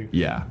 Fascinating.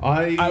 Yeah.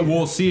 I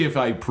will see if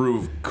I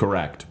prove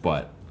correct,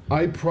 but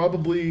I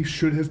probably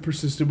should have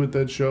persisted with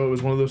that show. It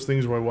was one of those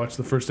things where I watched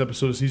the first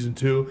episode of season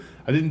 2.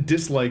 I didn't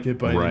dislike it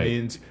by any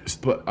means,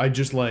 but I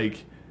just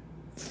like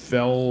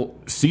fell.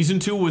 Season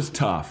 2 was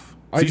tough.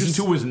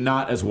 Season 2 was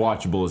not as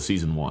watchable as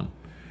season 1.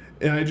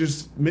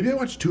 And maybe I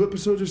watched 2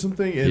 episodes or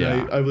something, and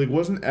I like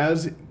wasn't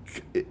as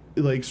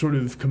like sort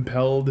of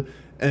compelled.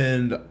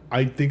 And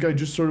I think I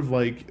just sort of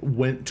like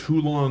went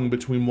too long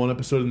between one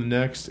episode and the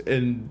next,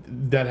 and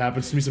that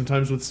happens to me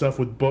sometimes with stuff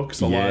with books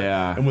a lot,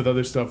 and with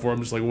other stuff where I'm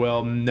just like,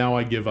 well, now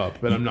I give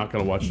up, and I'm not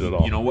going to watch it at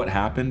all. You know what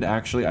happened,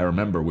 actually? I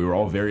remember we were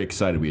all very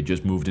excited. We had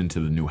just moved into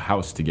the new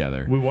house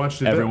together. We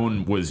watched it.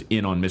 Everyone was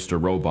in on Mr.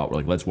 Robot. We're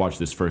like, let's watch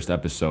this first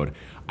episode.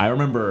 I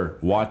remember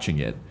watching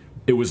it.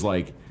 It was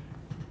like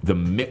the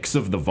mix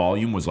of the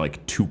volume was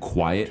like too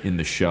quiet in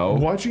the show.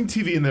 Watching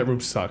TV in that room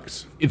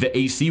sucks. The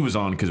AC was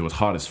on because it was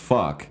hot as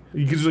fuck.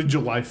 It was like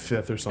July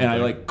 5th or something. And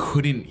I like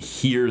couldn't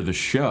hear the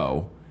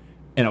show.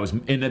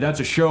 And that's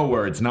a show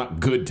where it's not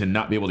good to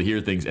not be able to hear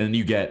things. And then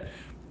you get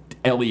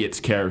Elliot's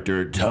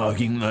character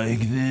talking like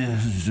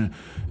this,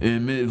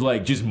 and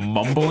like just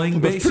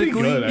mumbling basically.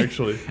 Pretty good,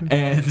 actually.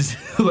 And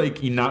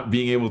like not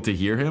being able to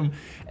hear him.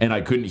 And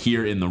I couldn't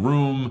hear in the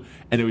room.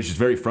 And it was just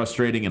very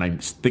frustrating. And I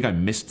think I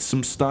missed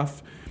some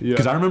stuff.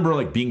 Because I remember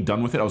like being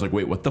done with it, I was like,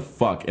 wait, what the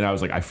fuck? And I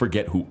was like, I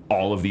forget who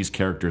all of these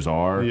characters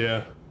are.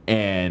 Yeah.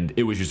 And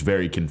it was just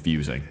very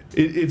confusing.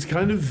 It's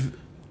kind of,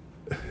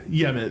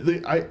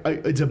 man.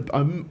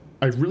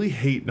 I really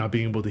hate not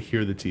being able to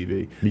hear the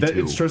TV. Me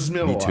too. It stresses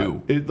me out a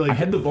lot. Me too. I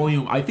had the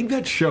volume. I think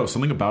that show,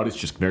 something about it's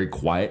just very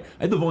quiet.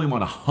 I had the volume on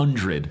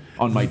 100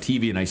 on my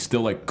TV, and I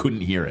still like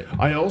couldn't hear it.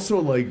 I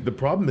also like the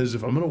problem is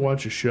if I'm gonna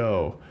watch a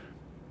show,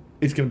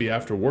 it's gonna be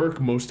after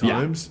work most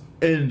times,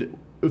 and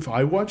if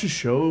I watch a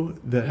show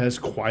that has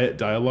quiet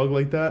dialogue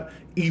like that,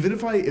 even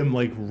if I am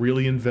like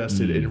really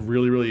invested and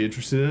really, really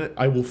interested in it,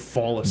 I will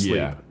fall asleep.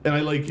 Yeah. And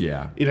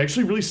it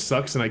actually really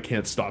sucks and I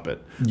can't stop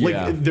it.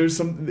 Yeah. Like there's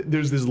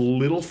this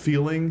little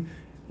feeling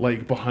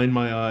like behind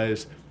my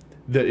eyes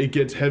that it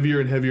gets heavier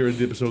and heavier as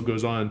the episode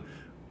goes on.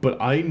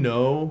 But I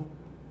know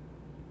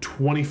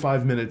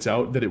 25 minutes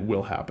out that it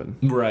will happen.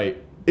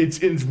 Right.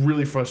 It's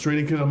really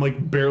frustrating because I'm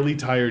like barely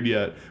tired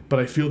yet, but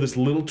I feel this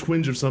little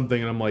twinge of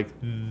something and I'm like,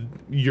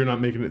 you're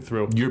not making it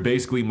through. You're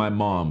basically my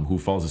mom who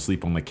falls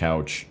asleep on the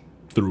couch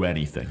through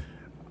anything.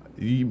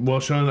 Well,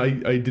 Sean, I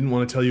didn't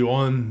want to tell you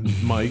on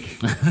mic.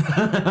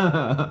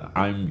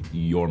 I'm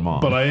your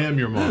mom. But I am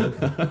your mom.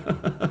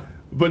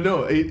 But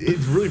no,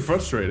 it's really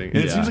frustrating.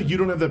 And it seems like you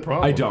don't have that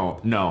problem. I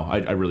don't. No,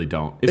 I really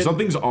don't. If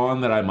something's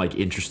on that I'm like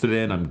interested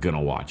in, I'm going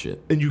to watch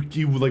it. And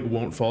you like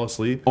won't fall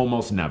asleep?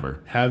 Almost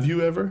never. Have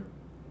you ever?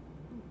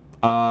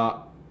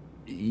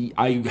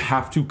 I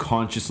have to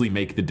consciously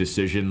make the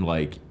decision,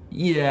 like,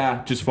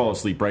 yeah, just fall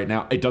asleep right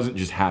now. It doesn't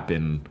just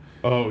happen.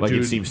 Oh, like,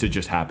 dude, it seems to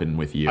just happen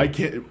with you. I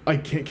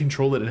can't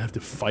control it and have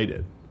to fight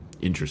it.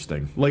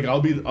 Interesting. Like,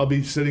 I'll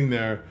be sitting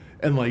there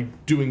and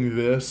like doing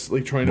this,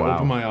 like trying to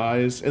open my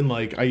eyes, and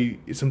like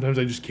sometimes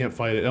I just can't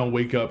fight it, and I'll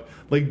wake up.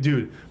 Like,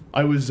 dude,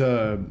 I was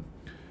I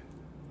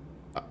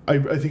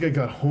think I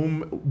got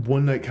home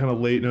one night kind of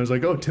late, and I was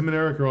like, oh, Tim and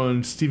Eric are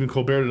on Stephen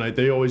Colbert tonight.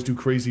 They always do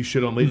crazy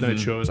shit on late night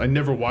shows. I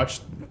never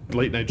watched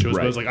late night shows,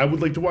 but I was like, I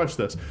would like to watch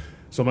this.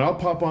 So I'm like, I'll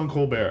pop on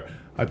Colbert.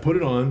 I put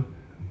it on.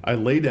 I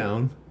lay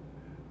down.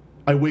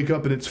 I wake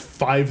up and it's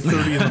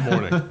 5:30 in the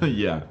morning.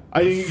 Yeah.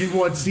 I didn't even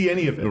want to see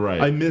any of it. Right.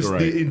 I missed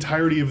the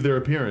entirety of their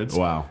appearance.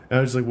 Wow. And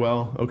I was like,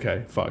 well,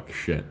 okay, fuck.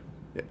 Shit.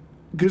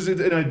 Because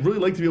and I'd really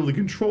like to be able to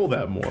control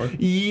that more.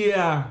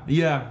 Yeah.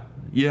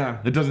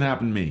 It doesn't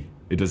happen to me.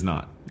 It does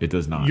not. It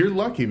does not. You're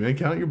lucky, man.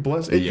 Count your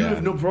blessings. And you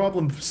have no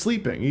problem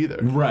sleeping either.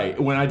 Right.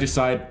 When I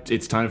decide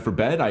it's time for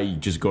bed, I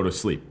just go to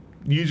sleep.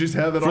 You just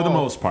have it for the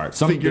most part.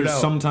 There's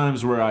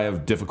sometimes where I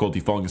have difficulty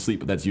falling asleep,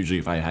 but that's usually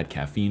if I had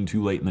caffeine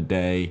too late in the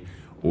day,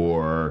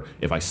 or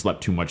if I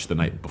slept too much the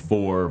night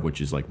before,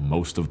 which is like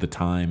most of the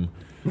time.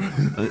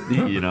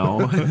 You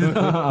know?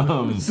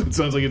 It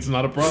sounds like it's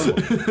not a problem.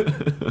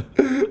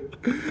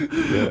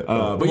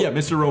 But yeah,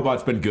 Mr.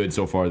 Robot's been good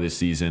so far this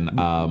season.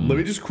 Let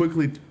me just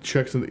quickly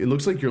check something. It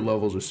looks like your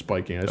levels are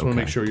spiking. I just want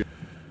to make sure you.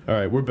 All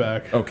right, we're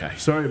back. Okay.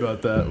 Sorry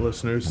about that,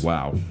 listeners.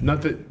 Wow.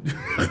 Not that.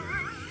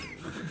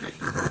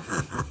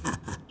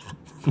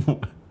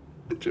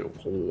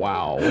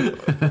 Wow.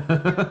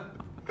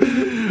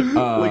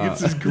 Like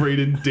it's this great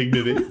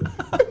indignity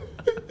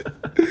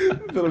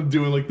that I'm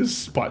doing like this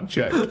spot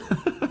check.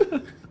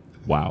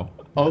 Wow.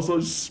 Also,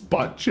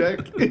 spot check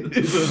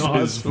is an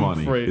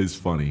awesome phrase. It's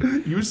funny.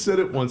 You said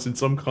it once in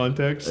some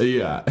context.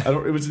 Yeah.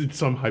 It was in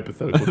some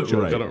hypothetical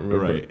joke. Right, I don't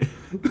remember.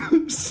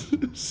 Right.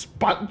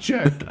 Spot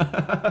check.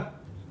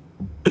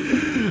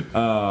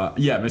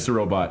 Yeah, Mr.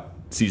 Robot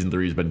season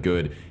 3 has been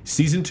good.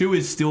 Season 2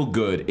 is still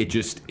good.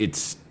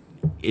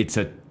 It's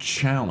a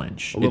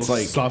challenge. It's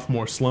like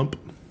sophomore slump.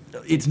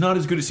 It's not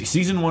as good as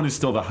season 1 is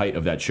still the height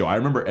of that show. I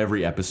remember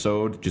every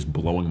episode just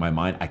blowing my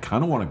mind. I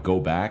kind of want to go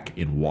back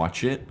and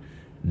watch it,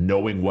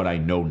 knowing what I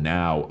know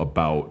now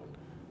about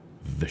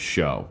the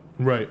show.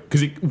 Right.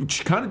 Because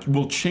it kind of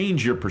will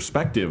change your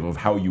perspective of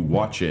how you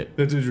watch it.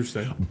 That's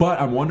interesting. But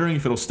I'm wondering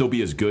if it'll still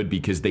be as good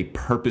because they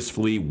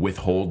purposefully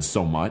withhold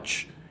so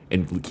much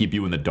and keep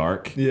you in the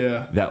dark.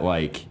 Yeah. That,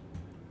 like,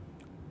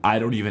 I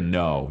don't even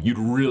know. You'd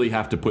really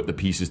have to put the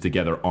pieces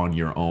together on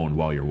your own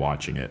while you're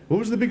watching it. What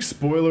was the big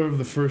spoiler of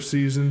the first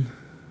season?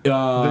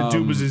 The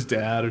dude was his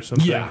dad or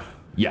something? Yeah.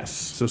 Yes.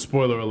 So,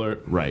 spoiler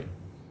alert. Right.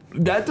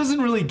 That doesn't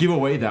really give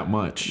away that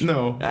much.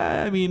 No.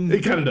 I mean...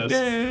 It kind of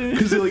does.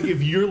 Because, like,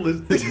 if you're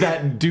listening...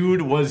 That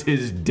dude was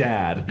his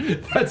dad.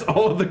 That's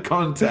all the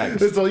context.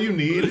 That's all you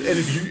need. And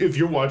if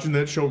you're watching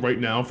that show right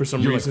now, for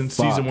some reason, like,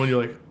 season 1,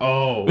 you're like,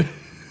 oh.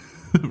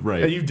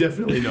 Right. And you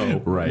definitely know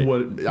what I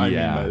mean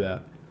by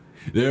that.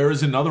 There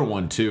is another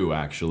one, too,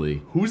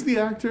 actually. Who's the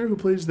actor who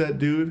plays that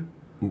dude?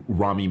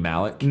 Rami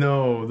Malek?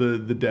 No,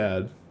 the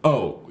dad.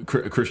 Oh,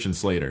 Christian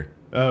Slater.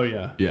 Oh,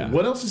 yeah. Yeah.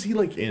 What else is he,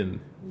 like, in?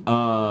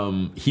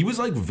 He was,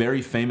 like,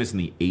 very famous in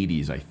the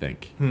 80s, I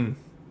think.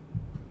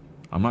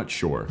 I'm not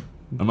sure.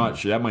 I'm not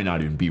sure. That might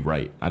not even be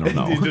right. I don't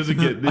know. It doesn't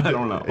get... I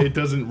don't know. It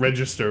doesn't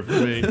register for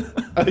me.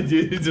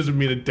 It doesn't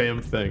mean a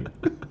damn thing.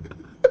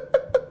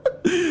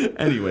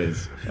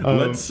 Anyways,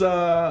 let's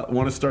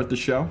want to start the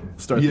show?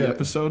 Start the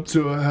episode?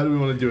 So how do we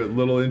want to do it?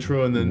 Little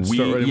intro and then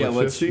start writing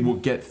with 50? We'll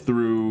get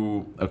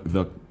through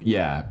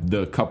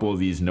the couple of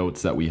these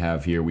notes that we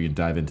have here. We can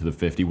dive into the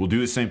 50. We'll do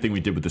the same thing we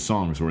did with the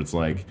songs where it's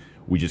like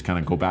we just kind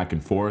of go back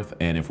and forth,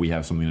 and if we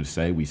have something to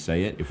say, we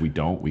say it. If we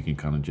don't, we can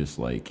kind of just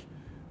like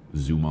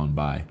zoom on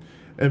by.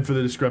 And for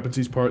the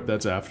discrepancies part,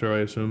 that's after, I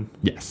assume?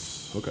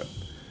 Yes. Okay.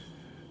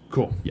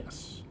 Cool.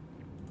 Yes.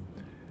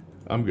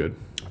 I'm good.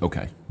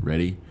 Okay.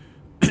 Ready?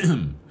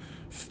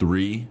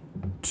 3,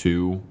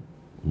 2,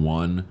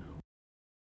 1.